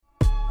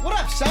What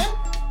up, son?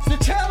 It's the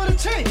Tale of the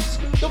Tapes.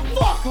 The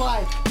fuck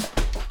life.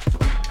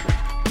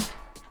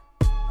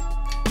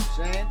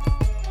 Saying?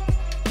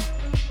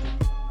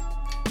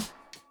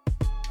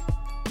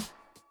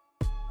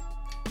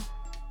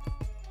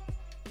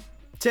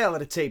 Tale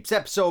of the Tapes,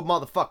 episode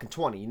motherfucking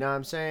 20, you know what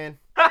I'm saying?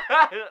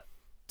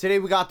 Today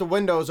we got the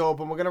windows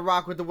open. We're gonna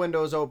rock with the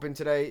windows open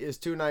today. It's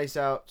too nice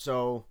out,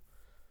 so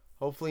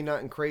hopefully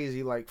nothing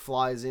crazy like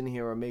flies in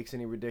here or makes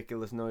any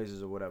ridiculous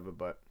noises or whatever,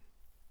 but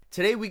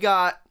today we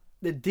got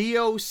the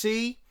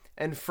DOC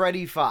and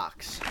Freddie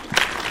Fox.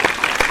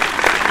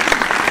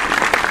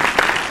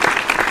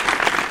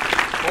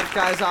 Both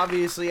guys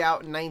obviously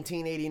out in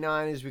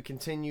 1989 as we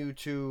continue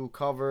to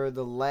cover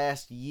the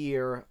last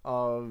year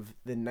of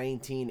the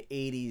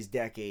 1980s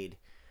decade.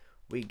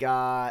 We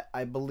got,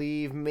 I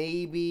believe,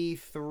 maybe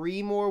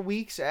 3 more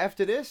weeks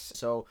after this.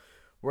 So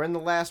we're in the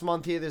last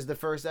month here. This is the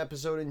first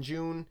episode in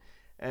June.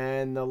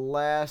 And the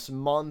last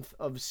month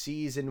of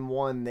season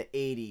 1, the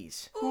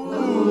 80s.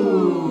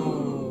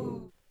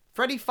 Ooh.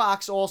 Freddie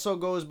Fox also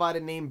goes by the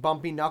name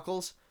Bumpy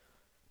Knuckles.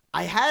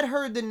 I had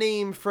heard the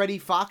name Freddie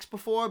Fox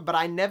before, but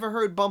I never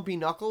heard Bumpy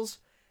Knuckles.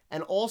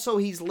 And also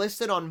he's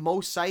listed on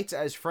most sites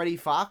as Freddie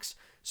Fox.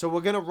 So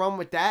we're going to run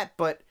with that.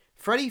 But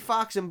Freddie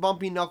Fox and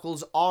Bumpy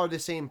Knuckles are the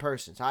same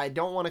person. So I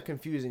don't want to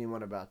confuse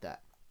anyone about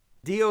that.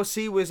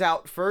 DOC was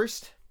out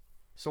first.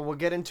 So we'll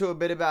get into a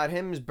bit about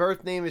him. His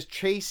birth name is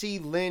Tracy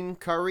Lynn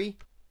Curry,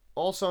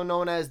 also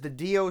known as the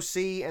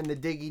DOC and the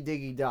Diggy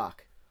Diggy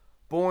Doc.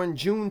 Born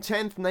June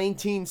 10th,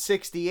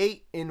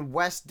 1968 in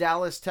West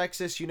Dallas,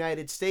 Texas,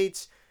 United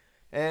States.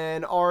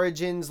 And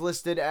origins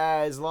listed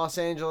as Los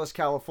Angeles,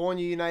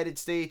 California, United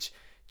States.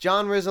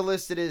 Genres are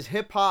listed as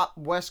hip-hop,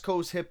 West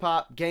Coast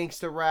hip-hop,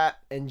 gangster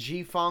rap, and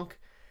G-funk.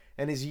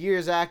 And his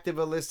years active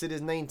are listed as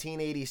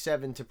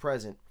 1987 to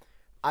present.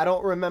 I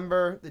don't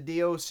remember the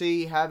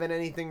DOC having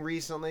anything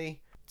recently,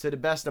 to the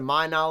best of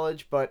my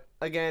knowledge, but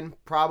again,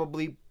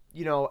 probably,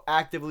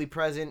 actively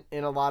present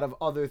in a lot of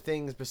other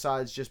things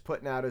besides just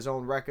putting out his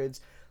own records.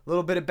 A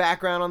little bit of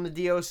background on the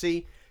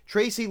DOC.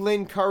 Tracy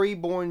Lynn Curry,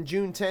 born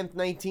June 10th,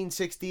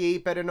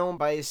 1968, better known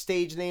by his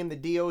stage name, the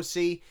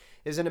DOC,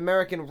 is an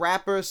American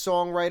rapper,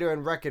 songwriter,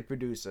 and record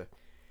producer.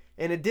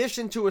 In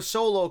addition to a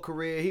solo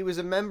career, he was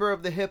a member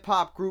of the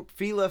hip-hop group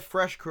Fila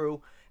Fresh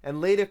Crew, and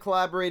later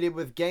collaborated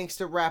with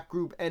gangster rap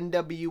group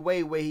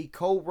NWA, where he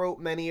co-wrote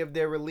many of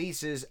their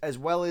releases, as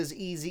well as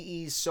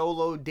Eazy-E's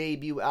solo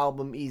debut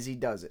album, Easy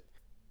Does It.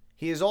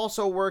 He has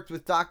also worked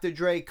with Dr.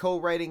 Dre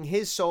co-writing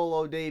his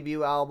solo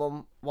debut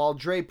album, while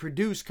Dre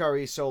produced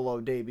Curry's solo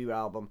debut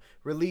album,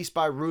 released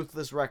by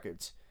Ruthless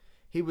Records.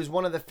 He was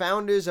one of the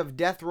founders of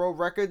Death Row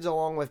Records,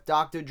 along with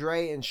Dr.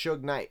 Dre and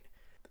Suge Knight.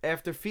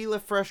 After Fila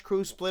Fresh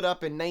Crew split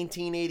up in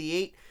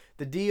 1988,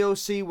 the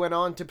DOC went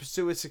on to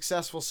pursue a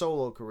successful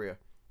solo career.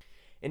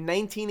 In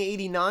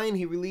 1989,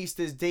 he released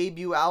his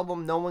debut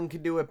album, No One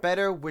Can Do It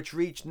Better, which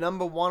reached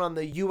number 1 on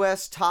the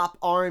U.S. Top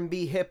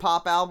R&B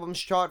Hip-Hop Albums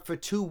chart for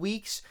 2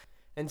 weeks,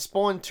 and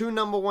spawned 2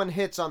 number 1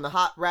 hits on the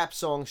Hot Rap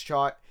Songs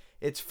chart,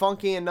 It's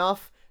Funky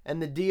Enough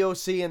and The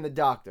DOC and the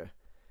Doctor.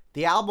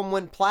 The album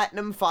went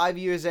platinum 5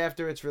 years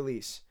after its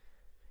release.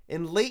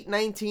 In late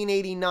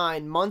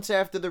 1989, months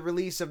after the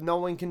release of No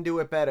One Can Do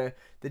It Better,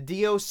 the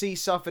DOC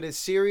suffered a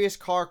serious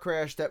car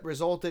crash that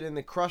resulted in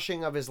the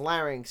crushing of his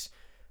larynx,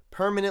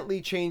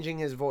 permanently changing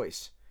his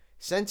voice.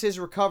 Since his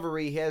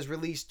recovery, he has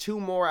released 2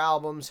 more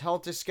albums,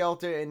 Helter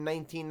Skelter in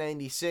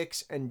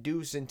 1996 and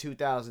Deuce in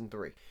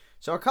 2003.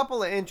 So a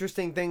couple of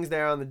interesting things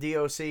there on the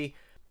DOC.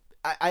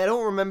 I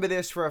don't remember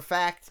this for a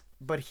fact,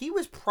 but he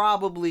was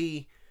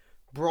probably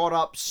brought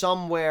up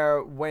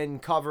somewhere when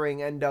covering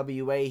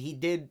NWA. He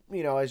did,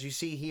 as you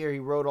see here, he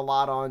wrote a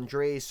lot on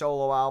Dre's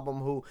solo album,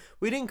 who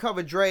we didn't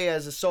cover Dre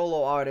as a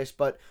solo artist,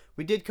 but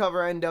we did cover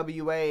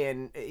NWA,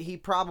 and he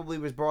probably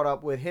was brought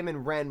up with him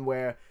and Ren,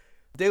 where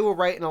they were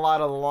writing a lot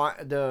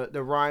of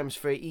the rhymes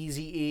for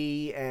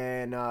Eazy-E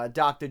and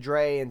Dr.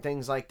 Dre and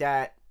things like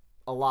that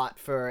a lot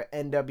for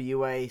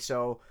NWA.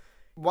 So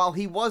while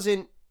he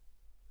wasn't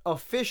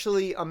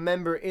officially a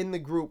member in the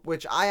group,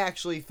 which I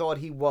actually thought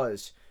he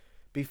was,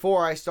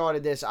 before I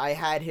started this, I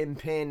had him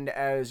pinned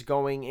as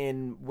going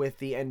in with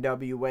the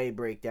NWA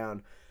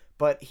breakdown.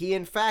 But he,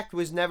 in fact,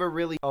 was never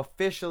really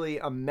officially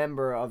a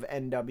member of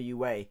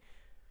NWA.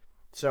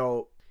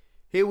 So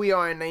here we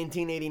are in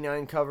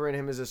 1989 covering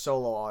him as a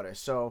solo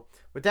artist. So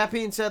with that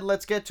being said,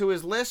 let's get to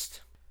his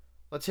list.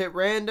 Let's hit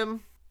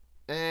random.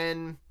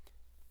 And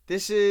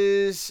this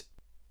is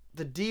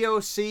the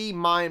DOC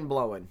Mind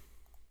Blowing.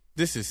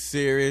 This is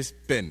serious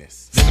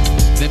business.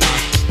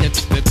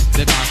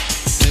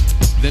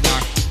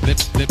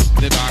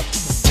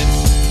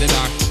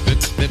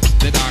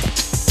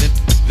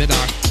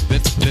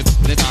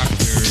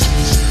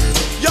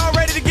 Y'all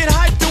ready to get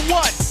hyped or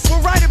what?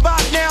 We're right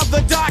about now,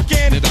 the doc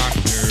and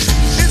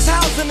this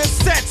housing is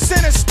set,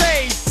 center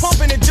stage,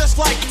 pumping it just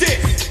like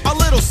this. A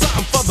little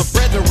something for the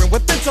brethren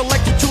with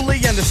intellect to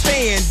truly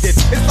understand it.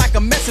 It's like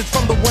a message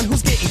from the one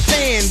who's getting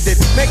candid,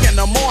 making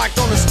a mark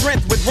on the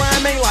strength with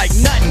rhyme ain't like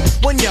nothing.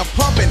 When you're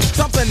pumping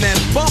something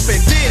that's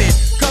bumping, did it?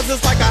 Cause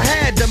it's like I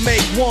had to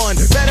make one,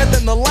 better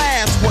than the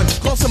last one.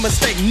 Close to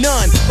mistake,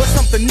 none. But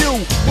something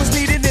new was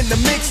needed in the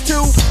mix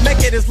to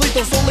make it as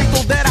lethal, so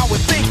lethal that I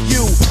would think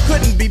you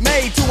couldn't be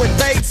made to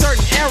invade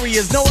certain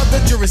areas, no other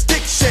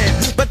jurisdiction.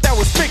 But that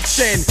was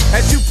fiction.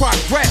 As you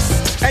progress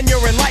and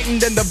you're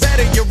enlightened, and the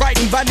better you're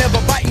writing by never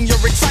biting,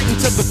 you're exciting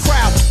to the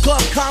crowd.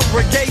 Club,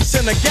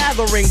 congregation, or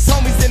gatherings.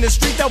 Homies in the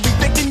street, they'll be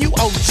thinking you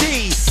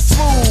OG.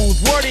 Smooth,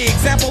 wordy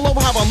example of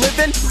how I'm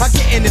living. I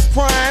get in this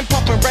prime,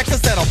 pumping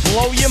records that'll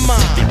blow your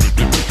mind.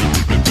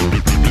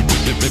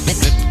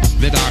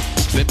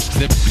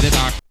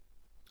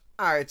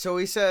 Alright, so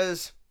he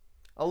says,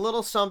 a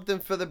little something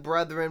for the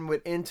brethren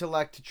with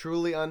intellect to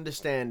truly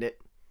understand it.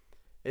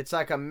 It's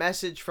like a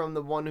message from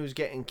the one who's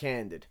getting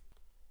candid.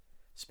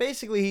 So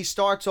basically, he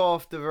starts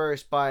off the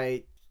verse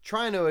by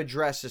trying to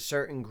address a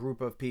certain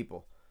group of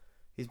people.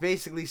 He's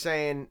basically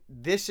saying,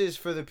 this is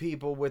for the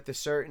people with a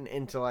certain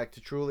intellect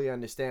to truly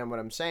understand what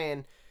I'm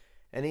saying.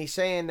 And he's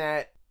saying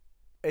that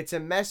it's a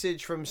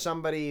message from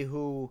somebody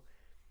who,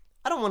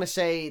 I don't want to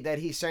say that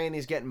he's saying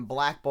he's getting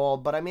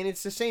blackballed, but I mean,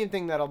 it's the same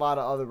thing that a lot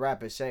of other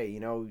rappers say. You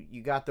know,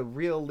 you got the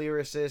real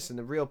lyricists and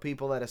the real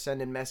people that are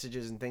sending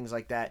messages and things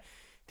like that.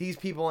 These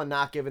people are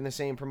not given the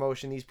same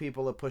promotion. These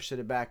people are pushed to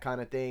the back kind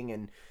of thing.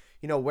 And,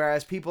 you know,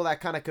 whereas people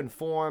that kind of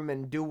conform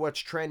and do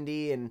what's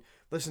trendy and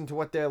listen to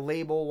what their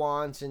label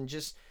wants and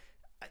just,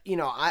 you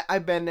know,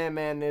 I've been there,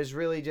 man. There's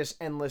really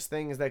just endless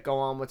things that go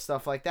on with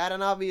stuff like that.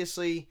 And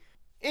obviously,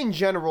 in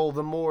general,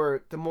 the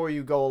more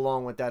you go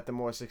along with that, the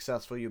more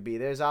successful you'll be.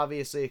 There's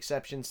obviously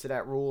exceptions to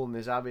that rule, and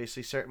there's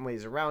obviously certain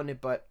ways around it.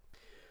 But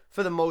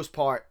for the most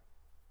part,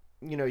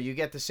 you know, you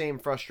get the same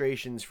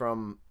frustrations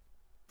from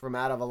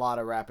out of a lot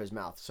of rappers'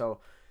 mouth. So,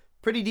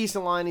 pretty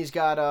decent line. He's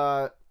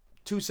got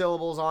 2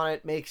 syllables on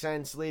it. Makes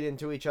sense. Lead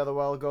into each other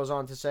well. It goes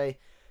on to say,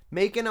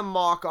 making a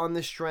mark on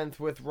the strength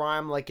with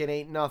rhyme like it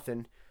ain't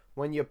nothing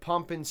when you're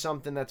pumping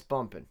something that's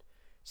bumping.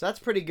 So that's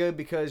pretty good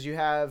because you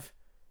have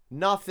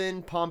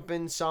nothing,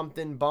 pumping,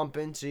 something,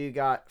 bumping. So you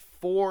got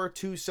 4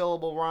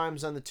 2-syllable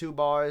rhymes on the 2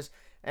 bars.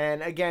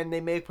 And again,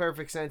 they make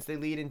perfect sense. They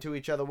lead into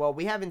each other well.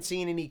 We haven't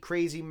seen any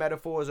crazy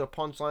metaphors or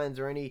punchlines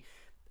or any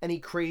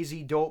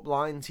crazy dope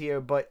lines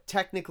here, but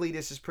technically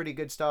this is pretty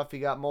good stuff. You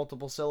got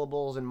multiple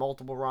syllables and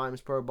multiple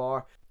rhymes per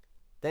bar.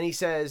 Then he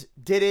says,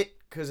 did it,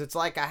 because it's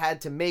like I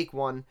had to make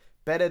one,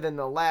 better than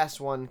the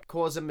last one,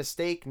 cause a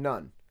mistake,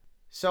 none.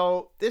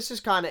 So this is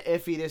kind of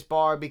iffy, this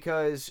bar,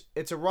 because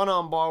it's a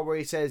run-on bar where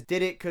he says,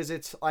 did it, because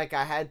it's like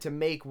I had to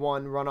make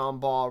one run-on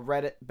bar,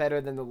 read it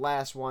better than the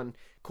last one,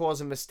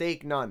 cause a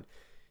mistake, none.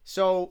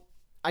 So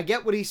I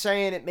get what he's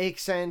saying, it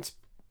makes sense.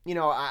 You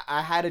know,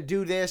 I had to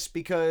do this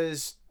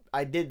because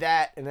I did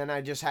that, and then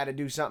I just had to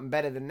do something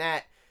better than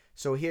that.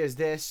 So here's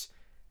this.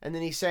 And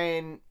then he's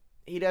saying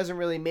he doesn't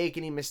really make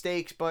any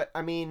mistakes, but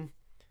I mean,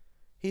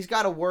 he's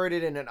got to word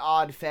it in an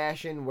odd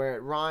fashion where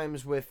it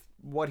rhymes with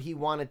what he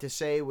wanted to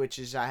say, which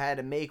is I had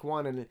to make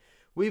one. And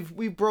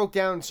we've broke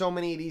down so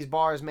many of these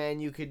bars,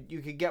 man. You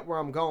could get where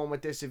I'm going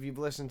with this if you've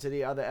listened to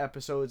the other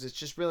episodes. It's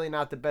just really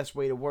not the best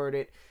way to word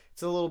it.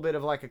 It's a little bit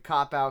of like a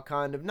cop-out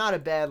kind of. Not a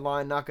bad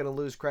line, not going to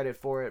lose credit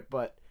for it,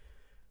 but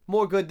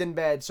more good than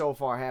bad so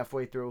far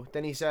halfway through.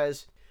 Then he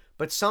says,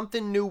 but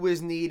something new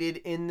was needed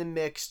in the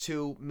mix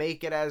to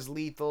make it as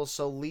lethal,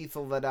 so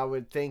lethal that I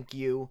would think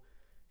you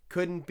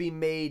couldn't be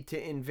made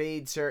to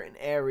invade certain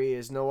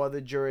areas, no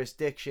other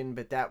jurisdiction,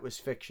 but that was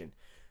fiction.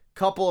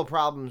 Couple of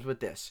problems with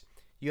this.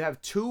 You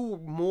have 2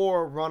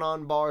 more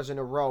run-on bars in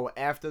a row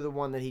after the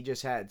one that he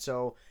just had.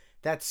 So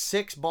that's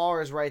 6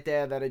 bars right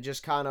there that are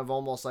just kind of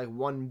almost like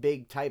one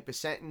big type of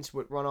sentence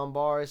with run-on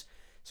bars.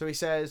 So he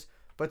says,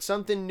 but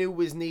something new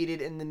was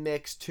needed in the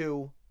mix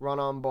to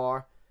run-on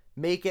bar.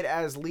 Make it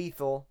as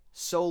lethal,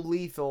 so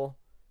lethal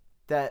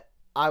that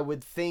I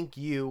would think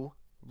you,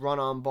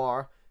 run-on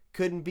bar,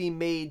 couldn't be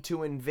made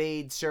to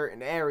invade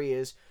certain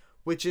areas,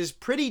 which is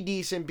pretty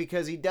decent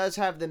because he does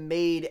have the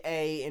made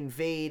A,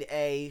 invade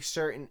A,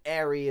 certain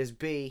areas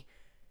B.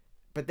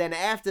 But then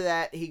after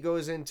that, he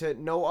goes into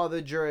no other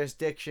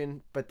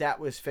jurisdiction, but that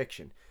was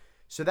fiction.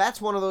 So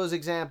that's one of those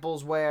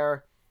examples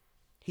where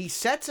he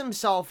sets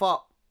himself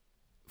up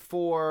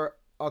for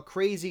a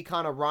crazy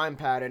kind of rhyme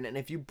pattern, and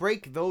if you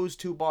break those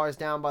 2 bars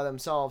down by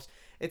themselves,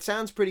 it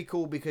sounds pretty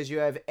cool because you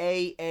have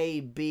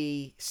A,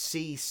 B,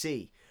 C,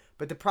 C.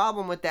 But the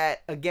problem with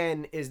that,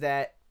 again, is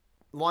that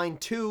line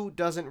 2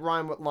 doesn't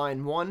rhyme with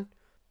line 1.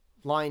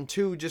 Line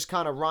 2 just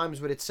kind of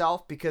rhymes with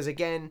itself because,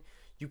 again,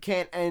 you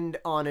can't end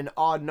on an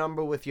odd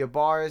number with your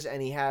bars,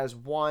 and he has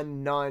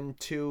 1, none,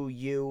 2,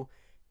 you,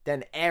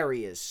 then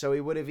areas. So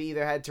he would have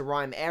either had to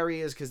rhyme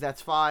areas because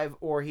that's 5,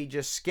 or he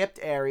just skipped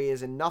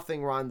areas and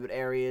nothing rhymed with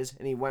areas,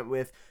 and he went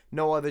with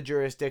no other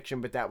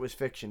jurisdiction, but that was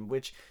fiction,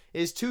 which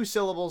is 2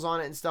 syllables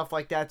on it and stuff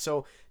like that.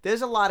 So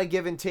there's a lot of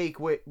give and take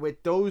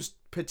with those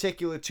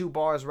particular 2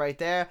 bars right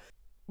there.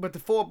 But the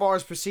 4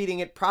 bars preceding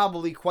it,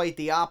 probably quite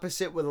the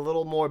opposite, with a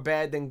little more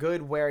bad than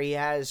good, where he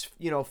has,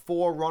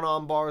 4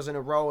 run-on bars in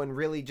a row and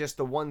really just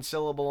the 1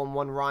 syllable and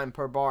 1 rhyme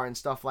per bar and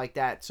stuff like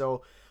that.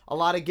 So a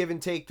lot of give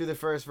and take through the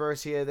first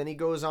verse here. Then he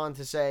goes on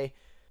to say,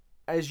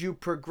 As you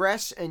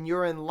progress and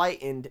you're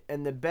enlightened,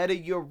 and the better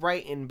you're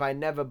writing by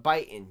never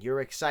biting, you're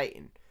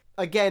exciting.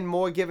 Again,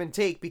 more give and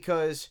take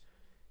because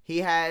he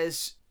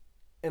has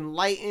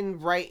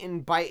enlightened,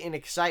 writing, biting,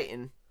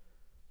 exciting,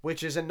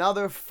 which is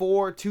another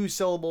 4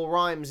 two-syllable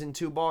rhymes in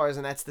 2 bars,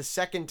 and that's the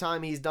second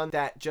time he's done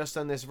that just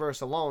on this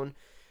verse alone.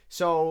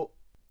 So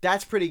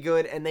that's pretty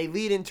good, and they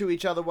lead into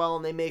each other well,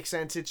 and they make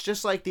sense. It's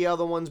just like the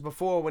other ones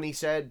before when he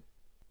said,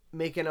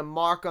 making a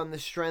mark on the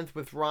strength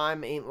with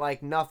rhyme ain't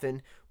like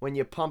nothing when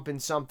you're pumping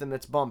something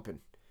that's bumping.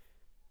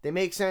 They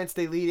make sense,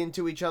 they lead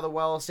into each other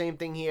well. Same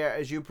thing here,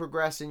 as you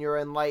progress and you're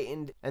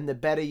enlightened, and the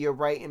better you're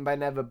writing by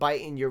never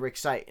biting, you're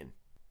exciting.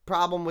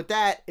 Problem with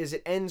that is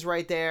it ends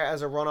right there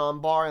as a run-on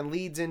bar and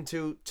leads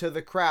into to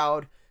the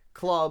crowd,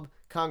 club,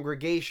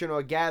 congregation,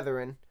 or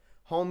gathering.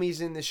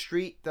 Homies in the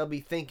street, they'll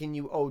be thinking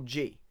you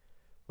OG.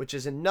 Which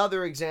is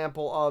another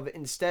example of,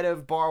 instead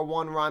of bar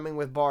 1 rhyming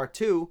with bar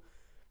 2,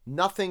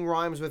 nothing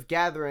rhymes with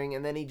gathering,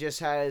 and then he just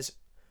has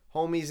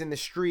homies in the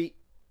street,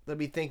 they'll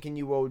be thinking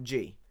you OG.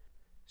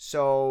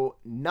 So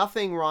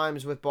nothing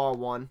rhymes with bar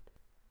 1.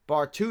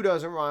 Bar 2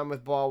 doesn't rhyme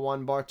with bar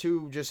 1. Bar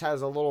 2 just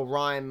has a little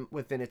rhyme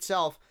within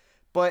itself.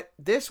 But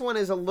this one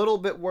is a little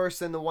bit worse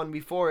than the one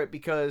before it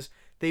because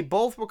they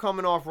both were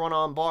coming off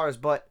run-on bars,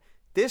 but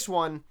this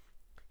one,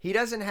 he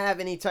doesn't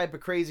have any type of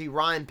crazy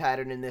rhyme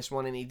pattern in this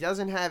one, and he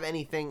doesn't have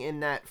anything in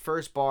that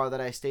first bar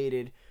that I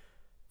stated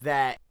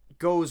that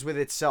goes with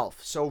itself.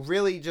 So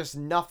really just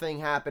nothing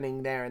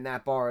happening there in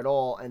that bar at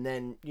all, and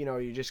then,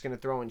 you're just going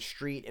to throw in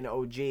street and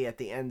OG at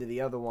the end of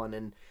the other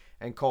one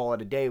and call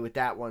it a day with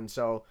that one.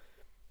 So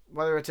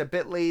whether it's a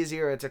bit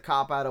lazy or it's a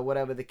cop-out or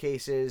whatever the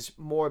case is,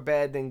 more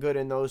bad than good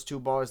in those 2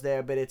 bars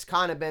there, but it's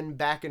kind of been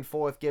back and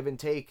forth, give and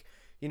take,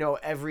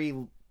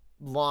 every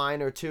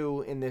line or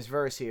 2 in this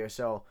verse here.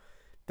 So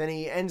then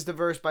he ends the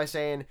verse by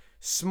saying,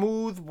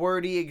 smooth,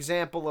 wordy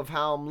example of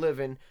how I'm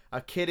living,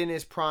 a kid in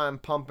his prime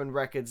pumping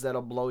records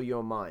that'll blow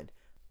your mind.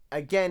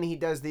 Again, he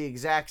does the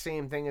exact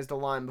same thing as the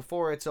line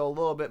before it, so a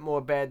little bit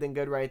more bad than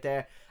good right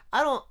there.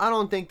 I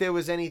don't think there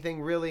was anything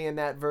really in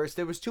that verse.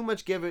 There was too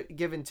much give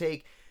and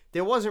take.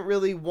 There wasn't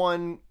really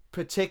one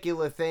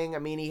particular thing. I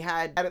mean, he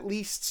had at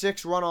least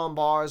 6 run-on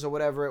bars or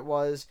whatever it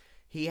was.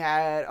 He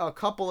had a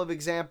couple of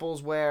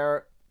examples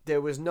where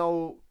there was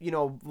no,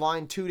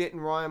 line 2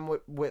 didn't rhyme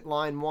with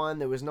line 1.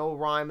 There was no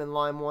rhyme in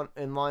line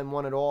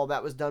 1 at all.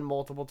 That was done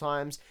multiple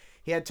times.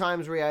 He had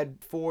times where he had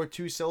 4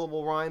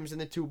 two-syllable rhymes in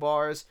the 2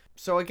 bars.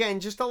 So again,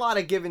 just a lot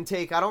of give and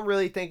take. I don't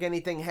really think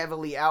anything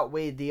heavily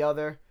outweighed the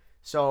other.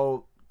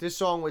 So this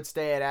song would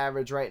stay at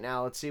average right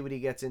now. Let's see what he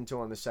gets into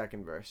on the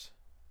second verse.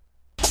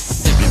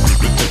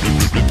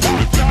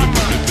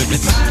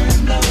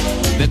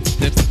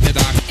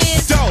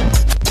 Dope.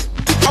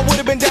 I would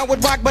have been down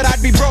with rock, but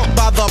I'd be broke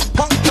by the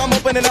punk. I'm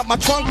opening up my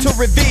trunk to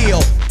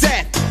reveal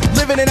death.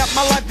 Living it up,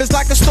 my life is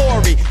like a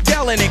story.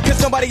 Telling it,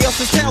 cause nobody else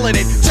is telling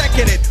it.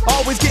 Checking it,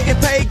 always getting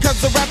paid,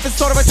 cause the rap is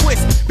sort of a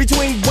twist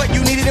between what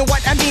you needed and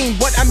what I mean.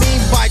 What I mean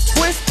by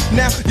twist,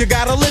 now you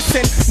gotta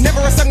listen.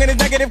 Never a song in the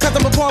negative, cause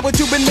I'm applying what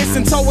you've been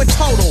missing. So in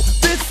total,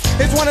 this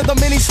is one of the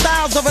many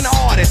styles of an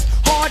artist.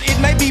 Hard it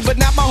may be, but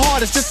not my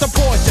heart, it's just a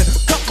portion.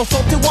 Cup of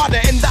salted water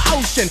in the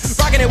ocean.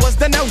 Rocking it was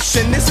the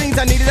notion, this means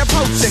I needed a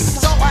potion.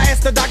 So I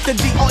asked the doctor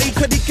D.O.E.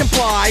 could he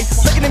comply?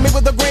 Looking at me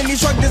with a grin, he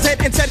shrugged his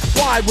head and said,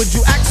 why would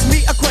you ask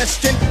me a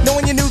question?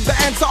 Knowing you knew the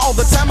answer all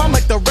the time, I'm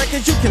like the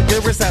records you can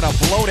lyrics that'll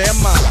blow their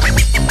mind.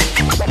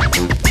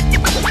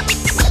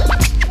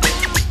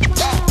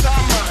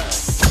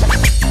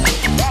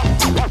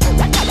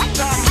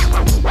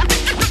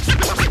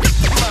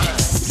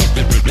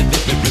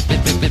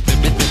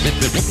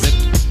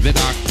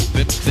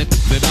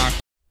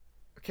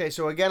 Okay,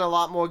 so again, a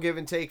lot more give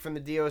and take from the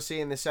DOC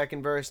in the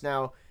second verse.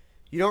 Now,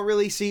 you don't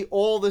really see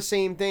all the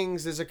same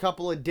things. There's a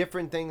couple of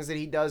different things that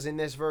he does in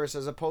this verse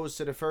as opposed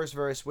to the first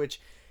verse, which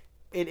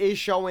it is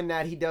showing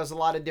that he does a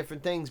lot of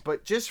different things.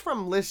 But just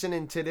from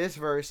listening to this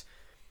verse,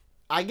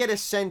 I get a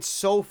sense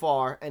so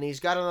far, and he's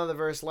got another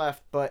verse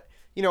left, but,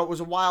 it was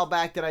a while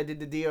back that I did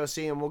the DOC,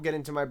 and we'll get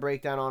into my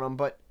breakdown on him.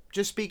 But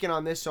just speaking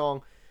on this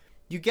song,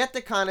 you get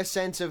the kind of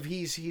sense of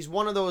he's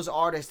one of those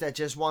artists that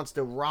just wants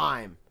to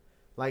rhyme.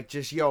 Like,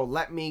 just,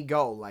 let me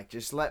go. Like,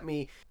 just let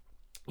me,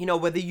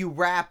 whether you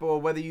rap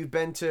or whether you've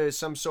been to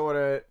some sort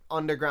of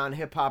underground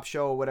hip-hop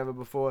show or whatever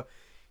before,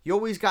 you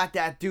always got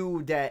that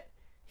dude that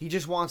he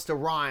just wants to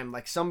rhyme.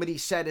 Like,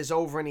 somebody's set is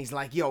over and he's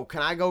like,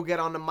 can I go get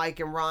on the mic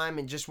and rhyme,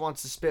 and just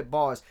wants to spit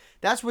bars.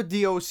 That's what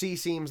DOC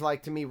seems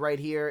like to me right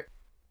here.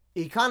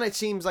 He kind of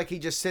seems like he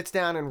just sits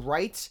down and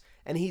writes,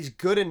 and he's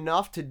good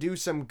enough to do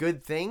some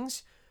good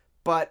things,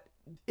 but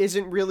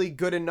isn't really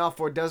good enough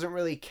or doesn't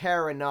really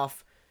care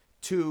enough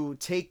to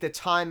take the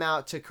time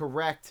out to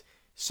correct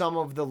some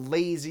of the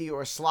lazy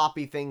or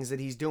sloppy things that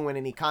he's doing,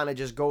 and he kind of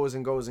just goes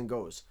and goes and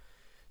goes.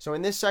 So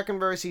in this second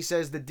verse, he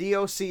says, the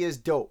DOC is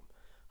dope.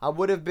 I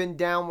would have been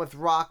down with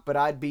rock, but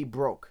I'd be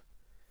broke.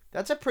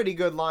 That's a pretty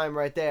good line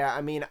right there.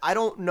 I mean, I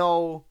don't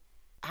know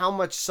how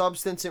much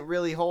substance it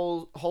really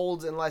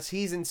holds unless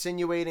he's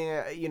insinuating,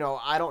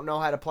 I don't know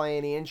how to play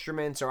any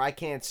instruments or I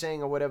can't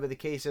sing or whatever the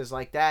case is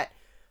like that.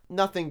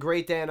 nothing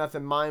great there,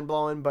 nothing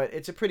mind-blowing, but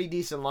it's a pretty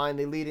decent line.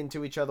 They lead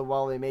into each other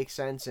well, they make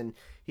sense, and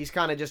he's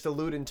kind of just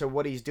alluding to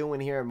what he's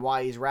doing here and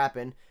why he's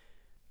rapping.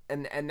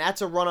 And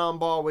that's a run-on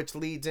bar which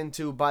leads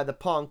into, by the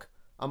Punk,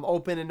 I'm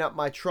opening up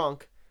my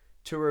trunk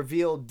to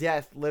reveal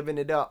death, living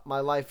it up, my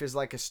life is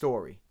like a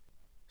story.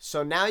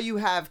 So now you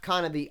have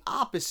kind of the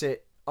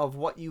opposite of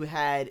what you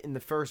had in the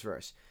first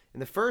verse. In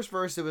the first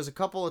verse, there was a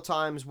couple of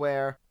times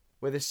where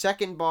the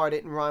second bar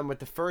didn't rhyme with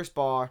the first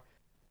bar,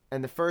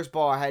 and the first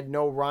bar had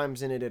no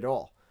rhymes in it at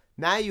all.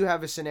 Now you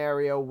have a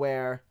scenario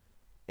where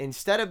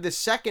instead of the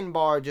second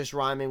bar just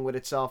rhyming with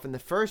itself and the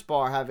first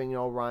bar having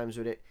no rhymes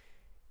with it,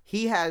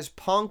 he has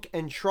punk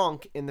and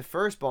trunk in the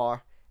first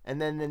bar,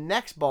 and then the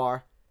next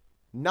bar,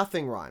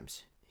 nothing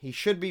rhymes. He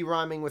should be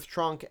rhyming with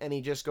trunk, and he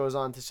just goes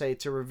on to say,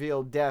 to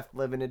reveal death,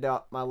 living it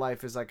up, my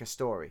life is like a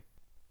story.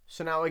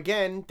 So now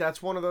again,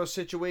 that's one of those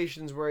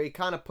situations where he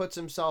kind of puts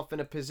himself in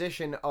a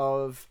position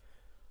of,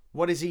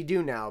 what does he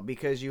do now?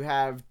 Because you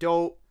have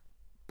dope,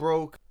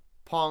 broke,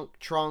 punk,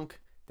 trunk,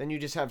 then you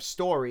just have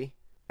story,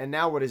 and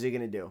now what is he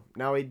going to do?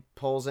 Now he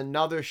pulls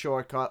another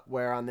shortcut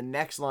where on the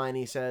next line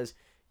he says,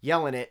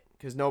 yelling it,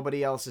 because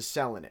nobody else is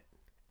selling it.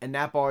 And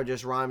that bar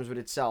just rhymes with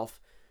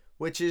itself,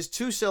 which is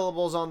 2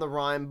 syllables on the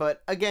rhyme,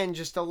 but again,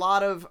 just a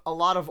lot of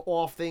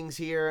off things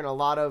here, and a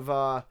lot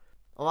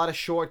of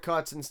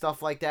shortcuts and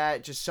stuff like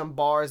that. Just some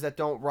bars that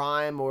don't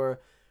rhyme, or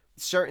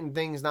certain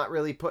things not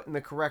really put in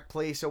the correct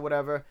place or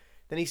whatever.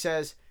 Then he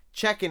says,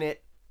 checking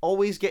it,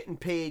 always getting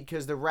paid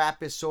because the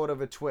rap is sort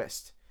of a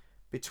twist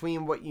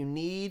between what you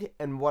need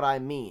and what I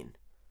mean.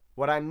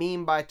 What I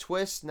mean by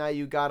twist, now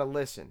you gotta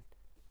listen.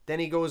 Then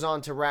he goes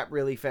on to rap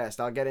really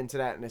fast. I'll get into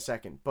that in a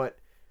second. But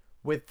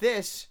with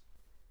this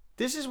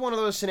is one of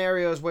those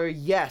scenarios where,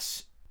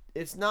 yes,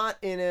 it's not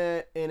in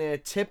a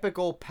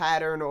typical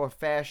pattern or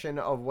fashion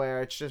of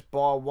where it's just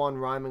bar 1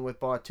 rhyming with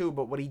bar 2.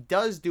 But what he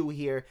does do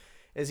here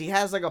is he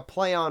has like a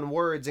play on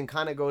words and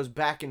kind of goes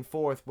back and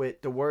forth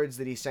with the words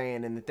that he's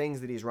saying and the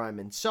things that he's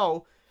rhyming.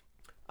 So,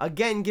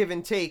 again, give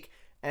and take.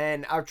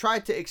 And I've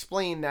tried to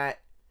explain that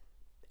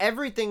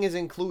everything is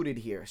included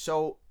here.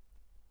 So,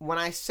 when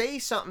I say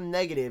something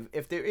negative,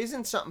 if there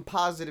isn't something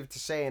positive to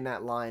say in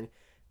that line,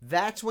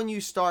 that's when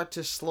you start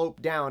to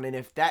slope down, and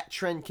if that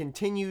trend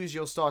continues,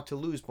 you'll start to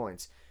lose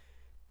points.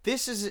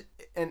 This is,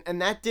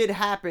 and that did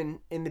happen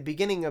in the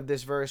beginning of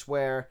this verse,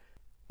 where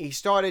he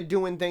started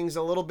doing things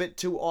a little bit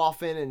too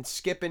often and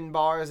skipping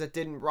bars that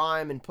didn't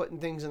rhyme and putting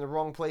things in the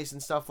wrong place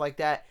and stuff like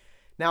that.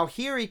 Now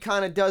here he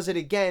kind of does it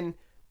again,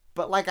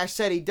 but like I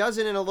said, he does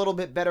it in a little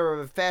bit better of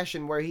a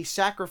fashion where he's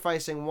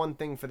sacrificing one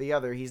thing for the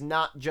other. He's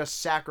not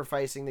just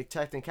sacrificing the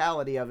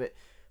technicality of it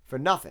for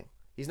nothing.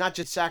 He's not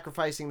just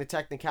sacrificing the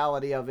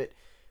technicality of it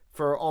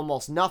for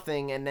almost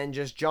nothing and then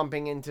just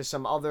jumping into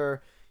some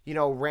other,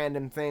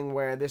 random thing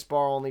where this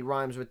bar only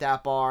rhymes with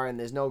that bar and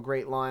there's no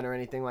great line or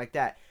anything like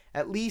that.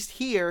 At least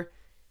here,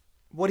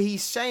 what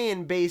he's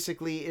saying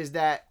basically is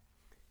that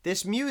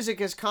this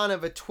music is kind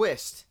of a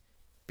twist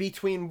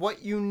between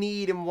what you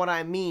need and what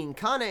I mean,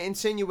 kind of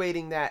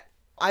insinuating that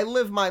I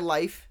live my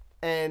life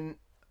and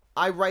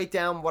I write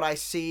down what I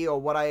see or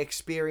what I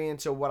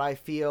experience or what I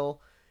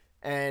feel,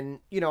 and,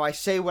 I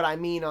say what I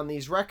mean on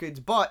these records,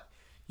 but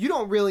you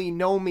don't really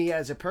know me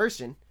as a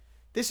person.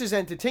 This is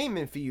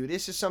entertainment for you.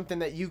 This is something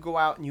that you go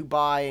out and you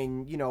buy,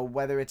 and,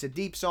 whether it's a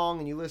deep song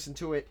and you listen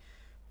to it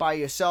by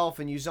yourself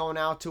and you zone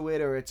out to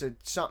it, or it's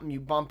something you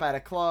bump at a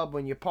club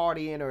when you're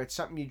partying, or it's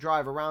something you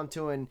drive around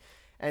to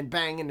and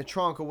bang in the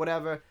trunk or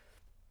whatever.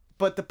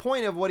 But the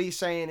point of what he's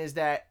saying is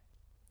that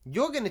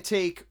you're going to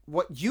take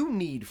what you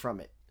need from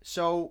it.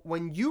 So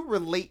when you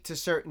relate to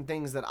certain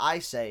things that I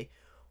say,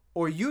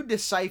 or you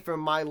decipher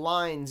my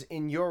lines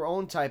in your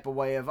own type of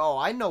way of, oh,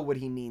 I know what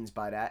he means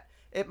by that,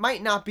 it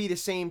might not be the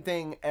same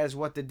thing as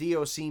what the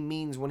DOC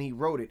means when he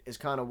wrote it, is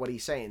kind of what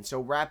he's saying. So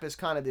rap is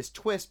kind of this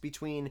twist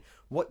between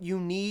what you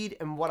need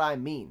and what I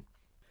mean.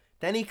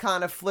 Then he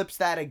kind of flips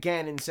that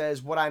again and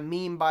says, what I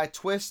mean by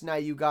twist, now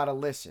you gotta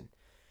listen.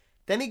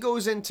 Then he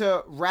goes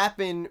into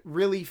rapping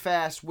really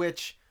fast,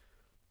 which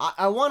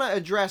I want to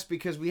address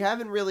because we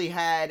haven't really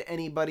had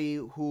anybody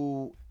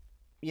who,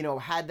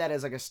 had that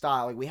as like a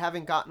style. Like, we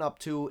haven't gotten up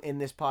to in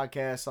this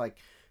podcast like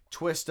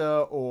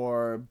Twista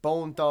or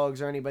Bone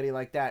Thugs or anybody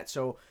like that.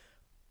 So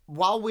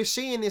while we're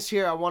seeing this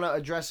here, I want to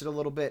address it a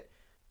little bit.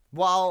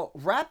 While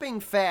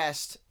rapping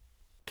fast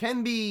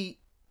can be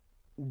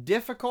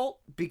difficult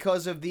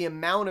because of the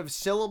amount of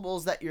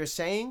syllables that you're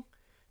saying,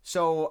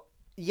 so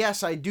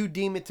yes, I do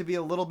deem it to be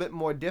a little bit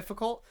more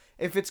difficult.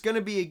 If it's going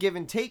to be a give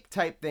and take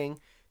type thing,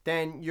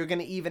 then you're going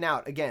to even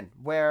out again,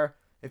 where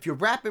if you're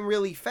rapping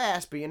really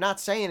fast but you're not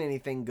saying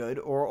anything good,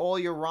 or all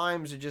your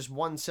rhymes are just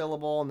one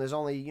syllable and there's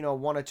only,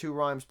 1 or 2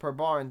 rhymes per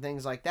bar and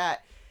things like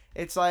that,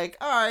 it's like,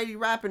 all right, he's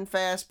rapping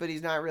fast but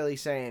he's not really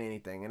saying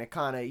anything. And it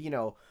kind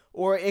of,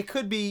 or it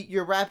could be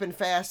you're rapping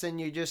fast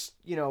and you're just,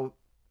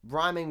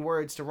 rhyming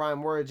words to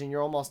rhyme words and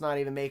you're almost not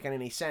even making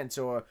any sense,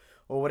 or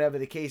whatever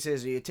the case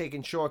is, or you're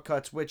taking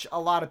shortcuts, which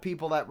a lot of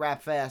people that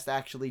rap fast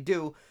actually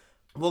do.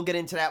 We'll get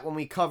into that when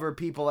we cover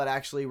people that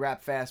actually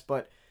rap fast,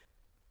 but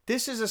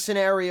this is a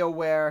scenario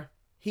where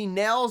he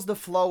nails the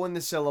flow in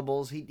the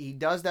syllables. He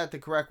does that the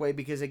correct way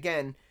because,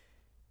 again,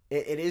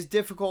 it is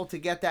difficult to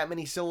get that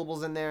many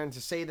syllables in there and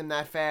to say them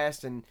that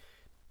fast and,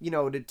 you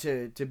know,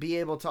 to be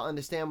able to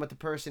understand what the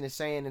person is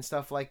saying and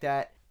stuff like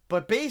that.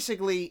 But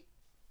basically,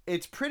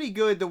 it's pretty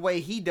good the way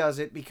he does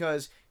it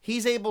because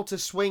he's able to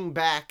swing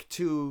back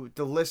to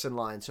the listen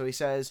line. So he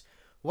says,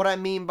 what I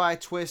mean by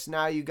twist,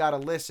 now you gotta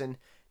listen.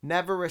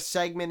 Never a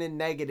segment in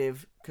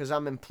negative because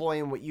I'm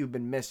employing what you've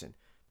been missing.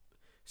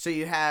 So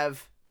you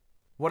have,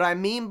 what I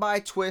mean by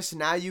twist,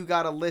 now you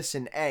gotta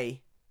listen,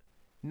 A.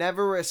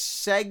 Never a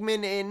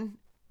segment in,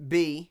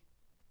 B.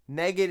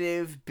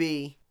 Negative,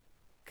 B.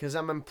 Because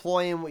I'm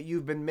employing what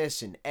you've been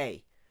missing,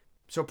 A.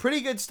 So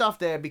pretty good stuff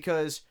there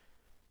because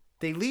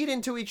they lead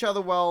into each other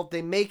well.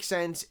 They make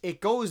sense.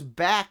 It goes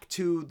back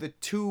to the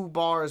 2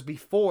 bars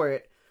before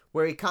it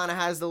where he kind of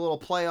has the little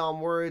play on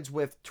words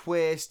with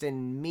twist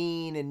and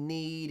mean and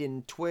need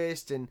and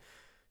twist and,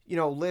 you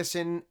know,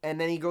 listen. And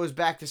then he goes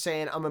back to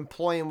saying, I'm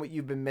employing what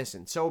you've been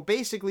missing. So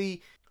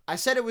basically, I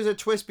said it was a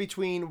twist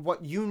between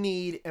what you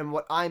need and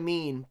what I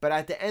mean. But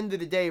at the end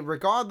of the day,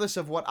 regardless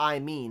of what I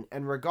mean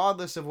and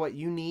regardless of what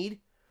you need,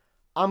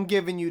 I'm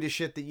giving you the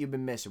shit that you've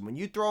been missing. When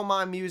you throw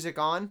my music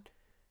on,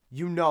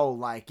 you know,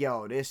 like,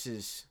 yo, this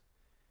is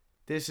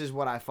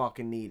what I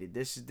fucking needed.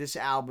 This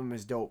album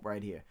is dope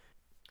right here.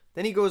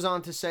 Then he goes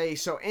on to say,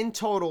 so in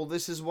total,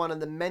 this is one of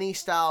the many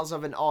styles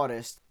of an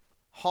artist.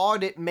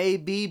 Hard it may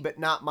be, but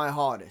not my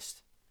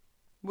hardest.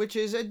 Which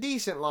is a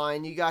decent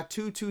line. You got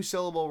 2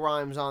 2-syllable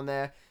rhymes on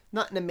there.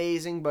 Nothing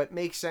amazing, but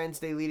makes sense.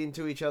 They lead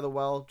into each other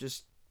well.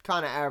 Just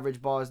kind of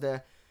average bars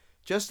there.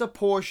 Just a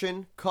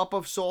portion, cup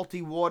of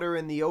salty water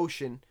in the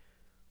ocean.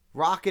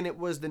 Rockin' it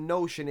was the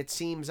notion, it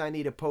seems I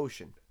need a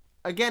potion.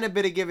 Again, a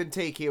bit of give and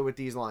take here with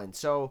these lines.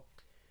 So,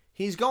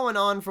 he's going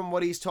on from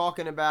what he's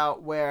talking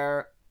about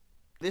where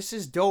this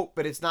is dope,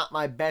 but it's not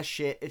my best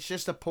shit. It's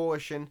just a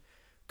portion.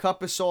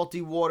 Cup of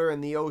salty water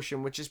in the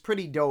ocean, which is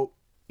pretty dope.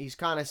 He's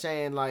kind of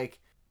saying, like,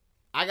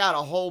 I got a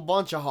whole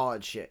bunch of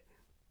hard shit.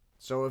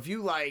 So if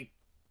you like,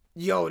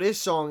 yo, this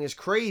song is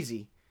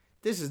crazy.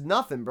 This is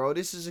nothing, bro.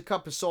 This is a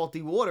cup of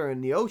salty water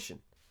in the ocean.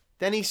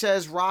 Then he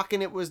says,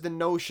 rockin' it was the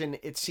notion.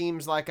 It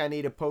seems like I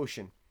need a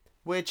potion.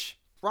 Which,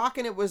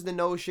 rockin' it was the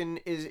notion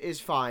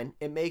is fine.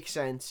 It makes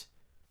sense.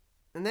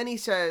 And then he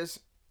says,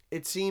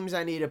 it seems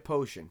I need a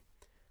potion.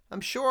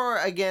 I'm sure,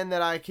 again,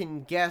 that I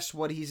can guess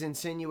what he's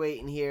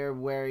insinuating here,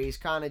 where he's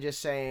kind of just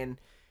saying,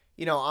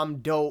 you know, I'm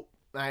dope,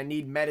 I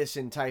need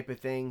medicine type of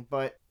thing,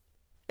 but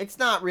it's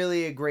not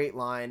really a great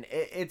line.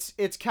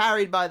 It's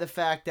carried by the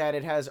fact that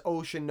it has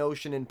ocean,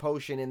 notion, and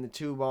potion in the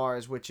 2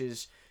 bars, which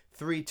is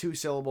 3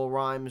 2-syllable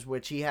rhymes,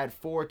 which he had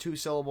 4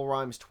 2-syllable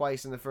rhymes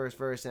twice in the first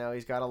verse. Now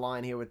he's got a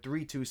line here with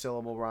 3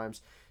 2-syllable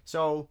rhymes.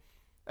 So,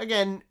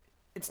 again,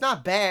 it's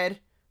not bad,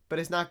 but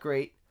it's not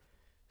great.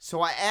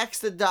 So I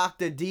asked the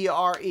doctor,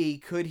 D.R.E.,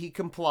 could he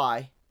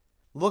comply?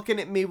 Looking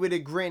at me with a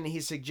grin, he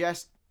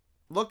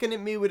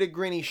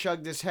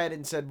shrugged his head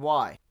and said,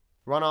 why?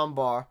 Run on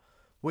bar.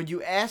 Would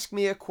you ask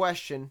me a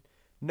question,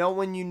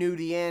 knowing you knew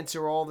the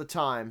answer all the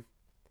time?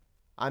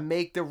 I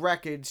make the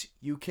records,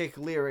 you kick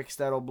lyrics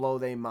that'll blow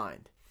their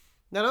mind.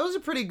 Now, those are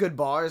pretty good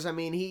bars. I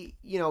mean,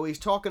 he's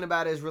talking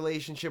about his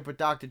relationship with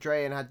Dr.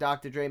 Dre and how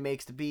Dr. Dre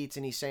makes the beats,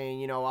 and he's saying,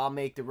 you know, I'll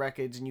make the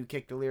records and you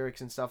kick the lyrics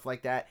and stuff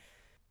like that.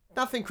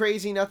 Nothing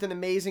crazy, nothing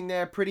amazing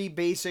there. Pretty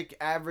basic,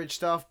 average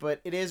stuff,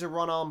 but it is a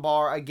run-on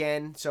bar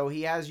again. So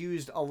he has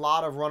used a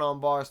lot of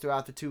run-on bars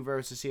throughout the 2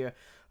 verses here.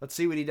 Let's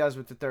see what he does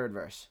with the 3rd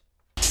verse.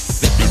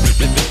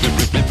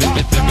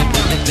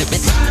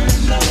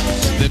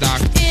 The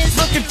doc is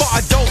looking for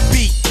a dope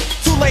beat.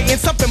 Too late in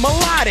something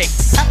melodic.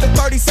 After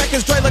 30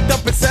 seconds, Dre looked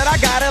up and said, I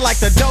got it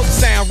like the dope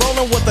sound.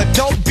 Rolling with a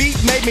dope beat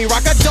made me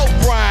rock a dope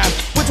rhyme.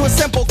 Which was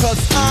simple cause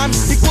I'm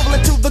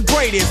equivalent to the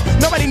greatest.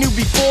 Nobody knew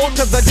before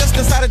cause I just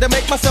decided to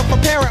make myself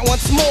apparent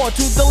once more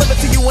to deliver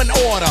to you in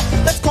order.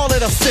 Let's call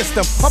it a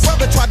system. My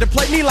brother tried to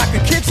play me like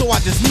a kid so I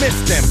just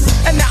missed him.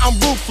 And now I'm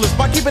ruthless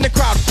by keeping the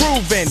crowd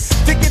grooving.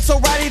 To get so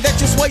rowdy that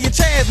you swear your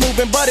chair's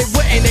moving. But it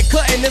wouldn't, it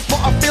couldn't. It's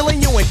more a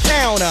feeling you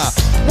encounter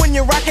when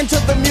you're rocking to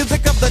the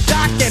music of the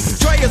doc. And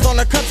Dre is on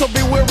the cut, so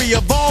be wary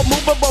of all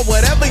movement. But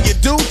whatever you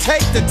do,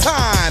 take the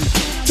time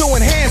to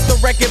enhance the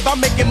record by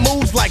making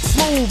moves like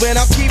smooth. And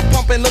I'll keep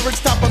pumping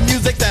lyrics top of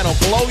music that'll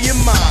blow your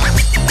mind.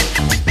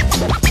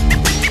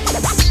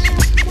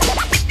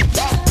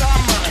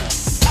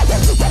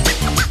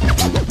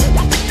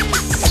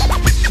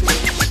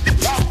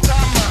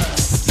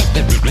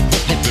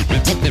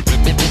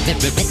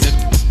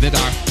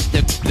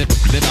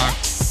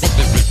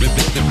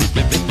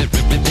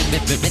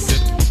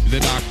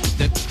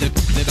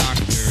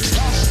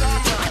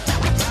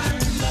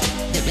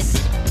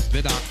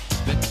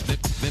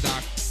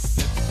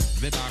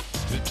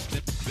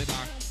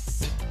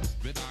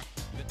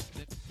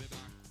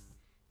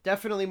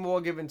 Definitely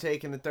more give and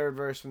take in the 3rd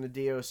verse from the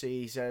DOC.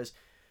 He says,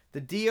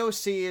 the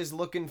DOC is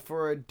looking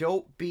for a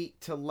dope beat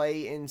to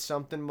lay in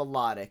something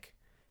melodic.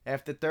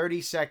 After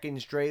 30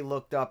 seconds, Dre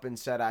looked up and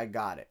said, I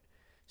got it.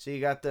 So you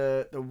got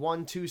the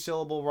 1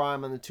 2-syllable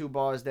rhyme on the 2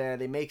 bars there.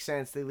 They make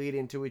sense. They lead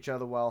into each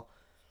other well.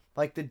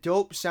 Like the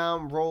dope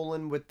sound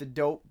rolling with the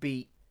dope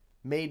beat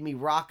made me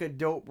rock a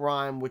dope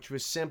rhyme, which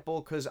was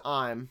simple cause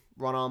I'm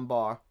run on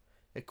bar.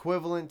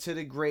 Equivalent to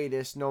the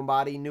greatest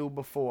nobody knew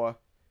before,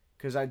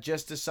 cause I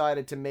just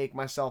decided to make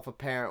myself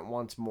apparent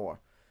once more.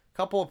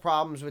 Couple of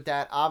problems with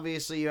that.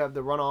 Obviously you have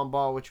the run on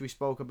bar, which we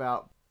spoke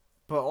about,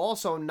 but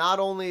also not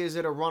only is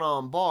it a run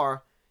on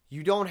bar,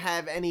 you don't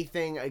have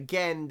anything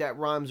again that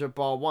rhymes with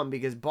bar one,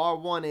 because bar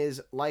one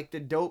is like the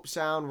dope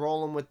sound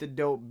rolling with the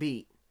dope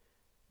beat.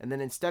 And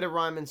then instead of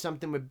rhyming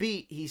something with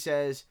beat, he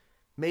says,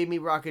 made me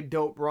rock a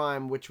dope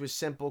rhyme, which was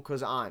simple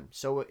cause I'm.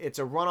 So it's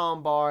a run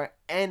on bar,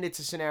 and it's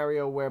a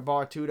scenario where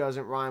bar two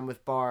doesn't rhyme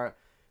with bar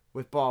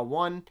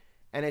one,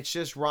 and it's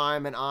just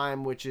rhyme and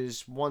I'm, which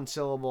is one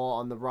syllable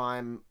on the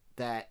rhyme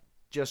that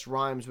just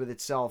rhymes with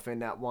itself in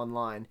that one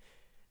line.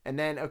 And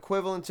then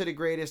equivalent to the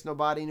greatest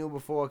nobody knew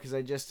before, cause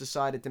I just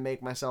decided to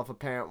make myself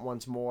apparent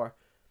once more.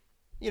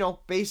 You know,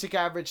 basic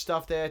average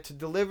stuff there. To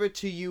deliver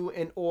to you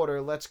in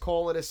order, let's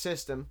call it a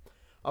system.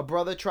 A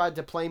brother tried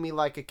to play me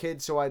like a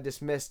kid, so I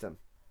dismissed him.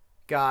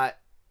 Got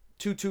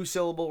two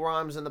syllable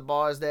rhymes in the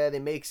bars there. They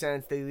make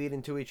sense. They lead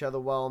into each other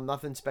well.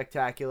 Nothing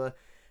spectacular.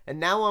 And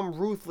now I'm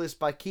ruthless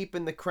by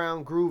keeping the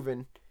crown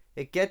grooving.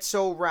 It gets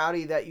so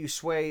rowdy that you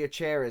swear your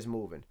chair is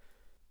moving.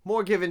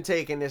 More give and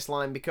take in this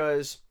line,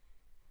 because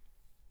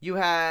you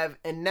have,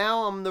 and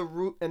now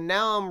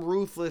I'm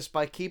ruthless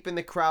by keeping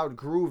the crowd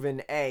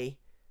grooving. A.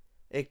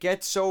 It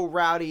gets so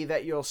rowdy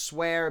that you'll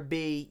swear.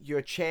 B.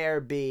 Your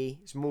chair. B.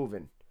 is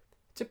moving.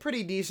 It's a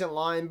pretty decent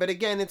line, but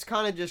again, it's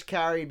kind of just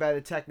carried by the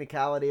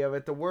technicality of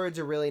it. The words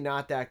are really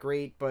not that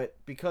great, but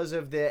because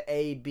of the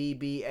A, B,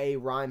 B, A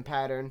rhyme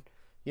pattern,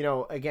 you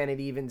know, again,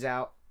 it evens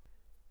out.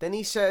 Then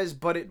he says,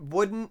 but it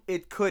wouldn't,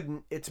 it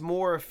couldn't, it's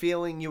more a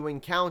feeling you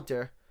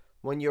encounter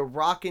when you're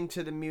rocking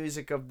to the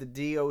music of the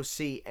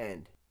DOC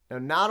end. Now,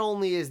 not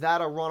only is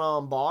that a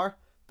run-on bar,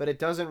 but it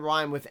doesn't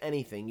rhyme with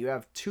anything. You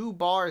have two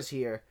bars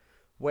here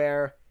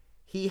where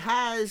he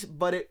has,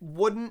 but it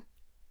wouldn't,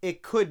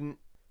 it couldn't,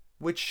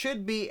 which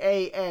should be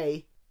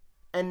AA,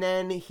 and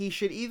then he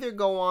should either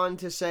go on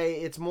to say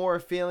it's more a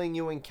feeling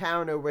you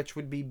encounter, which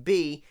would be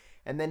B,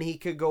 and then he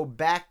could go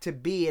back to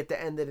B at the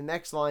end of the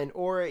next line,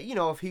 or, you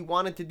know, if he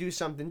wanted to do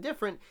something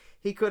different,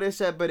 he could have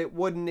said, but it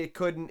wouldn't, it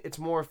couldn't, it's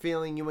more a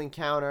feeling you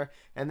encounter,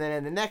 and then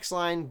in the next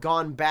line,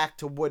 gone back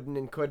to wouldn't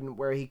and couldn't,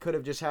 where he could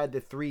have just had the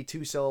 3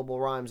 two-syllable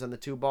rhymes on the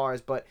two bars,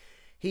 but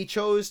he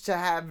chose to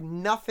have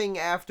nothing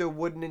after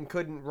wouldn't and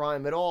couldn't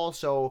rhyme at all,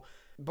 so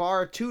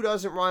bar 2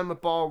 doesn't rhyme with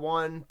bar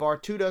 1. Bar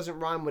 2 doesn't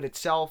rhyme with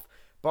itself.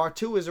 Bar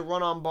 2 is a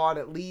run-on bar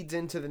that leads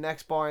into the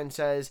next bar and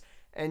says,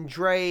 and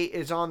Dre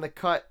is on the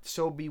cut,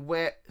 so be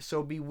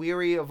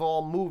weary of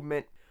all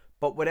movement,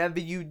 but whatever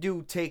you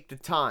do, take the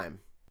time.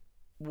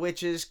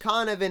 Which is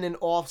kind of in an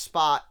off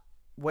spot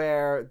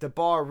where the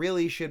bar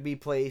really should be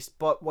placed,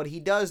 but what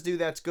he does do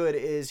that's good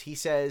is he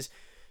says,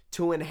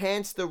 to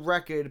enhance the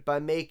record by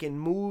making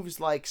moves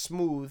like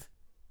smooth,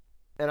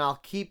 and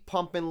I'll keep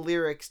pumping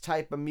lyrics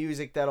type of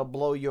music that'll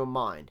blow your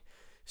mind.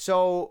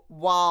 So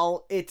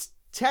while it's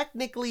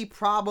technically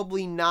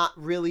probably not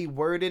really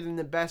worded in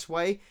the best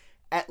way,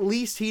 at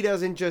least he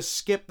doesn't just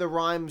skip the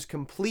rhymes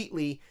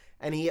completely,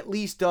 and he at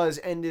least does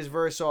end his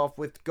verse off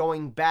with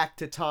going back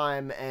to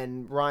time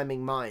and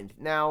rhyming mind.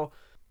 Now,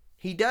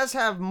 he does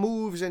have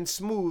moves and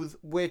smooth,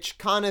 which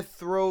kind of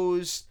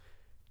throws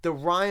the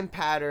rhyme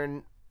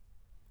pattern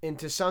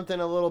into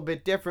something a little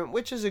bit different,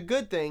 which is a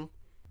good thing.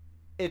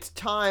 It's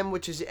time,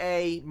 which is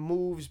A,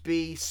 moves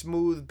B,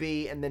 smooth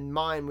B, and then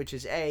mine, which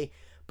is A.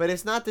 But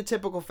it's not the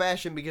typical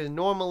fashion, because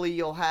normally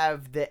you'll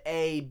have the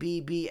A, B,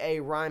 B, A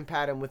rhyme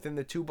pattern within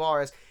the two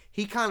bars.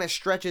 He kind of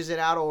stretches it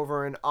out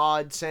over an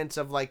odd sense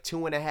of like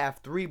 2.5,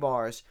 3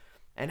 bars,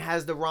 and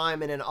has the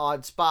rhyme in an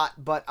odd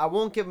spot. But I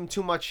won't give him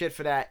too much shit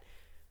for that.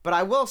 But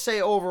I will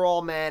say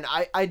overall, man,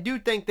 I do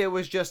think there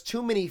was just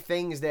too many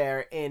things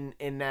there in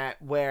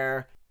that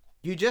where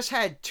you just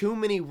had too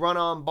many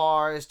run-on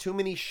bars, too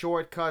many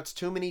shortcuts,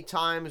 too many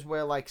times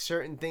where like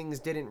certain things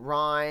didn't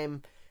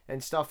rhyme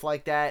and stuff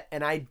like that.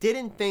 And I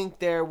didn't think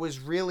there was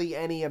really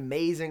any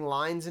amazing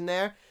lines in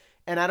there.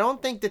 And I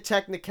don't think the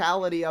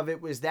technicality of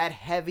it was that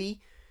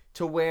heavy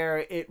to where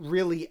it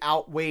really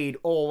outweighed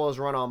all those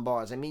run-on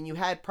bars. I mean, you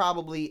had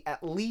probably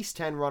at least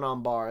 10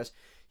 run-on bars.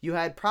 You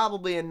had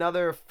probably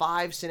another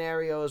 5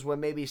 scenarios where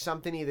maybe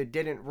something either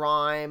didn't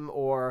rhyme,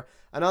 or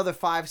another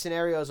 5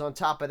 scenarios on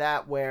top of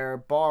that where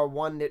bar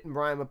 1 didn't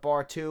rhyme with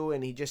bar 2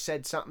 and he just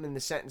said something in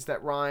the sentence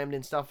that rhymed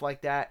and stuff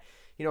like that.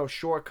 You know,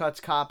 shortcuts,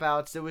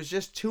 cop-outs. There was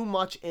just too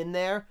much in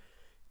there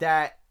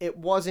that it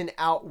wasn't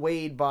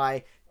outweighed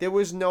by. There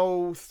was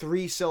no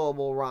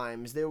 3-syllable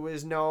rhymes. There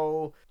was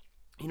no,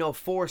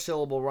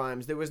 4-syllable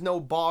rhymes. There was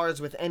no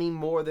bars with any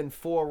more than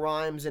 4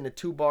 rhymes in a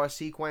 2-bar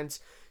sequence.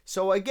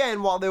 So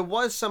again, while there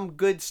was some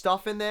good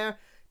stuff in there,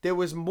 there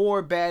was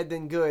more bad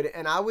than good.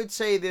 And I would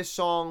say this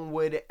song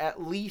would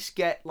at least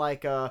get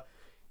like a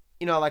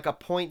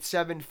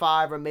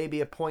 0.75 or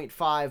maybe a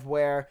 0.5,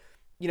 where,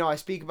 I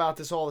speak about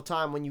this all the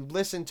time. When you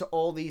listen to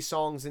all these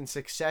songs in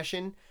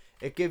succession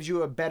it gives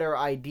you a better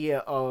idea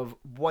of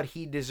what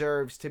he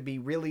deserves to be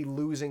really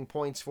losing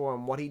points for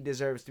and what he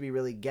deserves to be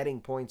really getting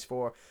points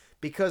for,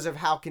 because of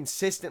how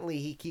consistently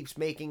he keeps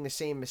making the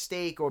same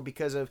mistake, or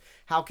because of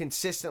how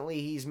consistently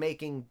he's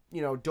making,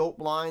 dope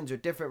lines or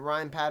different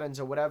rhyme patterns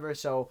or whatever.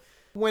 So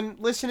when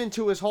listening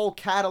to his whole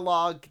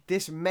catalog,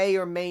 this may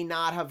or may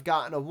not have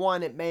gotten a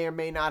 1. It may or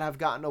may not have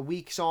gotten a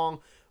weak song.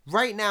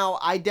 Right now,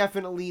 I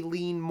definitely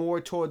lean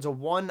more towards a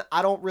 1.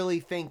 I don't really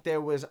think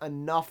there was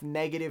enough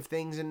negative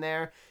things in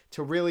there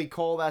to really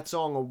call that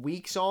song a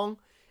weak song.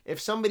 If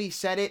somebody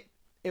said it,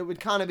 it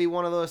would kind of be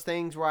one of those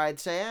things where I'd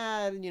say,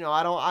 I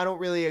don't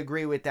really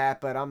agree with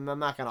that, but I'm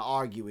not going to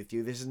argue with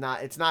you. It's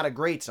not a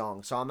great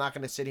song, so I'm not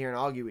going to sit here and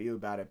argue with you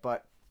about it.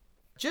 But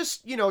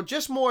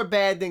just more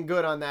bad than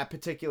good on that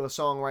particular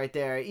song right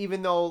there,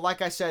 even though,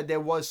 like I said, there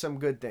was some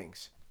good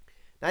things.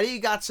 Now that you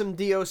got some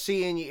DOC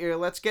in your ear,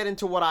 let's get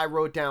into what I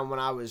wrote down when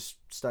I was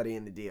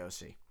studying the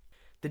DOC.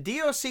 The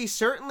DOC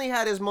certainly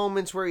had his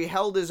moments where he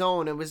held his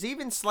own and was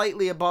even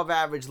slightly above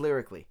average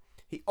lyrically.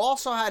 He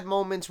also had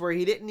moments where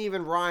he didn't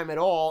even rhyme at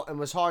all and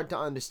was hard to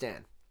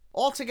understand.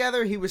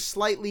 Altogether, he was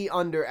slightly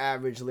under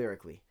average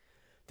lyrically.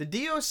 The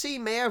DOC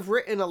may have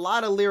written a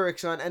lot of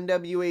lyrics on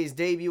NWA's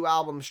debut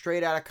album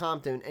Straight Outta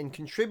Compton and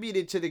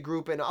contributed to the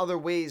group in other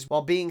ways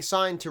while being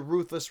signed to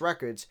Ruthless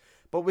Records,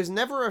 but was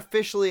never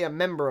officially a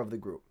member of the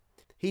group.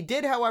 He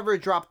did, however,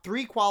 drop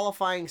 3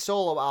 qualifying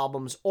solo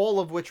albums, all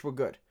of which were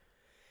good.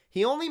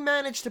 He only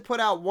managed to put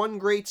out 1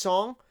 great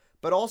song,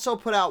 but also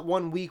put out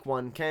 1 weak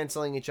one,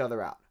 canceling each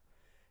other out.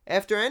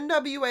 After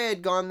NWA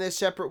had gone their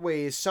separate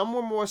ways, some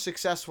were more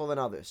successful than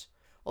others.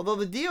 Although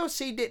the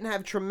DOC didn't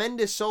have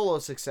tremendous solo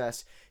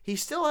success, he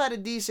still had a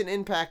decent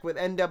impact with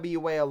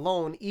NWA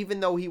alone,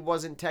 even though he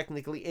wasn't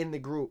technically in the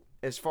group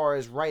as far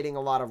as writing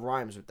a lot of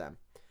rhymes with them.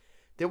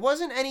 There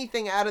wasn't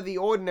anything out of the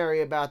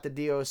ordinary about the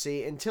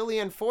DOC until he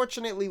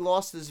unfortunately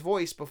lost his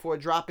voice before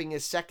dropping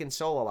his second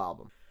solo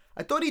album.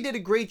 I thought he did a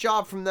great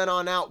job from then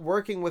on out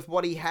working with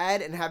what he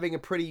had and having a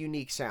pretty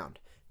unique sound.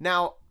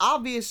 Now,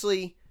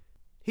 obviously,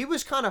 he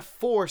was kind of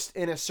forced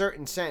in a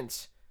certain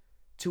sense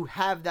to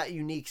have that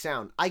unique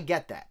sound. I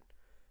get that.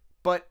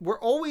 But we're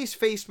always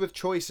faced with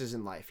choices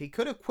in life. He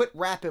could have quit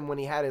rapping when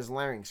he had his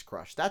larynx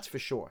crushed, that's for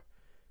sure.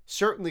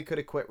 Certainly could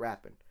have quit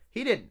rapping.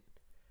 He didn't.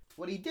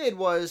 What he did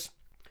was,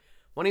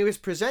 when he was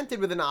presented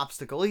with an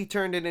obstacle, he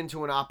turned it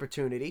into an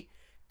opportunity,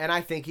 and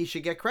I think he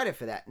should get credit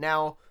for that.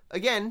 Now,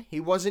 again, he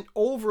wasn't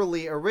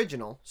overly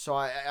original, so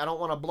I don't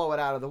want to blow it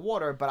out of the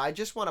water, but I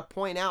just want to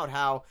point out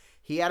how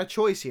he had a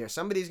choice here.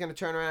 Somebody's going to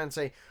turn around and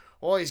say,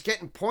 oh, he's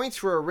getting points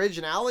for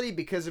originality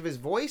because of his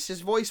voice.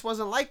 His voice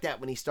wasn't like that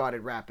when he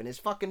started rapping. His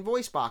fucking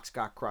voice box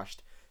got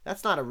crushed.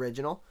 That's not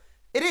original.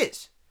 It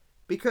is.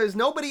 Because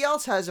nobody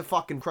else has a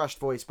fucking crushed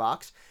voice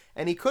box.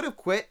 And he could have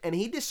quit, and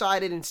he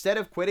decided instead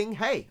of quitting,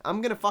 hey,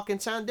 I'm going to fucking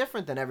sound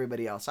different than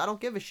everybody else. I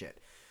don't give a shit.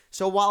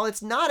 So while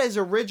it's not as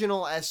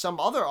original as some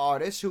other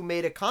artists who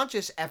made a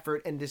conscious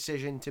effort and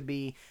decision to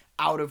be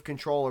out of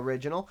control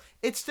original,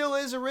 it still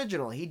is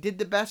original. He did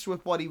the best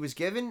with what he was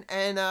given,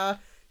 and,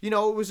 it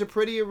was a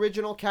pretty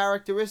original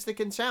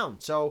characteristic and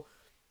sound. So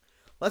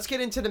let's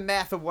get into the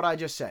math of what I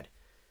just said.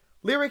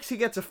 Lyrics, he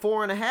gets a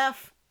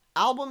 4.5.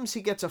 Albums,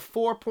 he gets a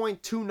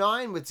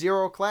 4.29 with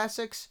 0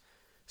 classics.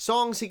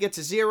 Songs, he gets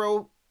a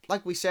 0.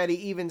 Like we said, he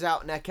evens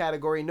out in that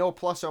category. No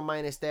plus or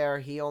minus there.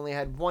 He only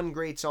had 1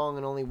 great song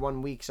and only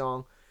 1 weak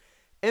song.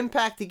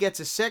 Impact, he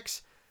gets a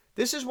 6.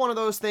 This is one of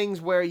those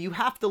things where you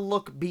have to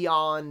look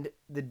beyond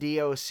the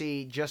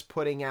DOC just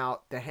putting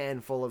out the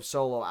handful of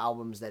solo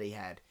albums that he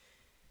had.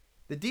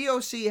 The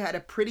DOC had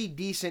a pretty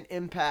decent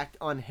impact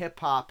on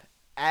hip-hop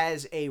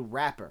as a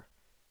rapper.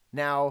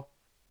 Now,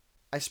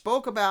 I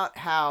spoke about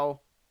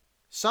how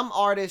some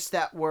artists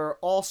that were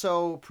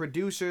also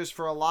producers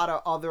for a lot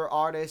of other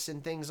artists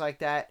and things like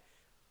that,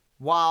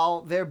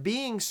 while they're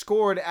being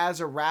scored as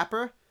a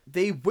rapper,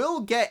 they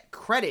will get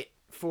credit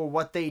for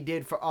what they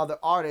did for other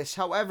artists.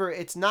 However,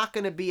 it's not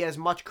going to be as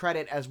much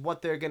credit as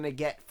what they're going to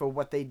get for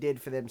what they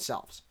did for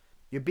themselves.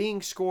 You're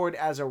being scored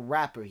as a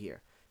rapper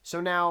here.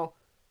 So now,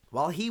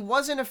 while he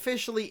wasn't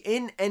officially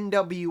in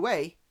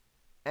NWA,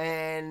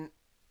 and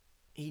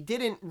he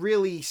didn't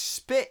really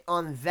spit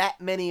on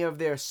that many of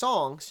their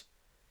songs,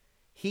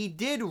 he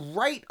did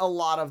write a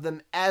lot of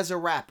them as a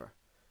rapper,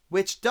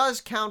 which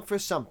does count for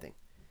something.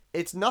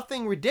 It's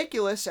nothing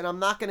ridiculous, and I'm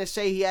not going to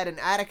say he had an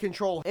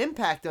out-of-control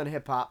impact on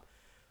hip-hop,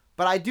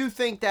 but I do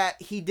think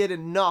that he did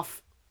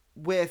enough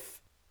with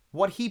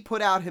what he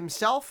put out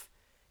himself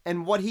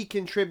and what he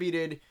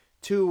contributed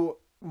to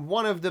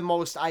one of the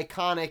most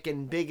iconic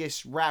and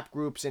biggest rap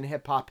groups in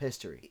hip-hop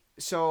history.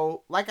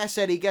 So, like I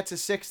said, he gets a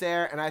 6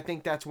 there, and I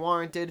think that's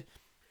warranted.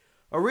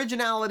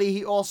 Originality,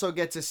 he also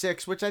gets a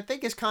 6, which I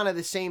think is kind of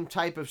the same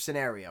type of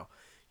scenario.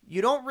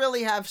 You don't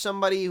really have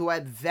somebody who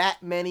had that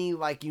many,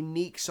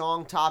 unique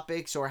song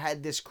topics or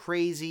had this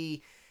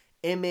crazy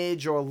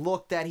image or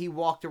look that he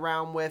walked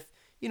around with.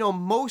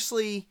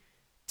 Mostly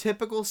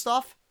typical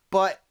stuff,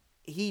 but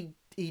he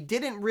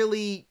didn't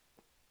really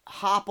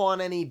hop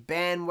on any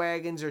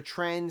bandwagons or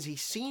trends. He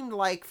seemed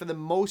like, for the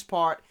most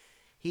part,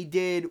 he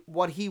did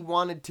what he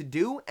wanted to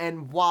do.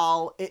 And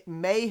while it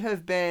may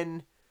have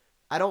been,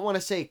 I don't want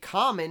to say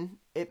common,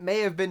 it may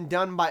have been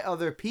done by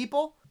other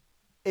people,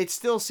 it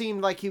still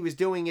seemed like he was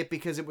doing it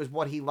because it was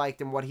what he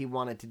liked and what he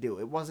wanted to do.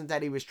 It wasn't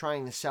that he was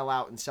trying to sell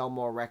out and sell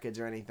more records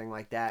or anything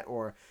like that,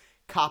 or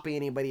copy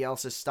anybody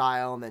else's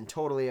style and then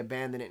totally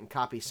abandon it and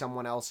copy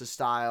someone else's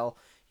style,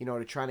 you know,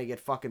 to try to get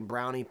fucking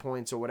brownie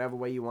points or whatever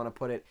way you want to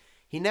put it.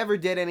 He never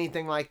did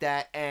anything like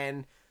that.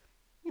 And,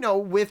 you know,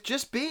 with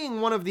just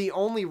being one of the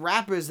only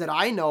rappers that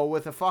I know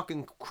with a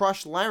fucking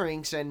crushed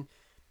larynx and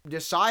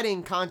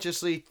deciding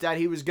consciously that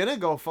he was going to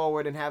go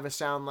forward and have a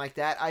sound like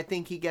that, I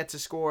think he gets a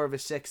score of a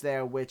 6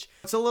 there, which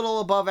it's a little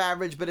above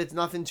average, but it's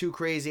nothing too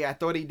crazy. I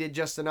thought he did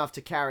just enough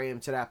to carry him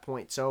to that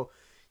point. So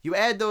you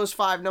add those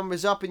 5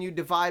 numbers up and you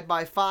divide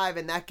by 5,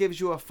 and that gives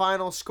you a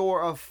final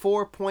score of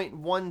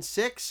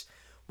 4.16,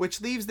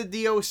 which leaves the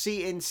DOC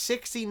in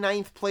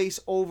 69th place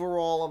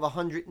overall of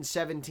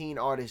 117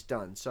 artists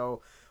done.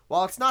 So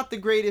while it's not the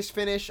greatest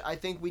finish, I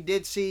think we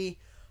did see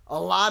a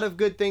lot of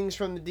good things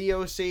from the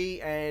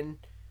DOC, and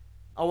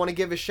I want to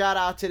give a shout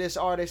out to this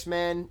artist,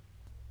 man.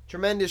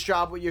 Tremendous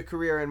job with your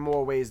career in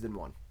more ways than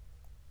one.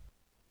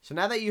 So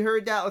now that you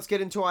heard that, let's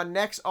get into our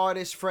next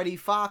artist, Freddie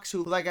Fox,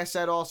 who, like I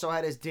said, also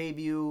had his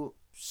debut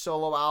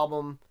solo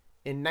album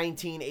in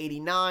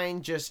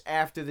 1989, just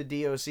after the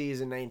DOC's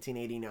in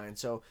 1989.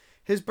 So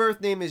his birth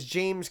name is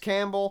James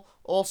Campbell,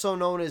 also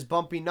known as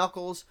Bumpy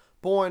Knuckles,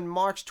 born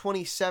March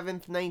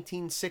 27th,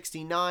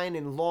 1969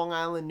 in Long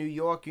Island, New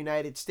York,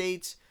 United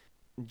States.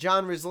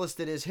 Genres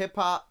listed as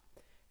hip-hop,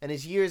 and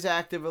his years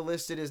active are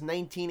listed as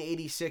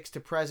 1986 to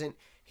present.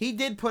 He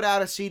did put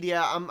out a CD.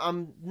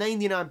 I'm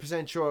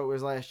 99% sure it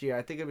was last year.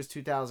 I think it was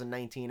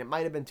 2019. It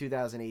might have been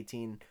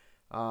 2018.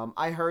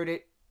 I heard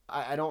it.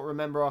 I don't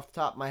remember off the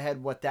top of my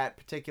head what that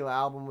particular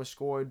album was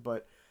scored,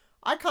 but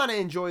I kind of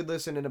enjoyed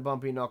listening to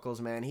Bumpy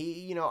Knuckles, man. He,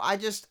 you know,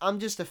 I'm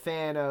just a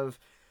fan of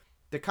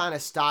the kind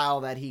of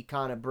style that he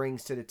kind of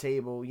brings to the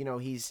table. You know,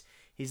 he's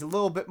a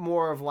little bit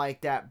more of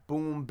like that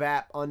boom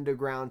bap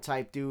underground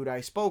type dude.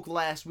 I spoke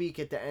last week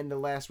at the end of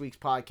last week's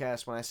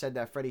podcast when I said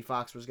that Freddie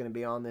Fox was going to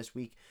be on this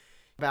week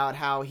about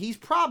how he's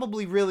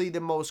probably really the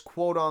most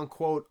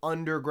quote-unquote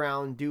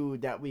underground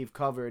dude that we've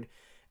covered.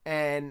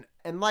 And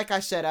like I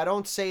said, I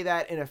don't say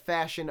that in a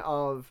fashion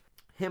of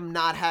him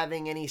not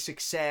having any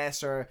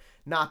success or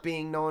not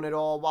being known at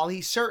all. While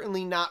he's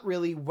certainly not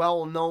really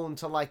well known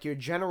to like your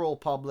general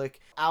public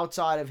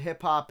outside of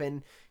hip-hop,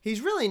 and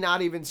he's really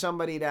not even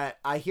somebody that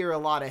I hear a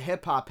lot of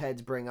hip-hop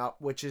heads bring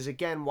up, which is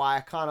again why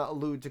I kind of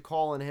allude to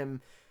calling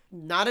him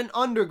not an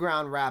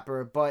underground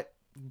rapper, but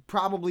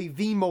probably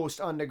the most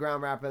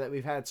underground rapper that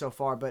we've had so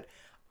far. But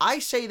I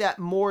say that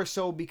more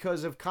so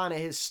because of kind of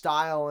his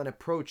style and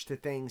approach to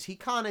things. He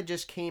kind of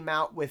just came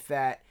out with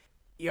that,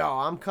 yo,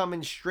 I'm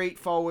coming straight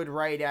forward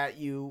right at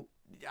you.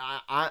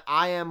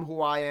 I am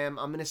who I am.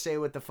 I'm going to say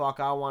what the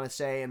fuck I want to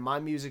say, and my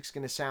music's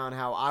going to sound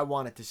how I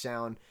want it to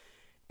sound.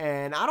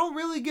 And I don't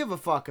really give a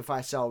fuck if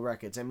I sell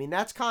records. I mean,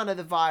 that's kind of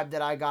the vibe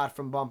that I got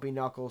from Bumpy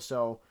Knuckles.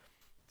 So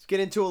let's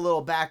get into a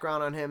little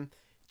background on him.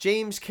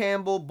 James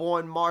Campbell,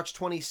 born March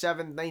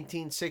 27,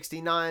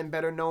 1969,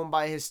 better known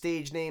by his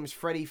stage names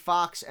Freddie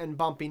Fox and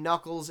Bumpy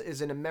Knuckles,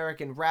 is an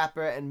American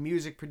rapper and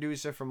music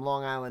producer from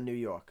Long Island, New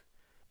York.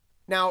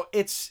 Now,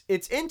 it's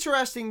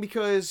interesting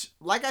because,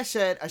 like I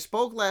said, I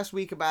spoke last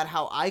week about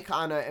how I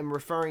kind of am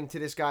referring to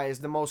this guy as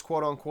the most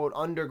quote-unquote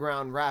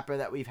underground rapper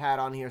that we've had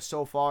on here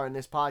so far in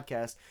this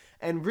podcast.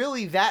 And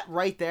really, that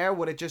right there,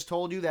 what it just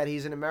told you, that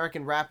he's an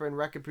American rapper and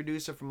record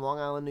producer from Long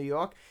Island, New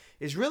York,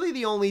 is really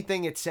the only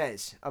thing it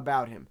says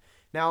about him.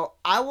 Now,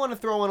 I want to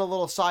throw in a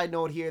little side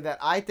note here that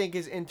I think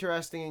is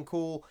interesting and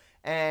cool,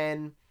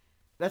 and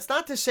that's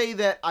not to say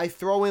that I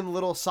throw in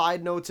little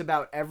side notes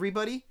about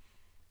everybody,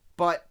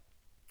 but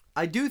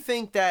I do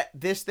think that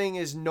this thing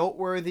is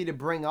noteworthy to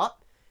bring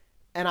up,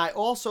 and I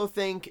also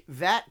think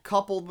that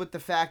coupled with the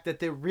fact that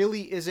there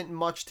really isn't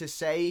much to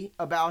say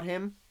about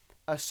him,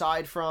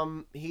 aside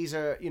from he's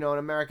an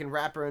American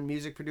rapper and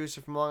music producer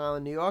from Long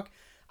Island, New York,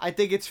 I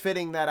think it's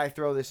fitting that I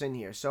throw this in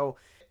here. So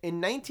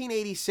in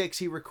 1986,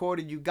 he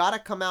recorded You Gotta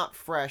Come Out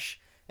Fresh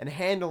and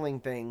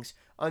Handling Things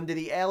under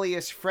the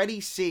alias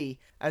Freddie C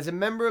as a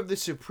member of the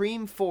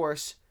Supreme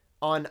Force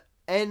on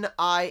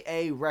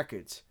NIA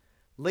Records.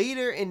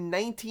 Later in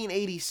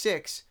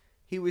 1986,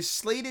 he was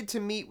slated to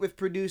meet with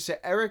producer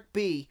Eric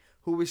B.,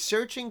 who was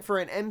searching for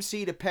an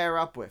MC to pair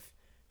up with.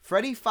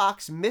 Freddie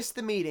Fox missed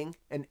the meeting,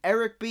 and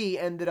Eric B.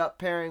 ended up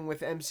pairing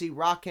with MC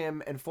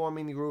Rakim and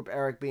forming the group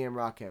Eric B. and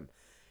Rakim.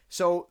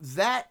 So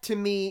that, to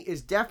me,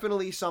 is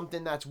definitely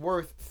something that's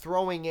worth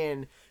throwing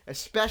in,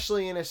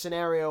 especially in a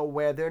scenario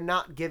where they're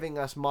not giving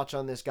us much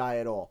on this guy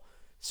at all.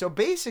 So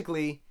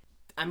basically,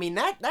 I mean,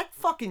 that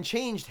fucking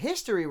changed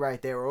history right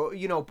there,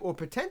 or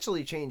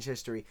potentially changed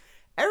history.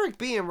 Eric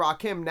B. and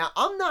Rakim. Now,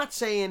 I'm not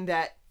saying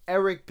that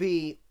Eric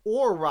B.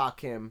 or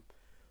Rakim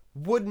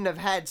wouldn't have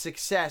had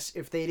success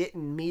if they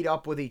didn't meet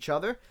up with each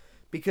other,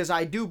 because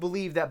I do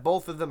believe that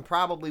both of them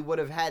probably would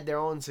have had their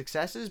own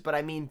successes. But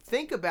I mean,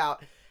 think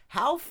about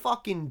how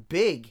fucking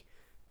big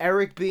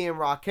Eric B. and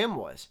Rakim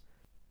was.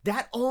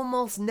 that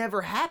almost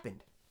never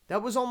happened.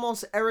 That was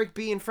almost Eric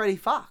B. and Freddie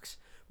Fox,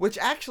 which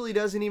actually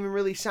doesn't even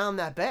really sound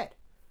that bad.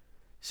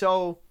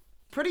 So,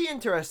 pretty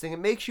interesting. It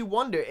makes you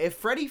wonder, if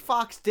Freddie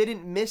Fox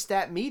didn't miss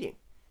that meeting,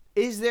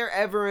 is there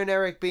ever an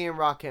Eric B. and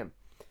Rakim?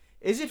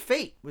 Is it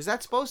fate? Was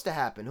that supposed to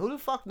happen? Who the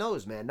fuck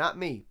knows, man? Not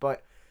me.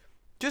 But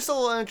just a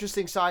little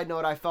interesting side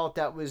note I felt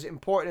that was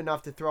important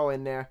enough to throw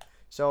in there.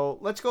 So,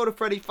 let's go to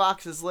Freddie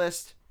Fox's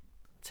list.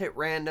 Let's hit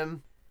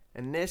random.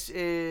 And this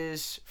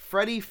is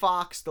Freddie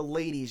Fox, The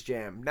Ladies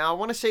Jam. Now, I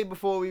want to say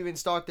before we even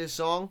start this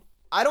song,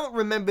 I don't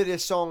remember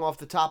this song off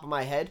the top of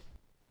my head.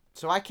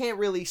 So I can't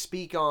really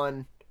speak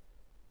on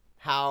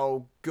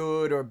how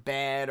good or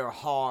bad or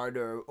hard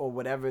or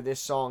whatever this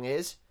song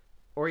is.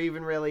 Or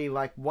even really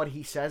like what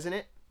he says in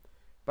it.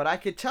 But I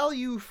could tell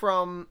you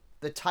from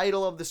the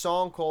title of the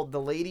song called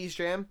The Ladies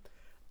Jam,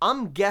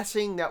 I'm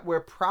guessing that we're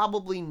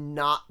probably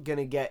not going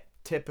to get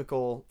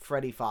typical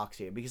Freddie Fox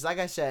here, because like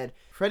I said,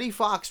 Freddie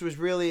Fox was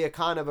really a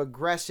kind of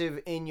aggressive,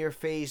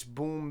 in-your-face,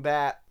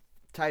 boom-bap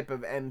type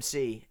of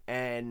MC,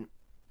 and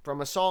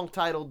from a song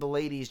titled The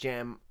Ladies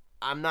Jam,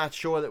 I'm not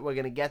sure that we're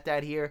going to get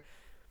that here.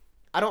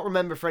 I don't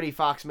remember Freddie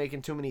Fox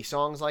making too many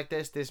songs like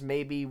this. This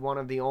may be one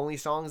of the only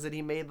songs that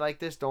he made like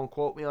this. Don't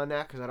quote me on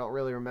that, because I don't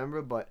really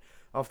remember, but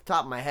off the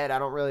top of my head, I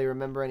don't really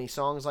remember any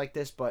songs like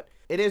this, but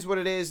it is what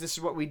it is. This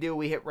is what we do.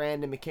 We hit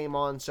random. It came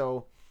on,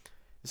 so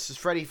this is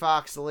Freddie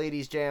Fox, The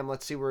Ladies Jam.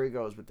 Let's see where he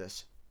goes with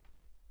this.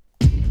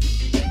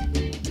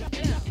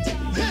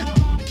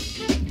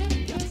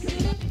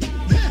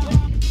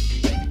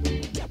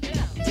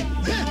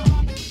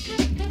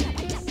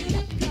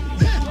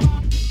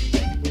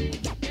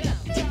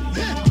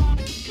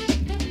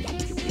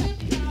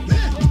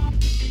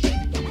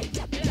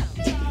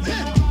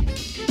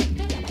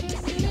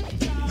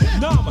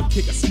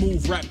 Kick a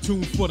smooth rap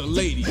tune for the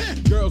ladies.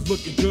 Girls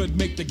looking good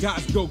make the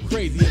guys go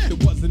crazy. If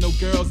there wasn't no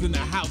girls in the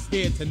house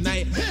here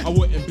tonight, I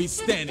wouldn't be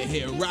standing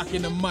here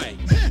rocking the mic.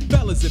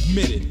 Fellas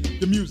admit it,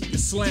 the music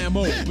is slam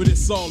over, but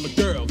it's all the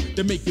girls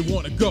that make you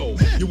wanna go.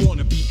 You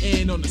wanna be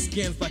in on the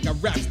skins like a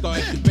rap star.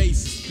 If the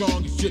bass is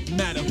strong, it shouldn't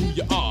matter who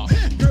you are.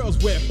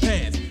 Girls wear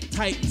pants,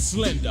 tight and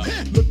slender.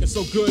 Looking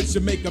so good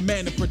should make a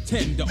man a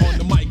pretender. On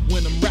the mic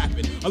when I'm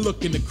rapping, I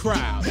look in the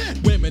crowd.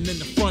 Women in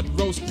the front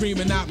row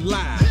screaming out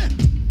loud.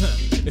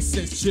 It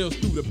sends chills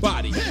through the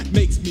body,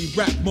 makes me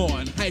rap more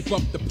and hype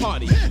up the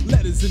party.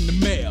 Letters in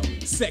the mail,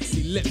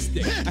 sexy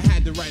lipstick. I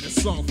had to write a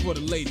song for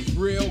the ladies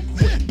real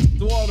quick.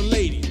 To all the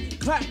ladies,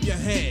 clap your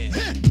hands,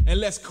 and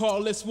let's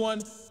call this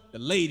one the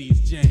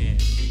Ladies Jam.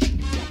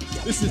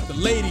 This is the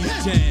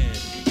Ladies Jam.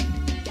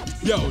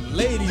 Yo, the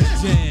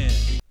Ladies Jam.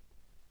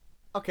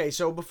 Okay,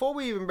 so before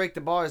we even break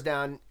the bars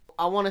down,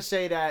 I want to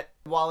say that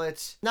while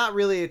it's not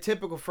really a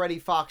typical Freddie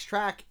Fox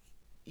track,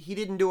 he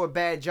didn't do a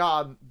bad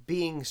job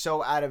being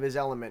so out of his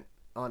element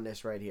on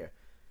this right here.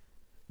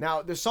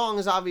 Now, the song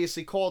is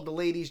obviously called The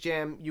Ladies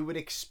Jam. You would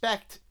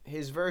expect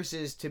his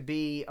verses to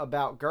be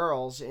about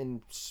girls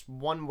in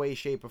one way,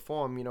 shape, or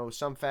form, you know,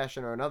 some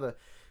fashion or another.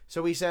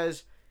 So he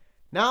says,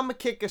 now I'm gonna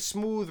kick a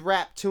smooth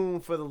rap tune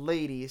for the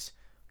ladies.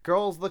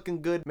 Girls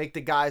looking good make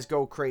the guys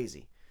go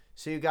crazy.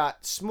 So you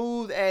got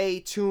smooth A,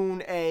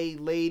 tune A,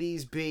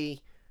 ladies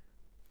B.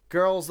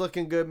 Girls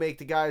looking good make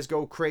the guys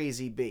go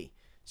crazy B.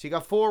 So you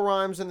got 4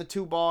 rhymes in the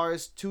 2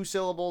 bars, 2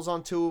 syllables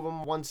on 2 of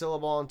them, 1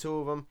 syllable on 2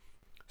 of them.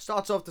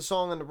 Starts off the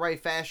song in the right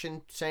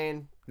fashion,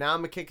 saying, now I'm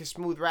gonna kick a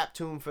smooth rap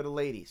tune for the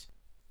ladies.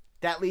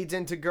 That leads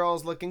into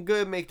girls looking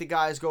good, make the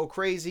guys go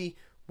crazy,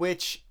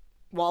 which,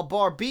 while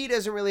bar B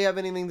doesn't really have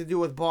anything to do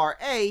with bar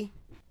A,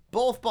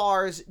 both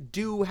bars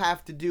do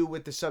have to do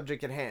with the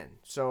subject at hand.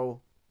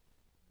 So,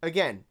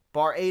 again,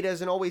 bar A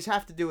doesn't always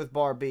have to do with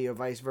bar B or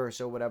vice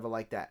versa or whatever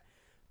like that.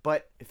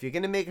 But if you're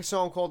going to make a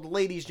song called The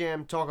Ladies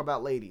Jam, talk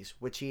about ladies,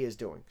 which he is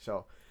doing.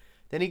 So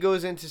then he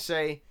goes in to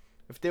say,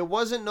 if there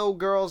wasn't no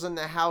girls in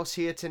the house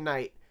here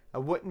tonight, I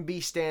wouldn't be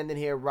standing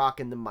here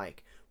rocking the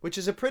mic. Which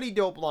is a pretty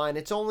dope line.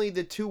 It's only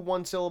the 2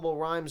 one-syllable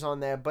rhymes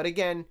on there. But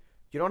again,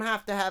 you don't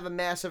have to have a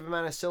massive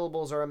amount of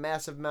syllables or a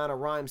massive amount of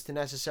rhymes to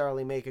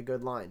necessarily make a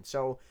good line.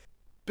 So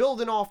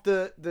building off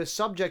the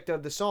subject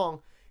of the song,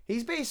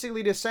 he's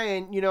basically just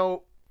saying, you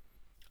know,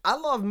 I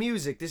love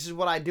music. This is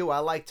what I do. I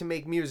like to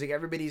make music.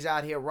 Everybody's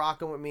out here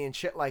rocking with me and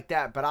shit like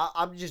that. But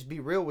I'll just be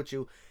real with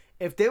you.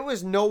 If there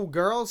was no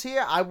girls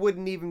here, I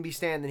wouldn't even be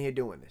standing here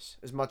doing this,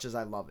 as much as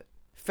I love it.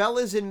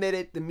 Fellas admit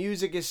it, the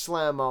music is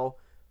slammo,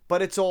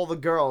 but it's all the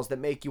girls that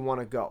make you want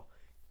to go.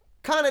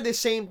 Kind of the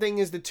same thing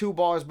as the 2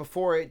 bars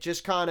before it,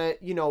 just kind of,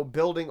 you know,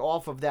 building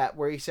off of that,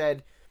 where he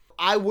said,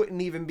 I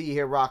wouldn't even be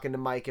here rocking the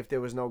mic if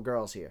there was no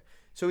girls here.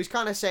 So he's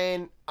kind of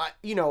saying,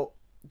 you know,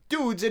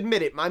 dudes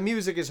admit it, my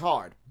music is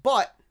hard,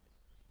 but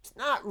it's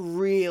not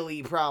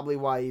really probably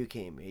why you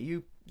came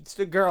here. It's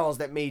the girls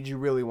that made you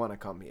really want to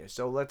come here.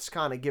 So let's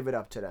kind of give it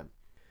up to them.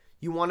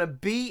 You want to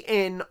be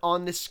in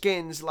on the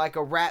skins like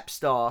a rap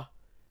star.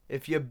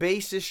 If your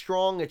bass is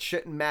strong, it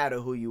shouldn't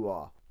matter who you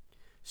are.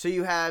 So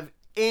you have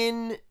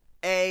in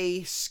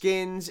A,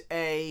 skins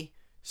A,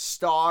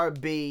 star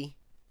B,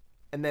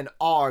 and then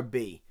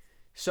RB.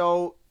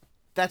 So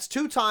That's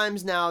 2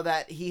 times now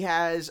that he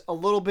has a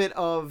little bit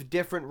of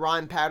different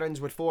rhyme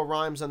patterns with 4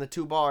 rhymes on the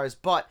 2 bars,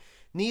 but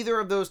neither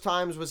of those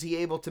times was he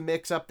able to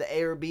mix up the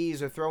A or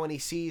B's or throw any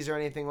C's or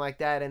anything like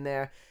that in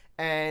there.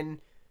 And,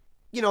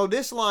 you know,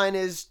 this line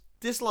is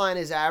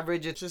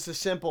average. It's just a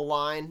simple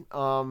line.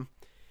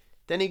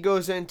 Then he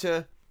goes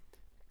into,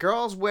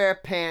 girls wear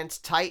pants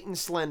tight and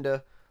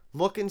slender,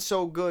 looking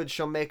so good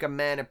she'll make a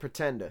man a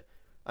pretender.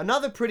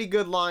 Another pretty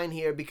good line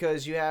here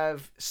because you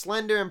have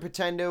slender and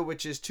pretender,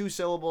 which is 2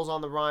 syllables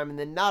on the rhyme, and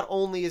then not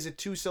only is it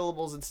 2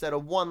 syllables instead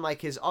of 1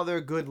 like his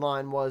other good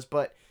line was,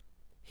 but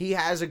he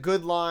has a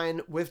good line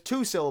with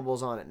 2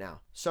 syllables on it now.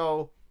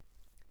 So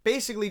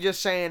basically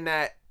just saying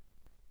that,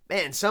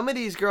 man, some of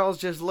these girls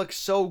just look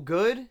so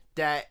good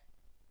that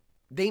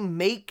they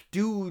make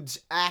dudes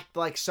act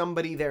like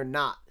somebody they're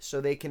not so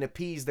they can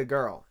appease the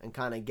girl and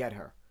kind of get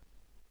her.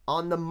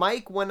 On the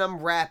mic when I'm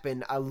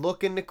rapping, I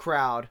look in the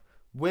crowd,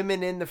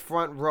 women in the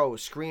front row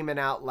screaming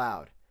out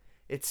loud.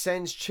 It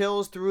sends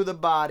chills through the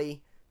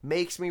body,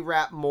 makes me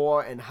rap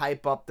more and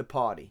hype up the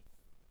party.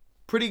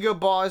 Pretty good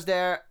bars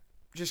there,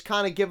 just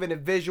kind of giving a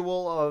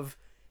visual of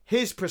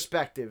his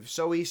perspective.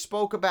 So he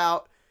spoke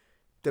about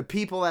the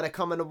people that are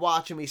coming to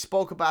watch him. He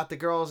spoke about the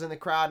girls in the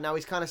crowd. Now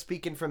he's kind of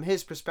speaking from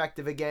his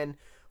perspective again,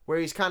 where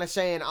he's kind of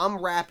saying,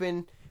 I'm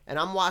rapping and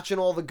I'm watching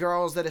all the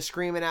girls that are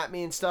screaming at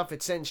me and stuff.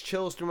 It sends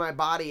chills through my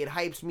body. It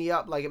hypes me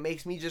up. Like, it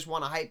makes me just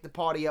want to hype the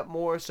party up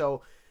more.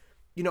 So,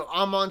 you know,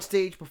 I'm on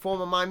stage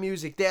performing my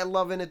music. They're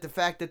loving it. The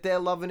fact that they're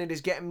loving it is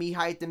getting me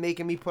hyped and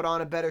making me put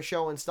on a better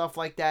show and stuff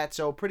like that.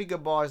 So pretty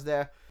good bars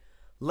there.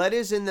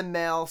 Letters in the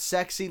mail,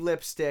 sexy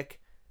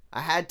lipstick.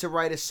 I had to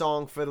write a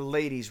song for the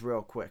ladies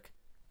real quick.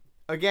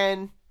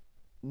 Again,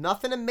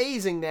 nothing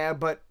amazing there,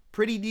 but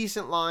pretty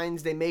decent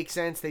lines. They make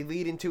sense. They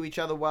lead into each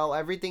other well.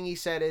 Everything he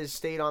said has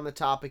stayed on the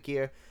topic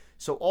here.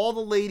 So all the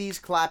ladies,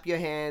 clap your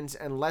hands,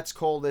 and let's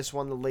call this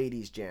one the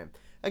Ladies Jam.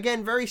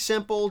 Again, very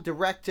simple,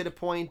 direct to the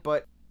point,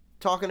 but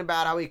talking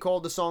about how he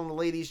called the song the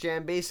Ladies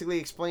Jam, basically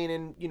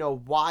explaining, you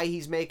know, why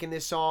he's making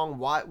this song,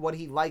 what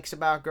he likes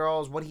about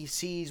girls, what he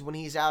sees when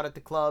he's out at the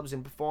clubs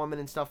and performing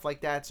and stuff like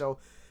that. So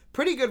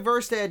pretty good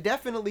verse there.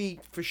 Definitely,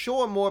 for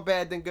sure, more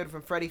bad than good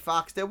from Freddie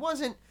Fox. There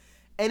wasn't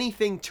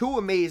anything too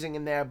amazing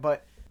in there,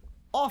 but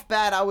off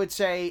bat, I would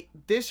say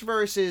this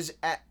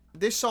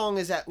song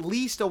is at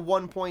least a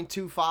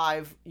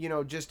 1.25, you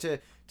know, just to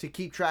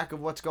keep track of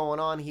what's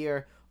going on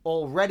here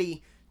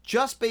already,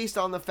 just based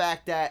on the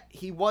fact that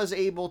he was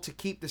able to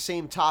keep the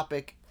same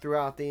topic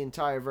throughout the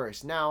entire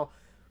verse. Now,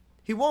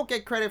 he won't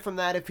get credit from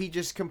that if he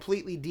just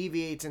completely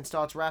deviates and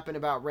starts rapping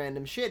about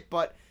random shit,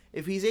 but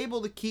if he's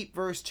able to keep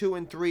verse 2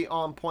 and 3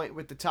 on point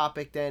with the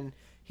topic, then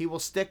he will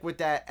stick with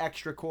that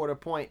extra quarter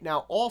point.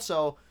 Now,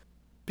 also,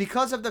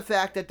 because of the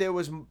fact that there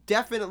was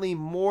definitely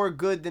more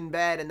good than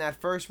bad in that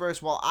first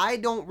verse, while I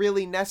don't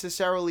really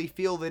necessarily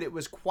feel that it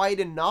was quite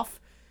enough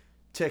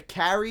to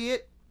carry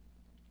it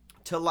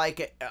to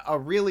like a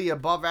really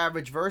above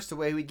average verse the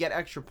way we get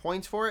extra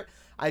points for it,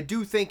 I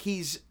do think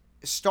he's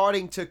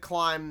starting to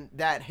climb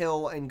that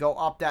hill and go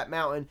up that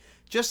mountain,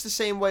 just the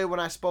same way when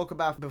I spoke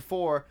about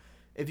before.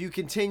 If you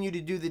continue to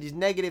do these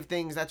negative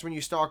things, that's when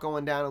you start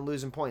going down and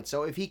losing points.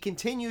 So if he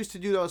continues to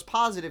do those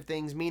positive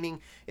things,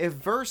 meaning if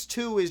verse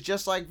 2 is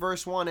just like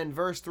verse 1 and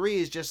verse 3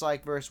 is just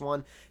like verse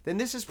 1, then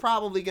this is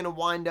probably going to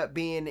wind up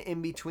being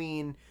in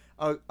between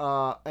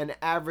an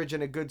average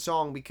and a good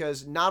song,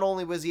 because not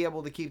only was he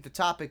able to keep the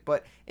topic,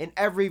 but in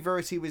every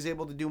verse he was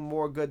able to do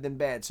more good than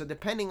bad. So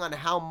depending on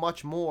how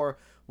much more,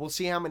 we'll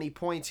see how many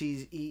points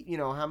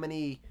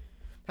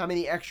how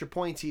many extra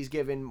points he's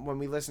given when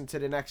we listen to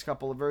the next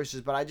couple of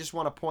verses. But I just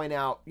want to point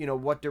out, you know,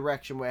 what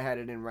direction we're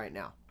headed in right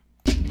now.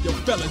 Yo,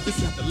 fellas,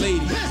 this is the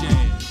Ladies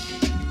Jam.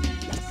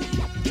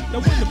 Now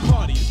when the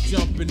party is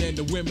jumping and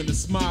the women are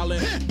smiling,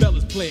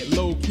 fellas play it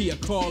low key, I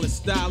call it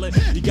styling.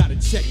 You gotta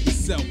check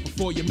yourself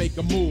before you make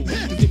a move,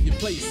 cause if you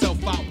play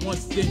yourself out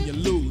once, then you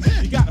lose.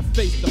 You gotta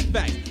face the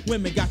fact,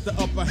 women got the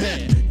upper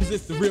hand, cause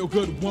it's the real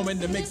good woman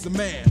that makes a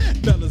man.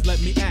 Fellas,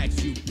 let me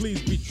ask you,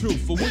 please be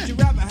truthful. Would you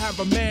rather have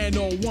a man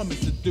or a woman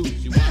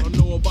seduce you? I don't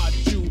know about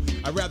you,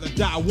 I'd rather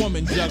die a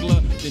woman juggler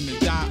than to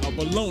die a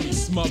baloney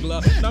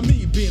smuggler. Now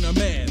me being a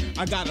man,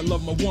 I gotta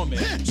love my woman,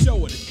 show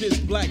her that this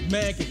black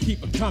man can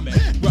keep her coming.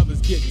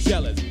 Brothers get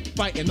jealous,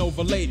 fighting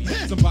over ladies.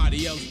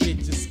 Somebody else get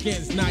your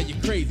skins, now you're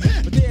crazy.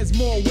 But there's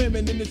more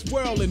women in this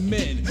world than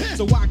men,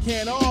 so why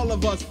can't all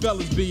of us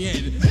fellas be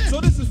in? So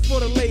this is for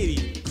the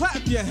lady,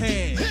 clap your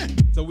hands,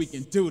 so we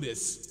can do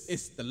this.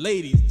 It's the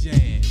Ladies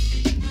Jam.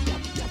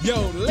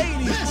 Yo,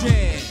 Ladies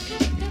Jam.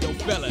 Yo,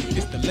 fellas,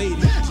 it's the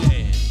Ladies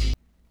Jam.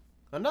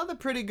 Another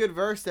pretty good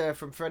verse there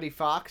from Freddie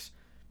Fox.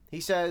 He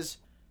says,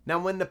 now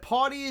when the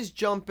party is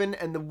jumping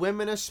and the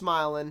women are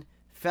smiling,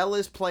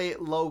 fellas play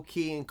it low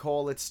key and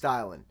call it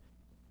styling.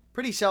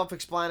 Pretty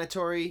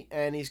self-explanatory,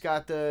 and he's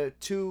got the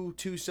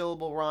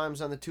two-syllable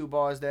rhymes on the 2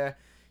 bars there.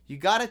 You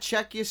gotta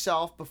check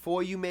yourself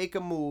before you make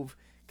a move,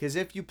 cause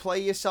if you play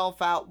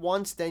yourself out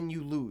once, then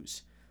you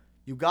lose.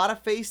 You gotta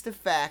face the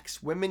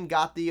facts, women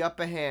got the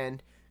upper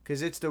hand,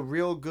 cause it's the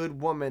real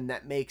good woman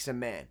that makes a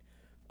man.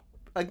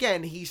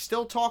 again, he's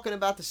still talking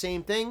about the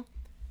same thing,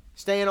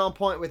 staying on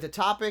point with the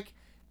topic,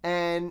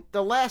 and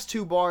the last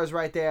two bars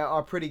right there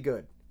are pretty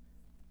good.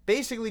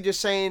 Basically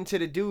just saying to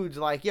the dudes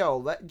like,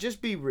 yo,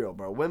 just be real,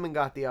 bro. Women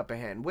got the upper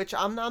hand, which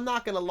I'm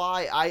not going to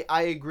lie.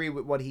 I agree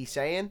with what he's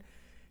saying.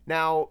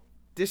 Now,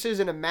 this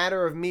isn't a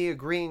matter of me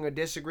agreeing or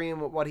disagreeing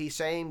with what he's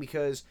saying,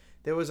 because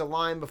there was a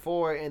line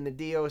before in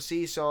the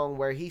DOC song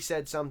where he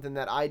said something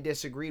that I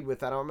disagreed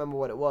with. I don't remember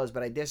what it was,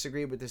 but I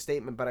disagreed with the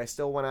statement, but I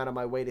still went out of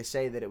my way to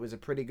say that it was a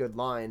pretty good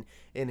line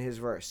in his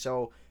verse.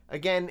 So,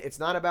 again, it's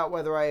not about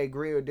whether I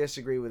agree or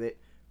disagree with it,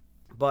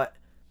 but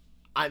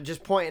I'm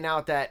just pointing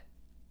out that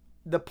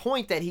the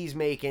point that he's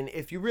making,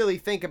 if you really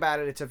think about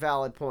it, it's a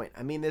valid point.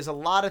 I mean, there's a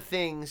lot of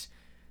things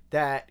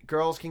that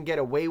girls can get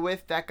away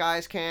with that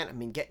guys can't. I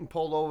mean, getting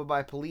pulled over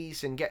by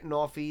police and getting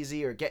off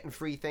easy, or getting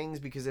free things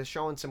because they're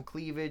showing some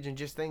cleavage and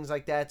just things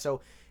like that.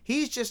 So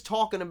he's just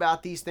talking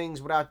about these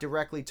things without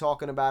directly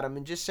talking about them,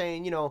 and just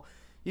saying, you know,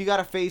 you got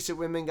to face it,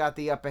 women got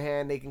the upper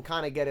hand. They can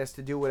kind of get us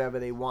to do whatever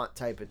they want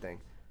type of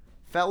thing.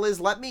 Fellas,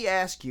 let me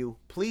ask you,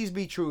 please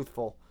be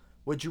truthful.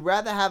 Would you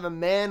rather have a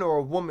man or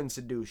a woman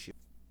seduce you?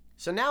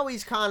 So now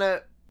he's kind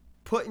of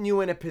putting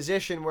you in a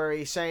position where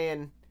he's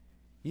saying,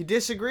 you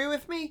disagree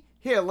with me?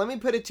 Here, let me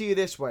put it to you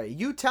this way.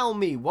 You tell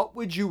me, what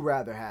would you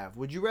rather have?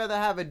 Would you rather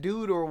have a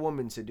dude or a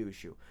woman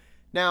seduce you?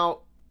 Now,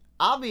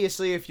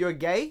 obviously, if you're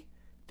gay,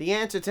 the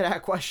answer to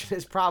that question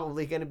is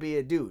probably going to be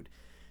a dude.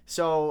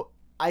 So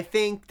I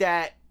think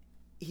that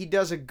he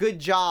does a good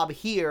job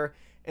here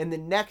in the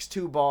next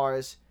two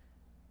bars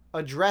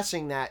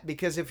addressing that,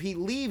 because if he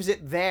leaves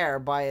it there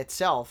by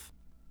itself,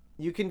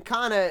 you could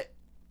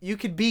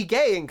be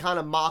gay and kind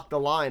of mock the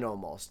line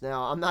almost.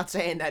 Now, I'm not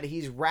saying that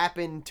he's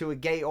rapping to a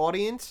gay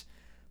audience,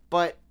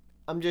 but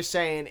I'm just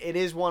saying it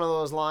is one of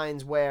those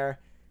lines where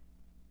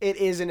it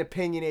is an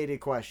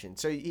opinionated question.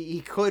 So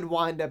he could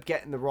wind up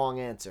getting the wrong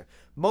answer.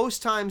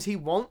 Most times he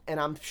won't, and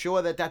I'm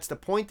sure that that's the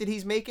point that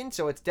he's making,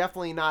 so it's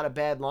definitely not a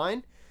bad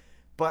line.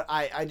 But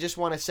I just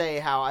want to say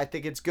how I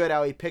think it's good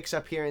how he picks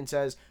up here and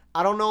says,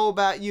 I don't know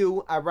about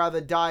you, I'd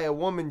rather die a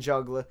woman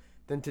juggler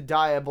than to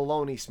die a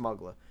baloney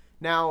smuggler.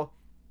 Now,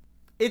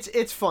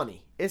 it's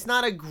funny. It's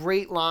not a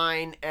great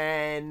line,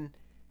 and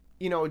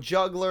you know,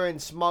 juggler and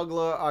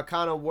smuggler are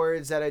kind of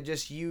words that are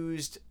just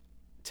used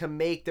to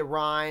make the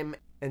rhyme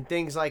and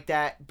things like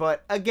that.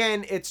 But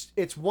again,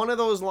 it's one of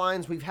those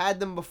lines, we've had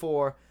them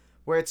before,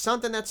 where it's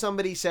something that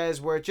somebody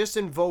says where it just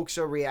invokes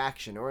a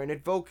reaction, or it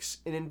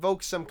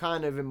invokes some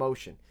kind of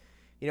emotion.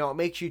 You know, it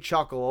makes you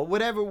chuckle, or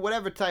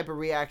whatever type of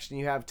reaction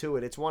you have to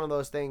it. It's one of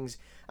those things.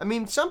 I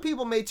mean, some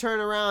people may turn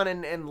around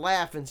and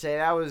laugh and say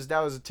that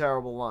was a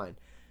terrible line.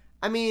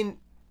 I mean,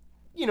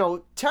 you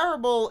know,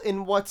 terrible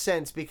in what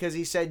sense? Because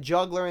he said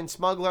juggler and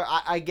smuggler.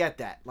 I get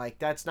that. Like,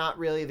 that's not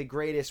really the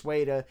greatest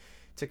way to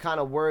kind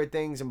of word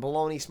things, and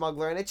baloney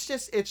smuggler, and it's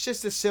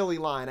just a silly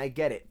line. I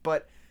get it.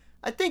 But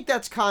I think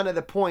that's kind of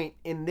the point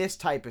in this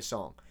type of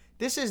song.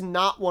 This is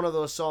not one of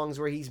those songs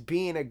where he's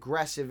being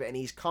aggressive and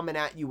he's coming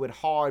at you with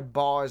hard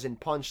bars and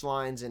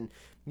punchlines and,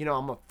 you know,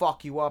 I'm gonna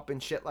fuck you up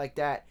and shit like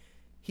that.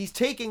 He's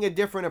taking a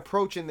different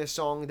approach in this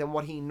song than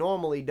what he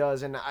normally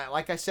does, and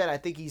like I said, I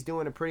think he's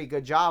doing a pretty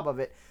good job of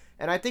it.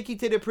 And I think he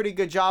did a pretty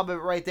good job of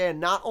it right there,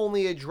 not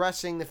only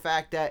addressing the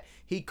fact that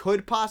he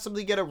could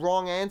possibly get a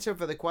wrong answer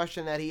for the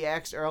question that he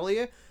asked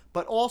earlier,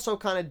 but also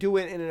kind of do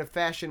it in a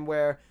fashion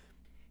where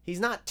he's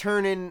not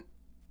turning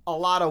a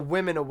lot of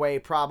women away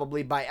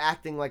probably by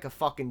acting like a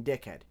fucking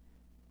dickhead.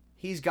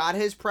 He's got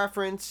his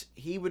preference.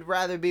 He would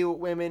rather be with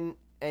women,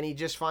 and he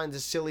just finds a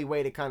silly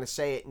way to kind of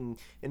say it and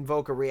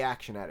invoke a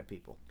reaction out of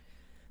people.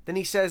 Then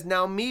he says,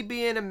 now me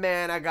being a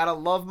man, I gotta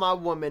love my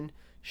woman.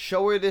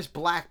 Show her this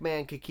black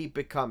man could keep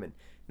it coming.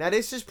 Now,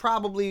 this is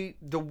probably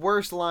the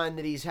worst line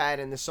that he's had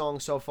in the song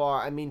so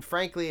far. I mean,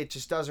 frankly, it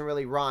just doesn't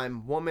really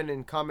rhyme. Woman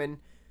and coming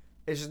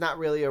is just not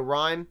really a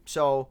rhyme.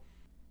 So,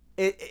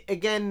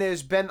 again,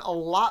 there's been a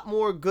lot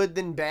more good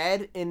than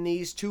bad in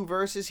these two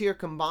verses here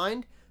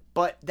combined.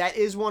 But that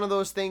is one of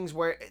those things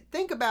where,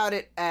 think about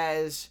it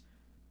as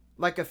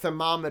like a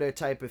thermometer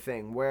type of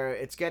thing, where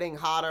it's getting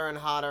hotter and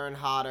hotter and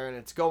hotter, and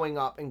it's going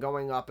up and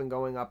going up and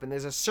going up, and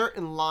there's a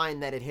certain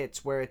line that it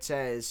hits where it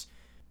says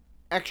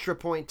extra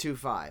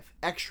 0.25,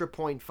 extra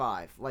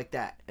 0.5, like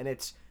that, and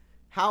it's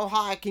how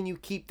high can you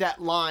keep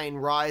that line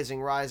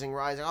rising,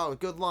 oh,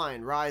 good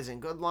line,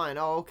 rising, good line,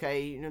 oh,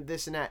 okay, you know,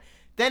 this and that.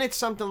 Then it's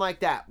something like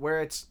that,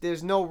 where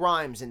there's no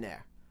rhymes in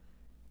there.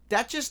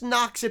 That just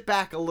knocks it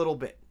back a little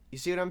bit. You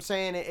see what I'm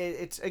saying?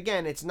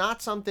 It's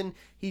not something,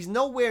 he's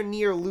nowhere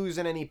near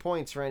losing any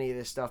points for any of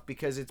this stuff,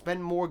 because it's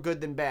been more good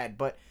than bad,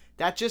 but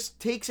that just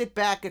takes it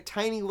back a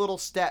tiny little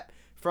step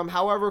from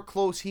however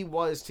close he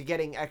was to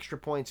getting extra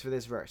points for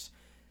this verse.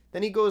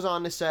 Then he goes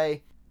on to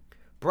say,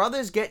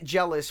 brothers get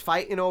jealous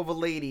fighting over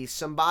ladies,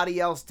 somebody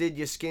else did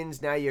your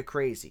skins, now you're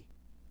crazy.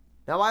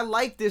 Now, I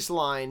like this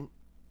line.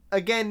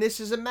 Again, this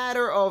is a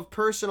matter of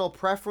personal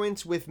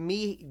preference with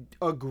me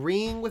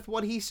agreeing with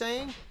what he's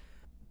saying.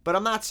 But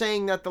I'm not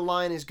saying that the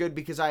line is good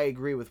because I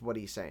agree with what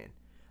he's saying.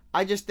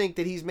 I just think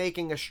that he's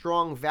making a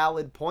strong,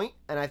 valid point,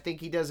 and I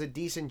think he does a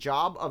decent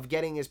job of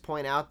getting his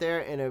point out there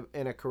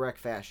in a correct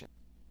fashion.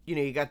 You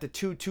know, you got the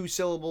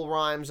two-syllable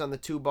rhymes on the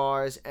 2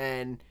 bars,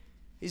 and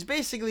he's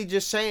basically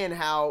just saying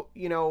how,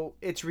 you know,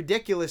 it's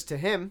ridiculous to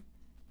him.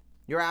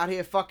 You're out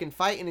here fucking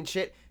fighting and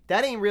shit.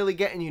 That ain't really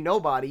getting you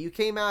nobody. You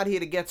came out here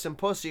to get some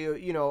pussy,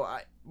 you know,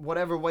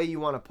 whatever way you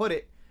want to put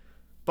it.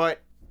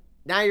 But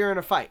now you're in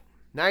a fight.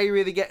 Now you're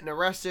either getting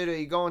arrested or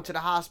you're going to the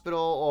hospital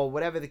or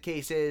whatever the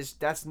case is.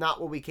 That's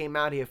not what we came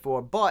out here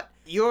for. But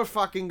you're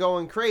fucking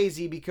going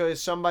crazy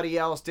because somebody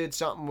else did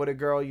something with a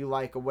girl you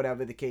like or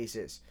whatever the case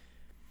is.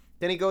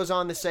 Then he goes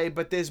on to say,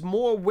 but there's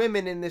more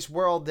women in this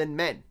world than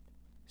men.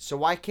 So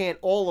why can't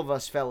all of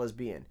us fellas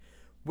be in?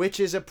 Which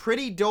is a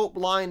pretty dope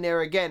line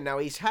there again. Now,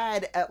 he's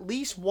had at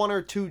least 1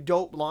 or 2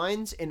 dope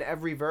lines in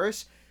every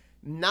verse.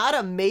 Not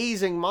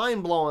amazing,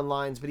 mind-blowing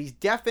lines, but he's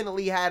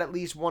definitely had at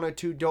least 1 or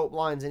 2 dope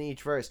lines in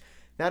each verse.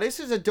 Now,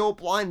 this is a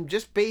dope line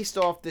just based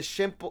off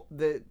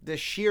the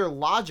sheer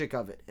logic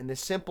of it and the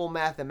simple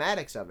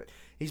mathematics of it.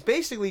 He's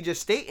basically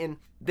just stating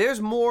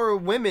there's more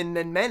women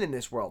than men in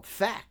this world.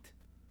 Fact.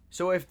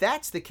 So if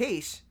that's the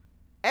case,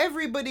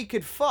 everybody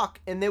could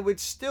fuck and there would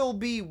still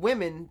be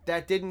women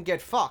that didn't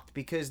get fucked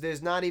because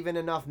there's not even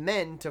enough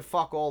men to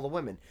fuck all the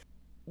women.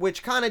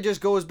 Which kind of just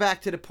goes back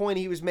to the point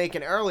he was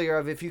making earlier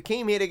of if you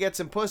came here to get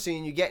some pussy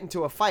and you get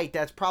into a fight,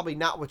 that's probably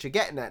not what you're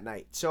getting that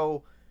night.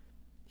 So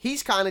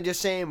he's kind of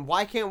just saying,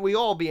 why can't we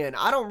all be in?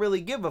 I don't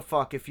really give a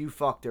fuck if you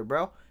fucked her,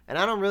 bro. And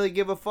I don't really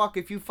give a fuck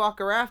if you fuck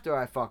her after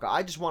I fuck her.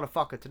 I just want to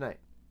fuck her tonight.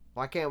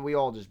 Why can't we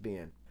all just be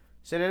in?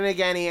 So then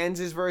again, he ends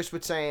his verse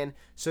with saying,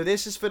 so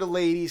this is for the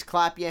ladies,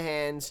 clap your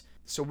hands,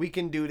 so we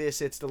can do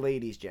this, it's the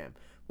ladies' jam.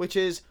 Which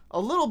is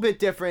a little bit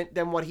different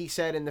than what he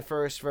said in the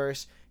first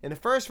verse. In the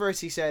first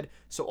verse, he said,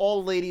 so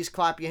all ladies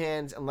clap your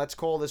hands and let's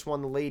call this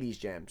one the ladies'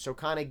 jam. So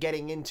kind of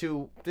getting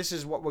into, this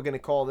is what we're going to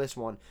call this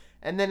one.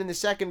 And then in the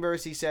second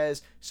verse, he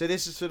says, so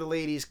this is for the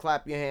ladies,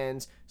 clap your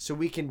hands, so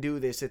we can do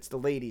this, it's the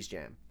ladies'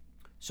 jam.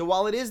 So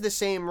while it is the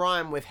same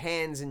rhyme with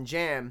hands and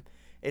jam,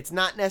 it's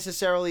not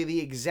necessarily the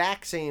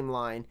exact same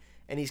line.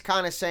 And he's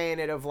kind of saying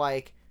it of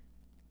like,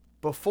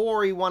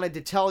 before he wanted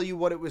to tell you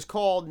what it was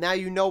called, now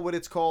you know what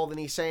it's called, and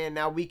he's saying,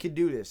 now we could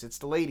do this. It's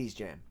the ladies'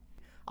 jam.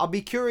 I'll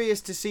be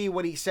curious to see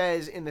what he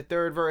says in the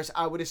third verse.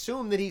 I would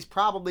assume that he's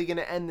probably going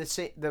to end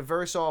the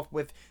verse off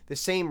with the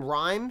same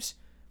rhymes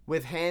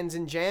with hands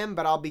and jam,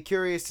 but I'll be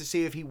curious to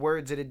see if he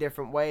words it a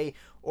different way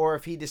or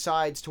if he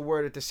decides to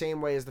word it the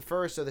same way as the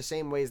first or the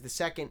same way as the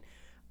second.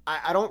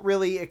 I don't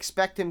really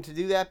expect him to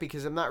do that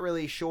because I'm not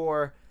really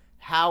sure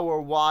how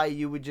or why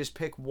you would just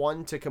pick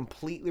one to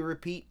completely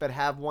repeat but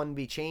have one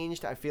be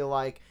changed. I feel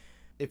like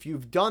if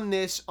you've done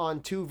this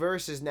on 2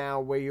 verses now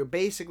where you're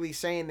basically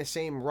saying the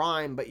same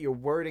rhyme but you're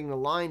wording the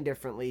line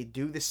differently,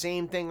 do the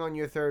same thing on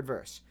your third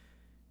verse.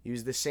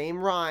 Use the same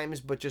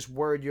rhymes but just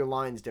word your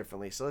lines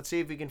differently. So let's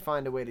see if we can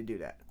find a way to do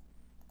that.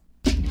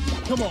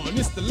 Come on,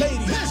 it's the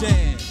ladies'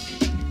 jam.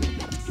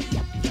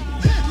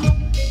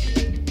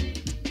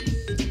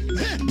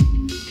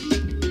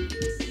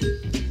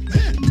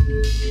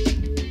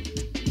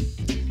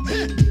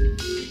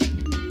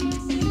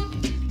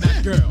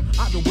 Girl,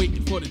 I've been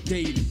waiting for the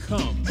day to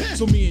come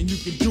so me and you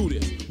can do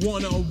this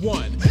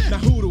one-on-one. Now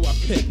who do I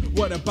pick?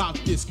 What about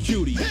this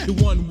cutie? The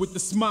one with the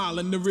smile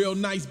and the real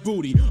nice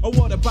booty? Or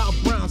what about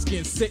brown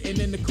skin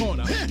sitting in the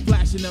corner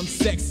flashing them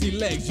sexy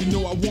legs? You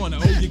know I wanna.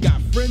 Oh, you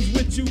got friends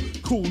with you?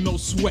 Cool, no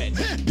sweat.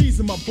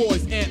 These are my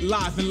boys, Ant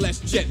Live and Les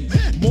Jetting.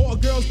 More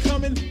girls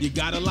coming? You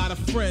got a lot of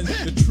friends.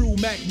 The true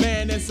Mac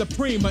Man and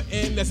Supreme are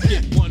in. Let's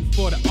get one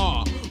for the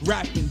R.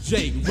 Rapping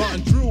Jake,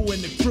 Ron Drew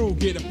and the crew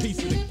get a piece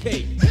of the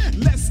cake.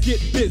 Let's get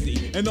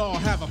busy and all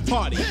have a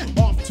party.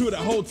 Off to the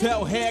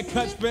hotel,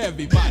 haircuts for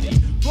everybody.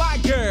 Fly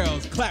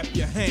girls, clap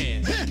your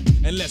hands.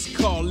 And let's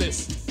call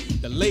this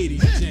the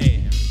ladies'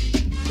 jam.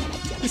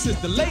 This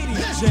is the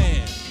ladies'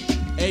 jam.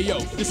 Hey yo,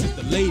 this is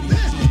the ladies'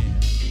 jam.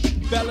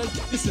 Fellas,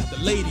 this is the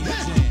ladies'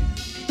 jam.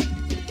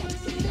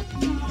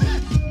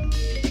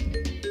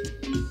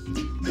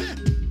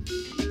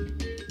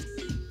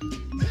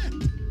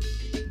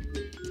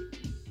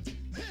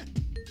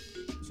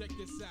 Check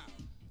this out.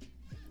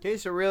 Okay,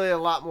 so really a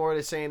lot more of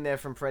the same there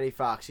from Freddie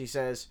Fox. He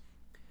says,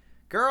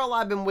 girl,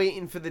 I've been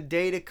waiting for the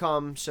day to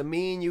come so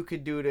me and you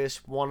could do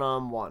this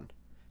one-on-one.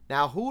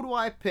 Now, who do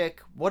I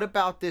pick? What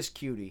about this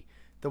cutie?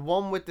 The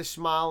one with the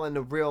smile and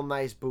the real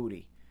nice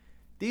booty.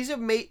 These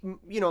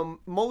are,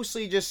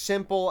 mostly just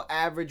simple,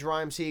 average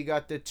rhymes here. You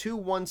got the 2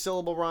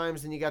 one-syllable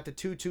rhymes, and you got the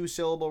 2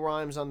 two-syllable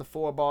rhymes on the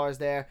 4 bars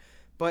there.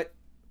 But,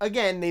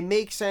 again, they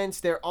make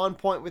sense. They're on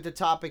point with the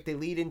topic. They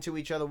lead into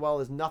each other well.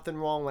 There's nothing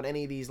wrong with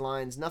any of these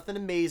lines. Nothing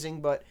amazing,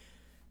 but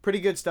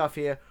pretty good stuff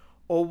here.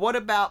 Or what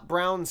about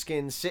brown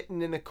skin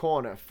sitting in a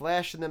corner,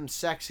 flashing them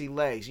sexy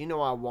legs? You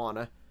know I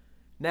wanna.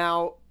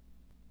 Now,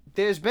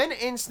 there's been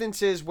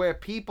instances where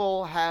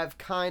people have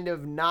kind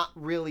of not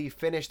really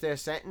finished their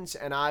sentence,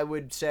 and I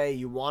would say,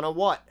 you wanna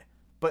what?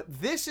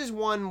 But this is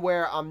one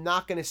where I'm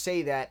not going to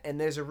say that, and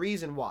there's a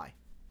reason why.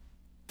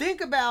 Think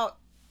about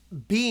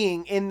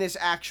being in this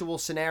actual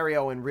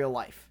scenario in real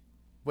life.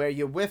 where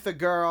you're with a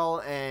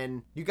girl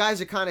and you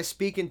guys are kind of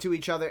speaking to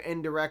each other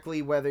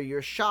indirectly, whether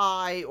you're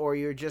shy or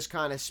you're just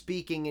kind of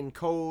speaking in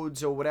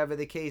codes or whatever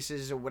the case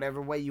is, or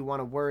whatever way you want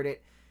to word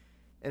it.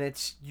 And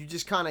it's, you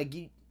just kind of,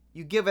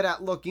 you give it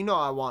that look, you know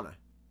I want to.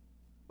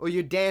 Or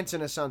you're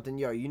dancing or something,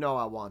 yo, you know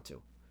I want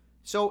to.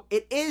 So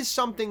it is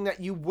something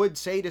that you would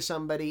say to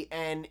somebody,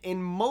 and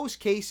in most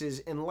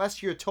cases,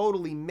 unless you're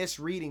totally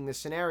misreading the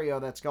scenario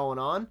that's going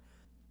on,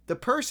 the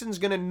person's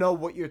going to know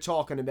what you're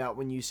talking about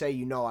when you say,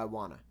 you know I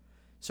want to.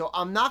 So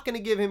I'm not going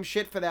to give him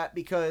shit for that,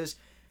 because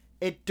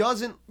it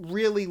doesn't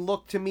really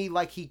look to me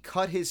like he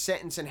cut his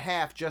sentence in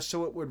half just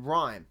so it would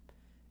rhyme.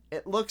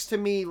 It looks to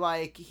me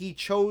like he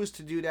chose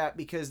to do that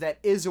because that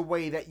is a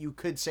way that you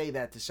could say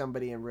that to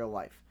somebody in real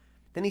life.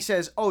 Then he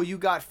says, oh, you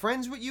got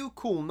friends with you?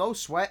 Cool, no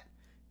sweat.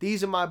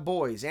 These are my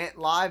boys, Ant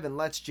Live and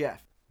Let's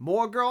Jeff.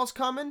 More girls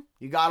coming?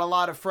 You got a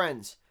lot of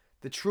friends.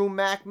 The True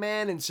Mac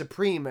Man and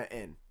Supreme are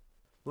in.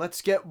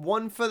 Let's get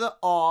one for the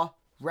R,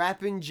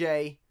 Rappin'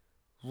 J.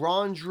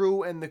 Ron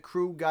Drew and the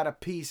crew got a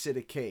piece of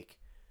the cake.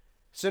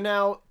 So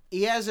now,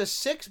 he has a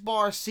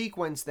 6-bar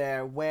sequence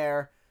there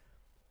where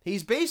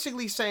he's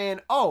basically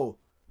saying, oh,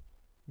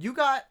 you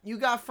got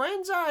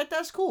friends? Alright,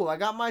 that's cool. I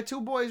got my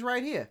 2 boys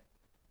right here.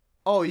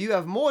 Oh, you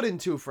have more than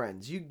 2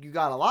 friends. You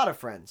got a lot of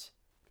friends.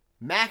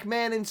 Mac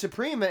Man and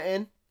Supreme are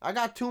in. I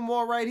got 2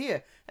 more right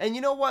here. And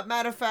you know what?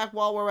 Matter of fact,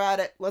 while we're at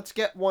it, let's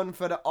get one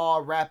for the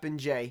R, Rappin'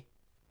 J.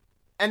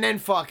 And then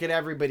fuck it,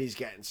 everybody's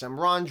getting some.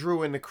 Ron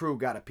Drew and the crew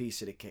got a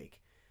piece of the cake.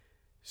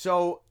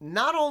 So,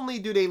 not only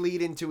do they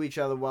lead into each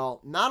other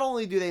well, not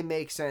only do they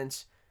make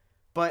sense,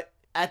 but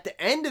at the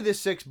end of the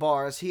 6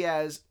 bars, he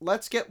has,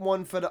 let's get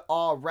one for the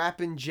R,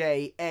 Rappin'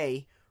 J,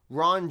 A,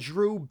 Ron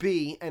Drew,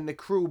 B, and the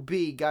crew,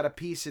 B, got a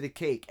piece of the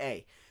cake,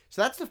 A.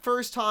 So that's the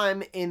first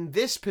time in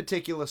this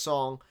particular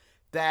song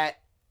that,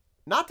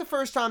 not the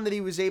first time that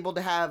he was able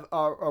to have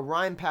a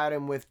rhyme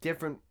pattern with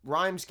different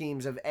rhyme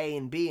schemes of A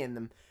and B in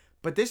them,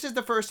 but this is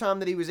the first time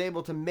that he was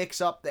able to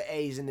mix up the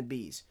A's and the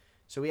B's.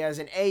 So he has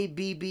an A,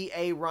 B, B,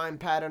 A rhyme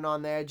pattern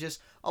on there. Just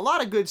a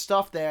lot of good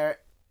stuff there.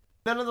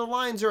 None of the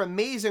lines are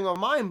amazing or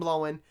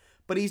mind-blowing,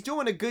 but he's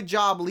doing a good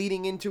job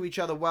leading into each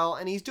other well,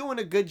 and he's doing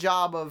a good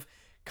job of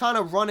kind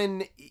of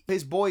running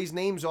his boys'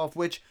 names off,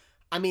 which,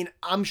 I mean,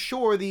 I'm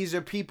sure these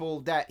are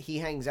people that he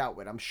hangs out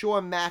with. I'm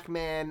sure Mac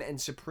Man and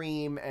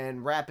Supreme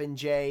and Rappin'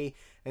 J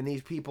and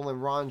these people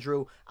and Ron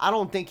Drew, I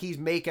don't think he's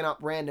making up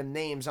random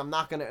names. I'm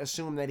not going to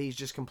assume that he's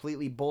just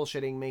completely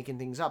bullshitting, making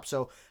things up.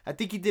 So I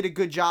think he did a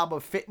good job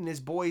of fitting his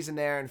boys in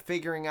there and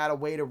figuring out a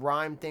way to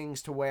rhyme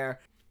things to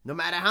where no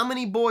matter how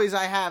many boys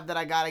I have that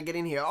I got to get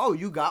in here, oh,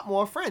 you got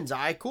more friends. All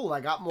right, cool.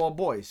 I got more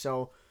boys.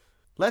 So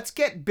let's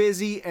get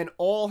busy and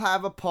all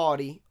have a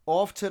party.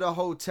 Off to the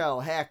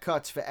hotel.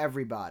 Haircuts for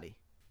everybody.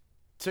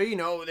 So, you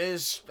know,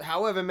 there's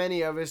however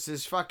many of us,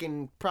 there's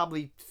fucking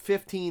probably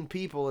 15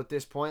 people at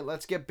this point.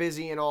 Let's get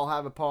busy and all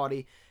have a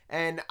party.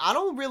 And I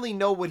don't really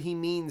know what he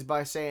means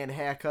by saying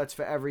haircuts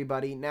for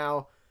everybody.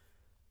 Now,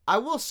 I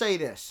will say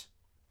this.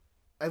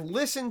 I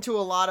listened to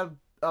a lot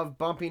of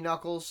Bumpy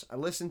Knuckles. I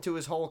listened to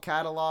his whole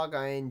catalog.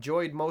 I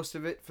enjoyed most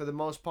of it for the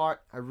most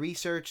part. I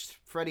researched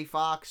Freddie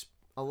Fox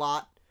a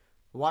lot.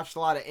 Watched a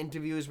lot of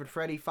interviews with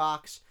Freddie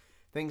Fox.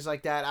 Things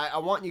like that. I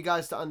want you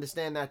guys to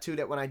understand that too,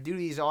 that when I do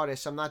these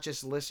artists, I'm not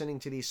just listening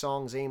to these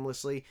songs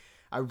aimlessly.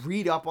 I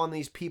read up on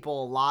these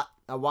people a lot.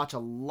 I watch a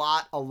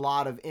lot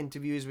of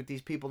interviews with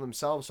these people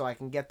themselves so I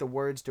can get the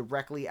words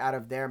directly out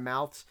of their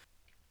mouths.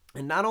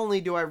 And not only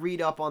do I read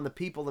up on the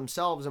people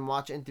themselves and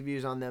watch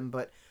interviews on them,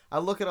 but I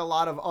look at a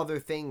lot of other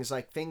things,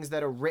 like things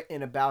that are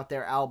written about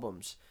their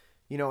albums.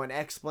 You know, an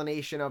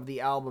explanation of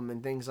the album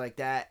and things like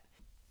that.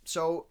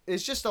 So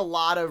it's just a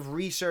lot of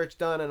research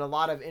done and a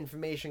lot of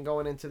information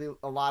going into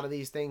a lot of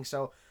these things.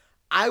 So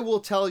I will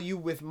tell you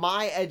with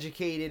my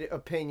educated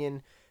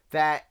opinion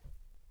that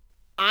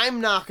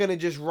I'm not going to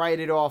just write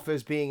it off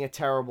as being a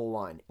terrible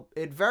line.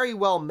 It very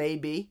well may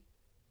be.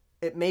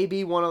 It may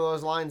be one of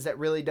those lines that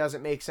really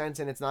doesn't make sense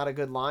and it's not a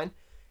good line.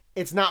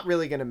 It's not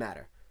really going to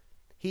matter.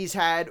 He's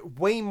had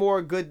way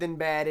more good than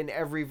bad in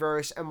every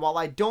verse. And while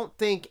I don't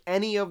think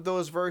any of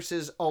those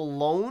verses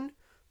alone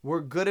were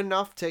good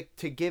enough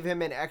to give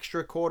him an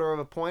extra quarter of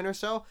a point or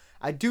so,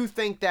 I do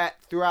think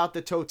that throughout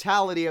the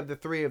totality of the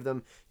 3 of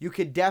them, you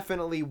could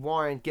definitely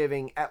warrant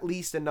giving at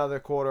least another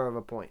quarter of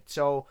a point.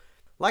 So,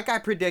 like I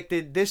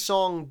predicted, this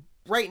song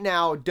right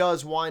now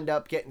does wind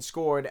up getting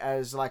scored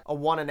as like a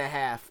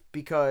 1.5,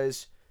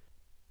 because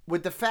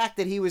with the fact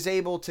that he was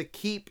able to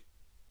keep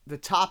the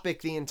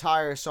topic the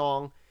entire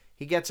song,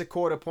 he gets a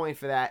quarter point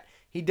for that.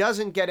 He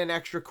doesn't get an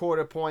extra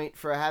quarter point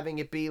for having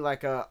it be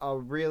like a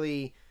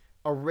really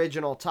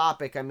original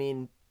topic. I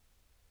mean,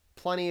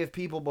 plenty of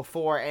people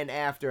before and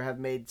after have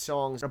made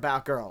songs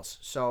about girls.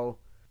 So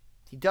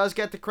he does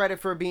get the credit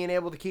for being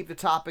able to keep the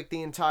topic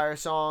the entire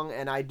song,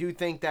 and I do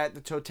think that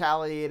the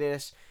totality of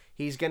this,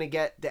 he's going to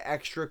get the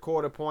extra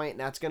quarter point, and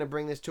that's going to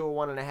bring this to a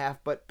 1.5.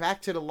 But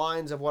back to the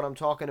lines of what I'm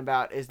talking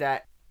about is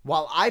that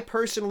while I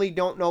personally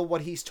don't know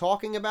what he's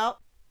talking about,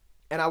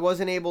 and I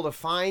wasn't able to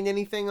find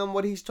anything on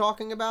what he's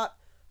talking about,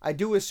 I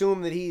do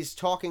assume that he's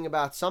talking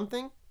about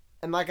something.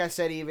 And like I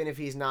said, even if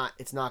he's not,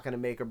 it's not going to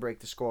make or break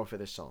the score for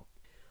this song.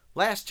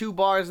 Last 2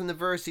 bars in the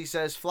verse, he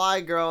says,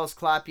 "Fly girls,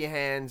 clap your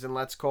hands, and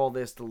let's call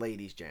this the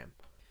ladies' jam."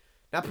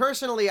 Now,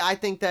 personally, I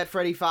think that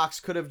Freddie Fox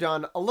could have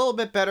done a little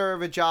bit better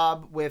of a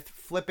job with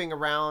flipping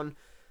around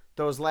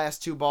those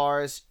last 2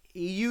 bars.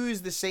 He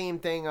used the same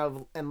thing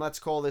of, "and let's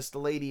call this the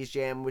ladies'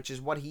 jam," which is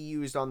what he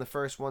used on the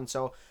first one.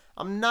 So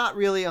I'm not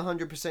really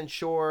 100%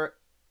 sure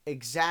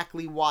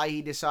exactly why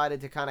he decided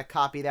to kind of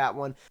copy that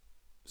one.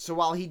 So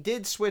while he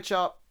did switch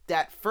up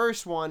that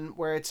first one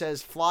where it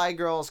says "Fly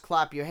girls,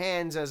 clap your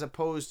hands," as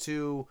opposed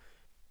to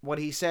what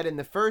he said in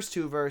the first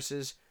 2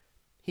 verses,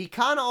 he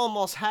kind of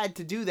almost had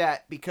to do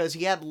that because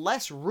he had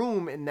less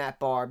room in that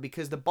bar,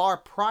 because the bar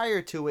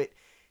prior to it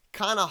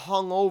kind of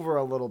hung over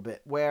a little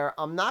bit, where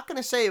I'm not going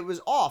to say it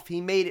was off.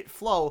 He made it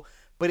flow,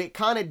 but it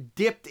kind of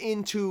dipped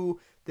into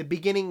the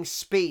beginning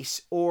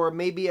space, or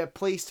maybe a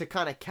place to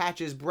kind of catch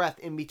his breath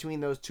in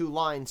between those 2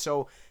 lines.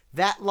 So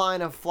that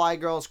line of "Fly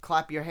girls,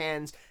 clap your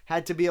hands"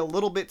 had to be a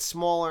little bit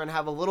smaller and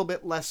have a little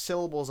bit less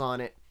syllables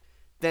on it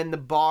than the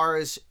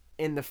bars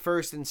in the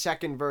first and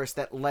second verse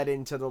that led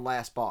into the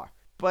last bar.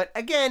 But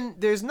again,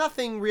 there's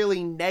nothing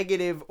really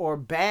negative or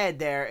bad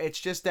there. It's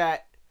just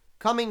that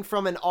coming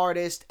from an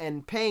artist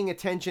and paying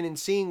attention and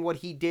seeing what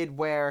he did,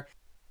 where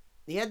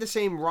he had the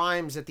same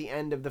rhymes at the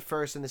end of the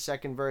first and the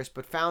second verse,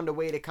 but found a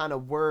way to kind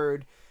of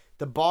word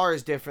the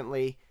bars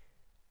differently.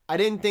 I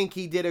didn't think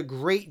he did a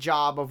great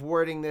job of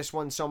wording this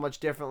one so much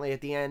differently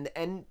at the end.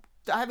 And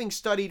having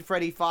studied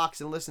Freddie Fox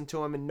and listened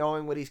to him and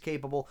knowing what he's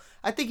capable,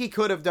 I think he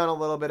could have done a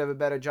little bit of a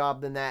better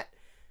job than that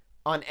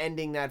on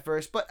ending that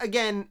verse. But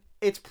again,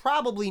 it's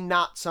probably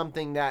not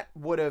something that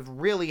would have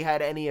really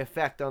had any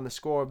effect on the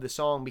score of the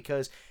song,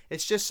 because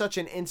it's just such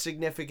an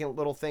insignificant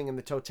little thing in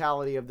the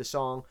totality of the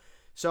song.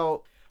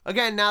 So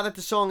again, now that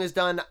the song is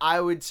done,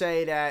 I would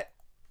say that,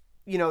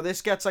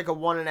 this gets like a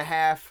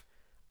 1.5.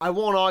 I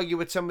won't argue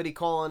with somebody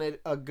calling it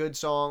a good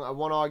song. I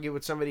won't argue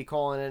with somebody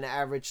calling it an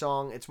average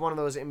song. It's one of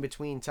those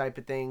in-between type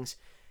of things.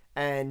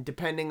 And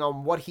depending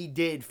on what he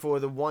did for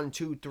the 1,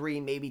 2, 3,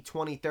 maybe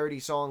 20, 30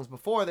 songs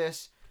before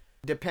this,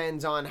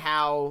 depends on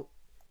how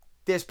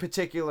this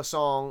particular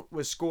song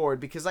was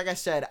scored. Because like I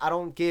said, I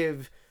don't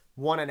give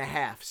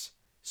 1.5s.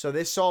 So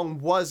this song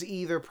was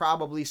either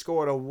probably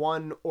scored a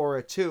 1 or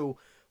a 2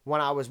 when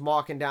I was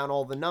marking down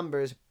all the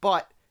numbers.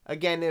 But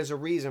again, there's a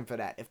reason for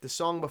that. If the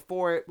song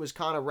before it was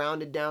kind of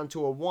rounded down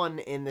to a 1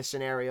 in the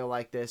scenario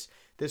like this,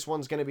 this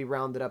one's going to be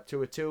rounded up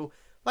to a 2.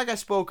 Like I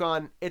spoke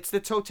on, it's the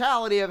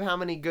totality of how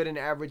many good and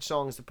average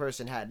songs the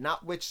person had,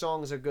 not which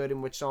songs are good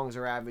and which songs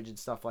are average and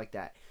stuff like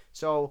that.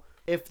 So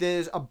if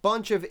there's a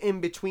bunch of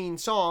in-between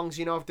songs,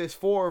 if there's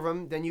 4 of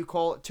them, then you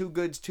call it 2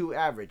 goods, 2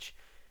 average.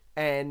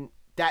 And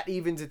that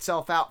evens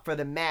itself out for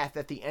the math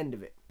at the end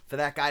of it, for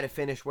that guy to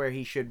finish where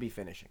he should be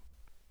finishing.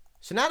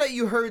 So now that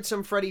you heard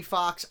some Freddie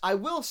Fox, I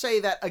will say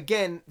that,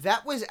 again,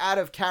 that was out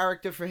of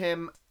character for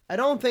him. I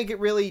don't think it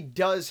really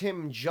does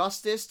him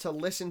justice to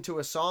listen to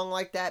a song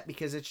like that,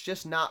 because it's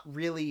just not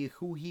really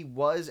who he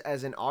was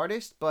as an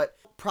artist. But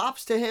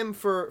props to him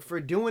for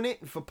doing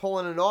it and for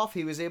pulling it off.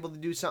 He was able to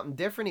do something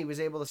different. He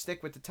was able to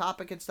stick with the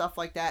topic and stuff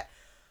like that.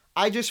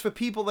 For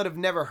people that have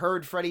never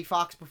heard Freddie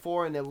Fox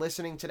before and they're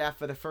listening to that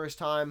for the first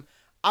time,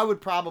 I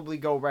would probably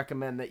go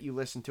recommend that you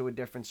listen to a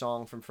different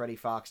song from Freddie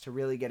Fox to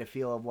really get a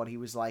feel of what he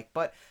was like.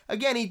 But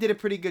again, he did a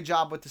pretty good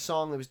job with the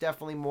song. It was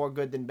definitely more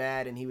good than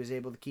bad, and he was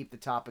able to keep the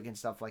topic and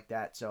stuff like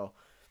that. So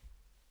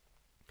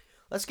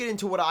let's get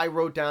into what I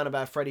wrote down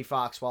about Freddie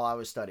Fox while I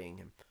was studying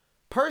him.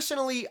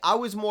 Personally, I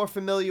was more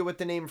familiar with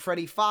the name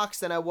Freddie Fox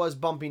than I was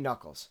Bumpy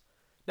Knuckles.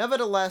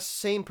 Nevertheless,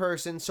 same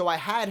person, so I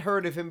had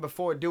heard of him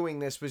before doing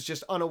this, was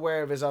just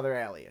unaware of his other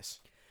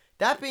alias.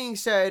 That being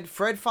said,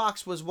 Fred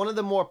Fox was one of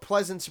the more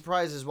pleasant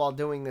surprises while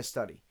doing this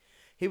study.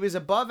 He was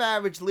above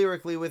average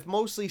lyrically, with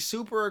mostly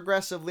super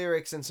aggressive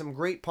lyrics and some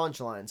great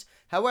punchlines.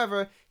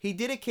 However, he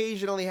did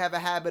occasionally have a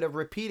habit of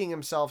repeating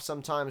himself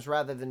sometimes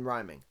rather than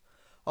rhyming.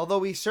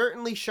 Although he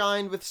certainly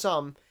shined with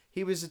some,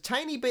 he was a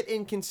tiny bit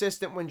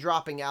inconsistent when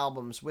dropping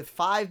albums, with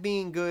 5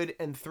 being good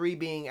and 3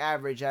 being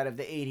average out of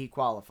the 8 he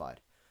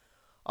qualified.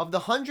 Of the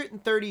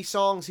 130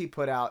 songs he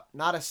put out,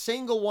 not a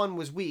single one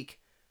was weak,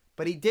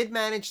 but he did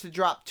manage to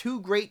drop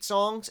 2 great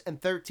songs and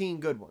 13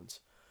 good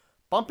ones.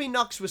 Bumpy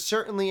Knucks was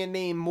certainly a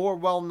name more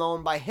well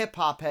known by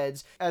hip-hop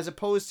heads as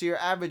opposed to your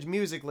average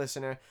music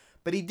listener,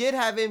 but he did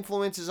have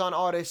influences on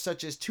artists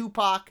such as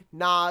Tupac,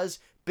 Nas,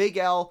 Big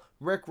L,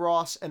 Rick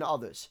Ross, and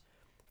others.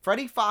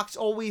 Freddie Fox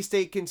always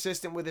stayed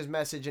consistent with his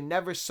message and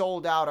never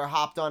sold out or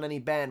hopped on any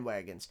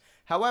bandwagons.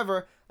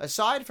 However,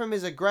 aside from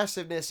his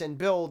aggressiveness and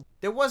build,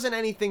 there wasn't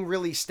anything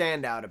really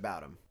standout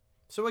about him.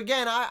 So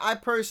again, I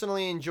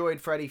personally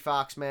enjoyed Freddie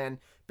Fox, man.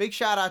 Big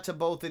shout out to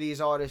both of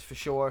these artists for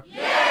sure.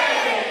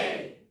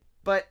 Yay!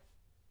 But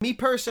me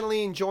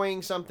personally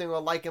enjoying something or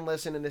liking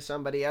listening to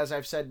somebody, as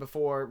I've said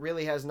before,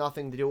 really has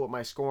nothing to do with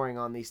my scoring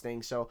on these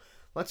things. So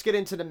let's get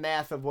into the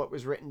math of what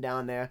was written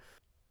down there.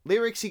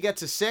 Lyrics, he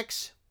gets a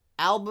 6.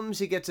 Albums,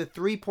 he gets a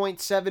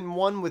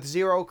 3.71 with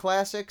 0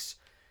 classics.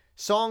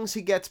 Songs,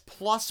 he gets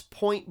plus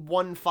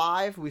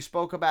 0.15. We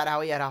spoke about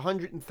how he had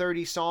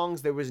 130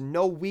 songs. There was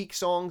no weak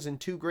songs and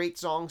 2 great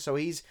songs, so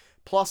he's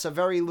plus a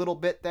very little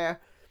bit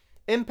there.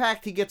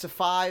 Impact, he gets a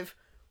 5.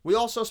 We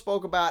also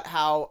spoke about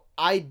how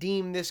I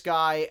deem this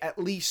guy, at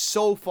least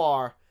so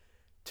far,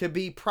 to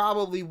be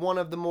probably one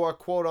of the more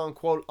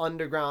quote-unquote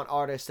underground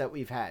artists that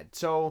we've had.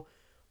 So,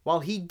 while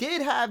he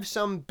did have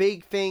some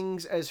big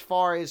things as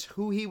far as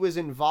who he was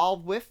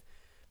involved with,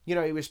 you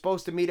know, he was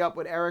supposed to meet up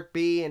with Eric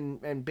B.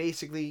 and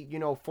basically, you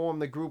know, form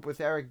the group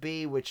with Eric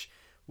B., which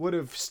would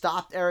have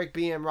stopped Eric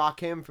B. and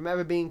Rakim from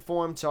ever being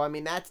formed. So, I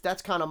mean,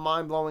 that's kind of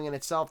mind-blowing in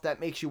itself. That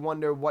makes you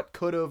wonder what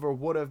could have or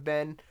would have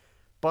been.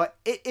 But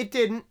it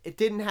didn't. It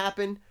didn't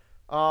happen.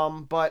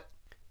 But,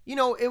 you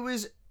know, it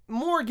was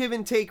more give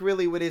and take,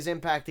 really, with his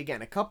impact.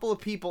 Again, a couple of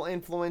people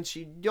influence.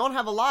 You don't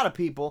have a lot of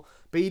people,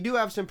 but you do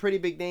have some pretty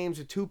big names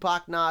with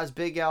Tupac, Nas,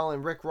 Big L,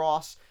 and Rick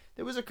Ross.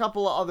 There was a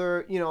couple of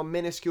other, you know,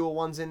 minuscule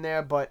ones in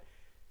there, but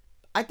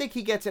I think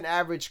he gets an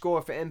average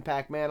score for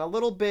impact, man. A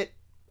little bit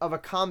of a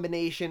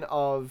combination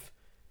of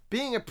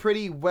being a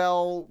pretty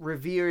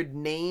well-revered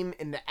name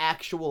in the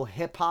actual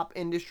hip-hop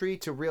industry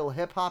to real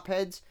hip-hop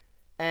heads,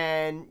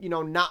 and, you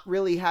know, not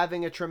really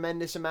having a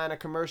tremendous amount of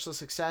commercial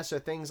success or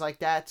things like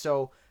that.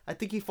 So I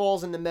think he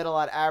falls in the middle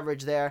at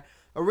average there.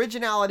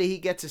 Originality, he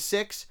gets a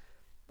 6.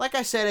 Like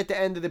I said at the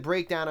end of the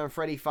breakdown on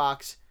Freddie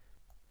Fox,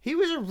 he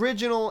was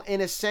original in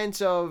a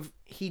sense of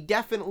he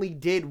definitely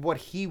did what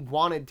he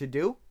wanted to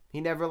do. He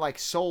never, like,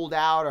 sold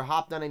out or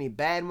hopped on any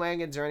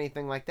bandwagons or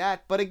anything like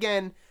that. But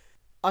again,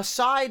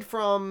 aside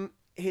from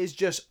his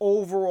just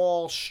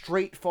overall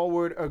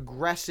straightforward,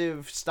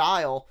 aggressive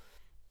style,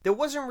 there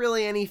wasn't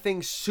really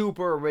anything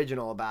super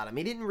original about him.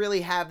 He didn't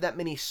really have that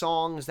many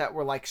songs that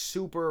were, like,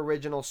 super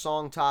original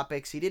song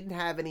topics. He didn't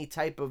have any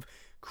type of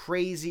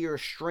crazy or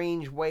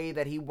strange way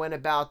that he went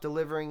about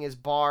delivering his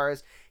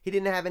bars. He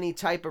didn't have any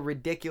type of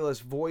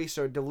ridiculous voice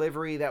or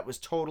delivery that was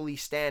totally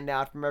stand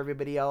out from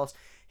everybody else.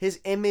 His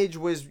image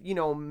was, you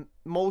know,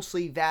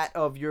 mostly that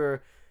of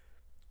your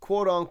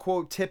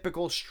quote-unquote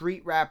typical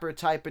street rapper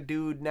type of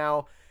dude.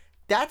 Now,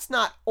 that's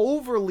not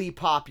overly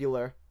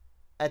popular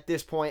at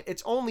this point.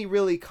 It's only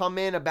really come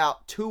in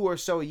about 2 or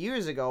so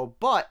years ago,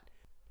 but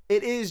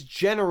it is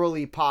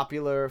generally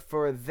popular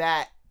for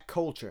that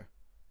culture,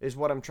 is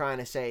what I'm trying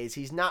to say. Is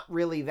he's not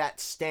really that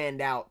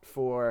standout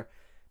for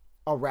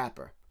a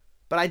rapper.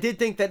 But I did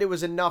think that it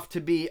was enough to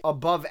be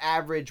above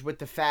average with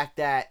the fact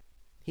that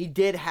he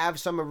did have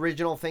some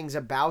original things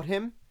about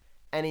him.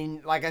 And he,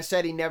 like I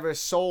said, he never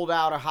sold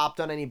out or hopped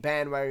on any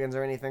bandwagons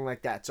or anything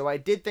like that. So I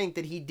did think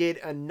that he did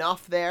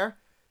enough there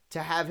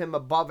to have him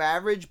above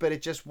average, but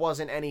it just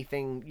wasn't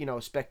anything, you know,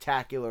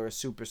 spectacular or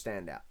super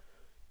standout.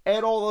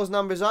 Add all those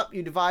numbers up,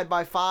 you divide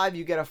by 5,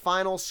 you get a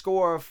final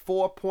score of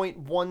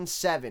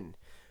 4.17,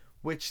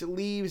 which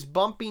leaves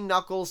Bumpy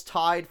Knuckles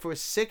tied for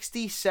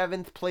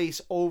 67th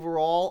place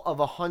overall of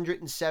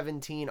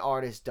 117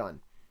 artists done.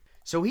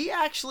 So he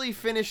actually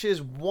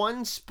finishes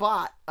 1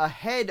 spot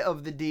ahead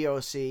of the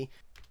DOC,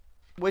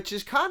 which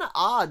is kind of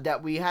odd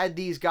that we had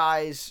these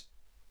guys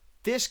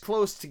this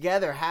close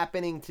together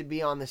happening to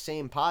be on the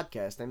same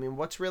podcast. I mean,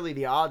 what's really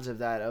the odds of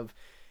that, of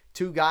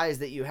 2 guys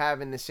that you have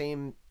in the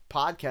same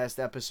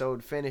podcast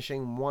episode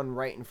finishing one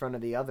right in front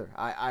of the other?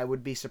 I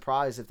would be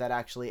surprised if that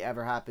actually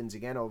ever happens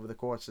again over the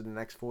course of the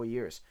next 4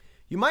 years.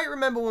 You might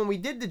remember when we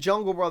did the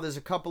Jungle Brothers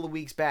a couple of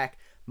weeks back,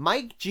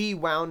 Mike G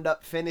wound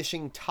up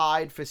finishing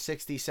tied for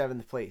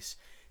 67th place.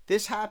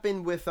 This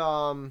happened with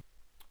DMC.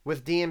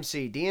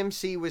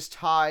 DMC was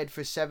tied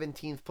for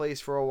 17th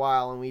place for a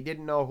while, and we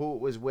didn't know who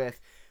it was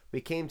with. We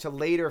came to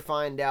later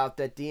find out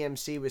that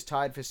DMC was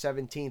tied for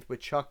 17th with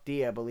Chuck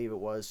D, I believe it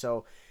was.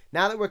 So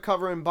now that we're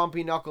covering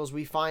Bumpy Knuckles,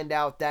 we find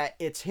out that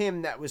it's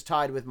him that was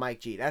tied with Mike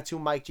G. That's who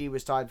Mike G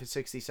was tied for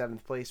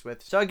 67th place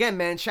with. So again,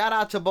 man, shout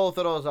out to both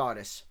of those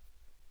artists.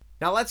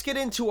 Now let's get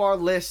into our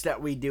list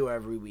that we do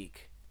every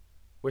week.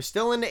 We're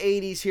still in the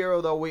 80s here,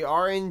 although we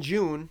are in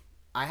June.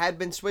 I had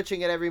been switching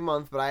it every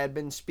month, but I had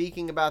been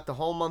speaking about the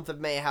whole month of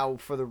May, how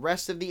for the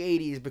rest of the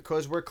 80s,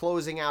 because we're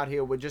closing out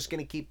here, we're just going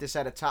to keep this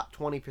at a top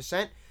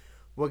 20%.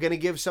 We're going to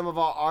give some of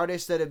our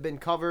artists that have been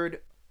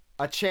covered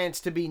a chance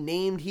to be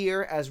named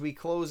here as we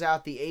close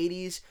out the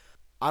 80s.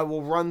 I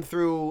will run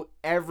through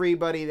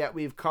everybody that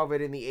we've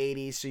covered in the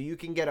 80s so you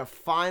can get a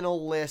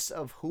final list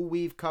of who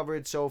we've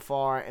covered so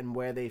far and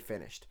where they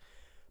finished.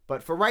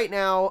 But for right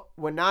now,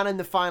 we're not in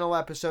the final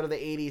episode of the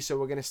 80s, so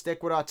we're going to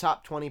stick with our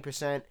top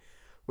 20%.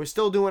 We're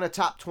still doing a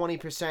top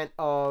 20%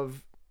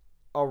 of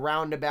a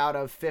roundabout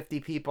of 50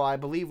 people. I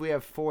believe we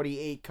have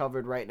 48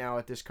 covered right now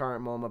at this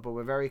current moment, but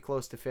we're very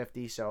close to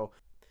 50, so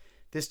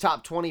this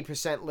top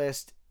 20%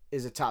 list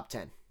is a top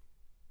 10.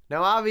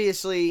 Now,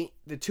 obviously,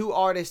 the 2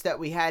 artists that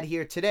we had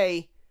here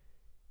today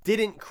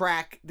didn't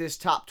crack this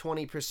top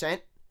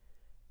 20%,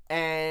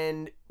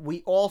 and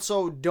we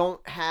also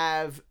don't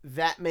have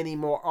that many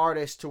more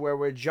artists to where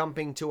we're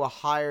jumping to a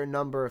higher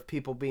number of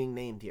people being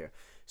named here.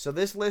 So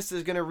this list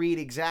is going to read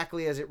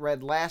exactly as it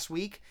read last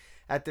week.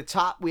 At the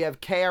top, we have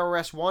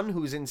KRS-One,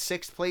 who's in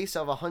 6th place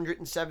of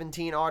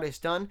 117 artists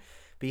done.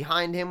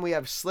 Behind him, we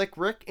have Slick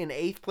Rick in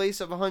 8th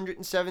place of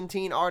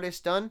 117 artists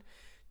done.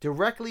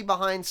 Directly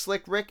behind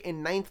Slick Rick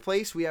in 9th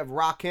place, we have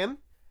Rakim.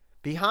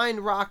 Behind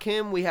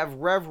Rakim, we have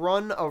Rev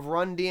Run of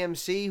Run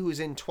DMC, who's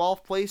in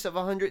 12th place of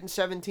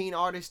 117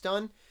 artists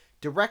done.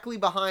 Directly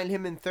behind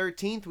him in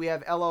 13th, we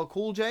have LL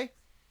Cool J.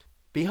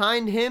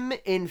 Behind him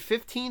in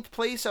 15th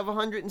place of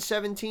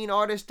 117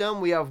 artists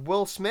done, we have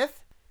Will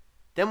Smith.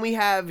 Then we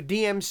have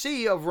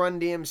DMC of Run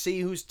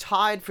DMC, who's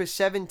tied for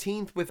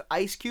 17th with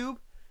Ice Cube.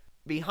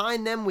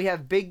 Behind them, we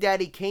have Big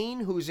Daddy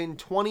Kane, who's in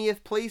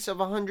 20th place of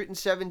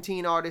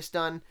 117 artists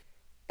done.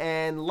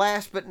 And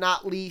last but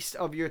not least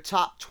of your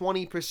top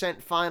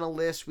 20% final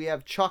list, we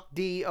have Chuck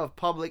D of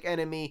Public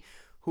Enemy,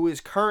 who is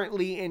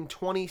currently in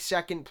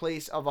 22nd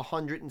place of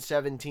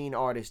 117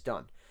 artists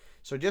done.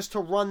 So just to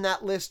run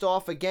that list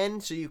off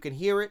again so you can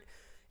hear it,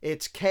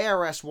 it's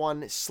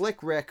KRS-One,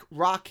 Slick Rick,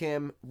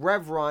 Rakim,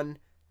 Rev Run,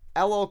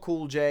 LL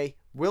Cool J,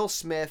 Will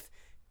Smith,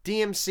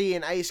 DMC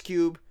and Ice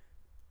Cube,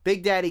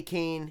 Big Daddy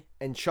Kane,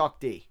 and Chuck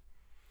D.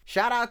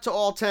 Shout out to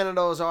all 10 of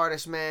those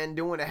artists, man.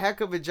 Doing a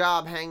heck of a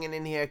job hanging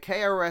in here.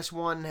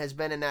 KRS-One has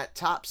been in that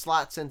top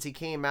slot since he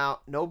came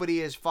out.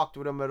 Nobody has fucked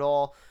with him at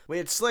all. We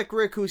had Slick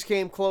Rick, who's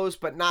came close,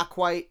 but not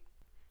quite.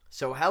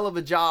 So hell of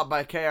a job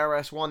by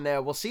KRS-One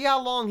there. We'll see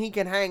how long he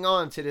can hang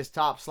on to this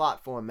top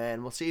slot for,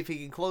 man. We'll see if he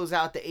can close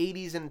out the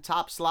 80s in the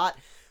top slot,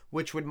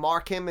 which would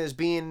mark him as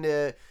being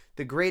the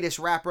greatest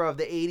rapper of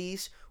the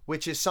 80s,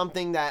 which is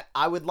something that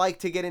I would like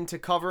to get into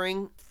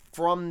covering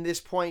from this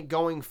point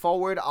going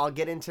forward. I'll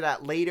get into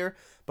that later.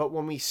 But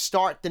when we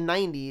start the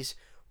 90s,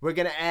 we're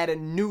going to add a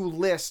new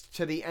list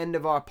to the end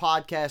of our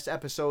podcast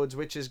episodes,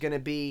 which is going to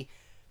be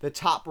the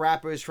top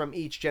rappers from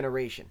each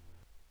generation.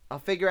 I'll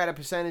figure out a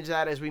percentage of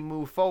that as we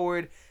move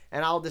forward,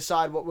 and I'll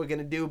decide what we're going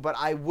to do. But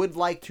I would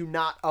like to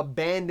not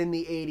abandon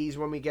the 80s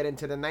when we get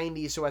into the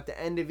 90s. So at the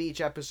end of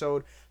each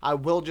episode, I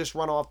will just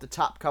run off the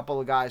top couple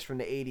of guys from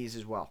the 80s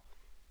as well.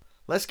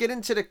 Let's get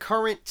into the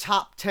current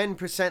top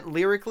 10%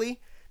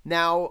 lyrically.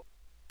 Now,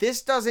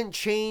 this doesn't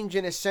change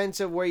in a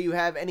sense of where you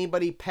have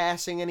anybody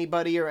passing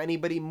anybody or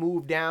anybody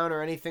move down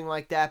or anything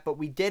like that. But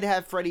we did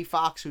have Freddie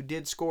Fox, who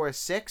did score a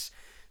 6.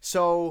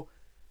 So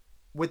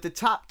with the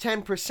top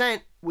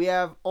 10%, we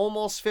have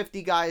almost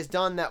 50 guys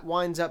done. That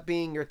winds up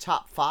being your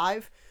top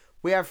 5.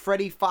 We have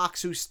Freddie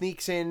Fox, who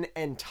sneaks in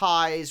and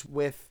ties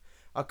with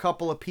a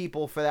couple of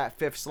people for that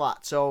 5th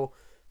slot. So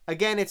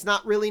again, it's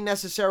not really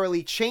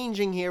necessarily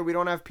changing here. We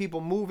don't have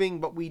people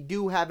moving, but we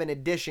do have an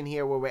addition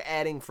here where we're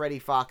adding Freddie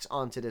Fox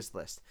onto this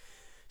list.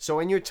 So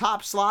in your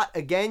top slot,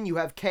 again, you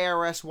have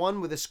KRS-One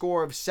with a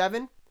score of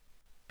 7.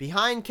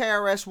 Behind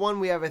KRS-One,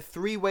 we have a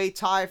 3-way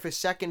tie for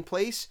 2nd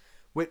place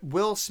with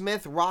Will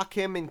Smith,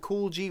 Rakim, and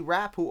Cool G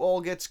Rap, who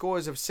all get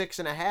scores of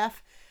 6.5.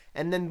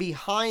 And then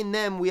behind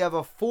them, we have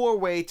a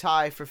 4-way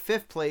tie for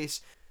 5th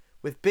place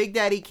with Big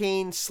Daddy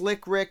Kane,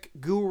 Slick Rick,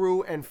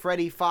 Guru, and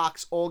Freddie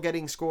Fox all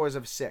getting scores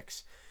of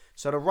 6.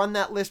 So to run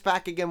that list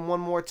back again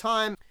one more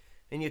time,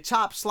 in your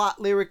top slot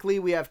lyrically,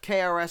 we have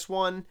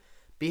KRS-One.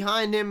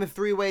 Behind him, a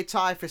 3-way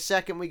tie for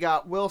 2nd, we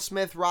got Will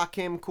Smith,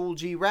 Rakim, Cool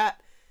G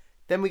Rap.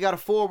 Then we got a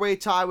 4-way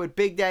tie with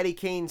Big Daddy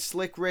Kane,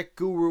 Slick Rick,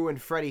 Guru,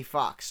 and Freddie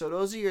Fox. So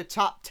those are your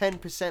top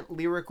 10%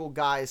 lyrical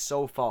guys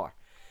so far.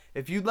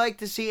 If you'd like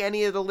to see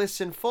any of the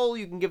lists in full,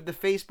 you can give the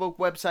Facebook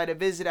website a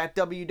visit at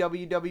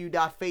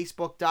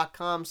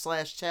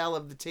www.facebook.com/Tale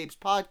of the Tapes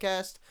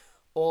podcast,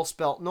 all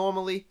spelt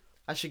normally.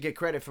 I should get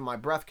credit for my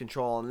breath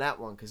control on that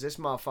one, because this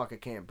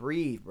motherfucker can't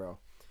breathe, bro.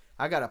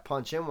 I gotta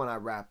punch in when I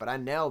rap, but I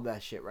nailed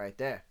that shit right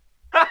there.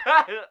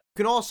 You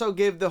can also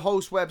give the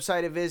host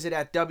website a visit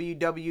at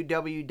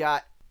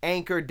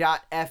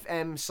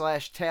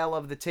www.anchor.fm/Tale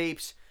of the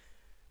Tapes.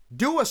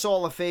 Do us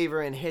all a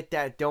favor and hit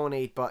that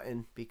donate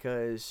button,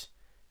 because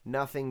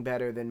nothing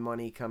better than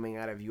money coming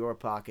out of your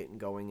pocket and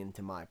going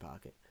into my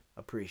pocket.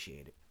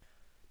 Appreciate it.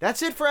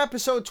 That's it for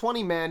episode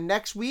 20, man.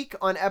 Next week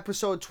on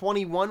episode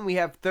 21, we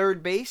have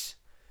Third Base.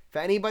 For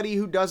anybody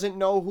who doesn't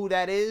know who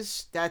that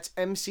is, that's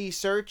MC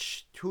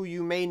Search, who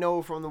you may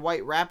know from the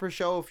White Rapper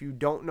Show if you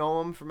don't know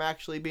him from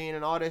actually being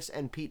an artist,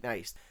 and Pete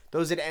Nice.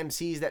 Those are the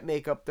MCs that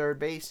make up Third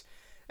Base.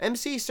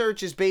 MC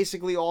Search is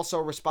basically also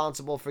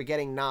responsible for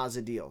getting Nas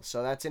a deal.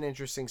 So that's an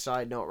interesting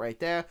side note right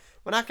there.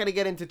 We're not going to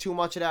get into too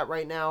much of that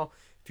right now.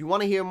 If you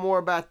want to hear more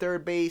about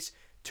Third Base,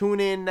 tune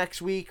in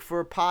next week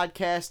for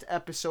podcast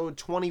episode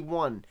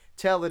 21.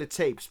 Tale of the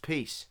Tapes.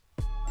 Peace.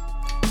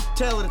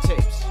 Tale of the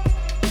Tapes.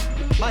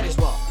 Might as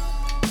well.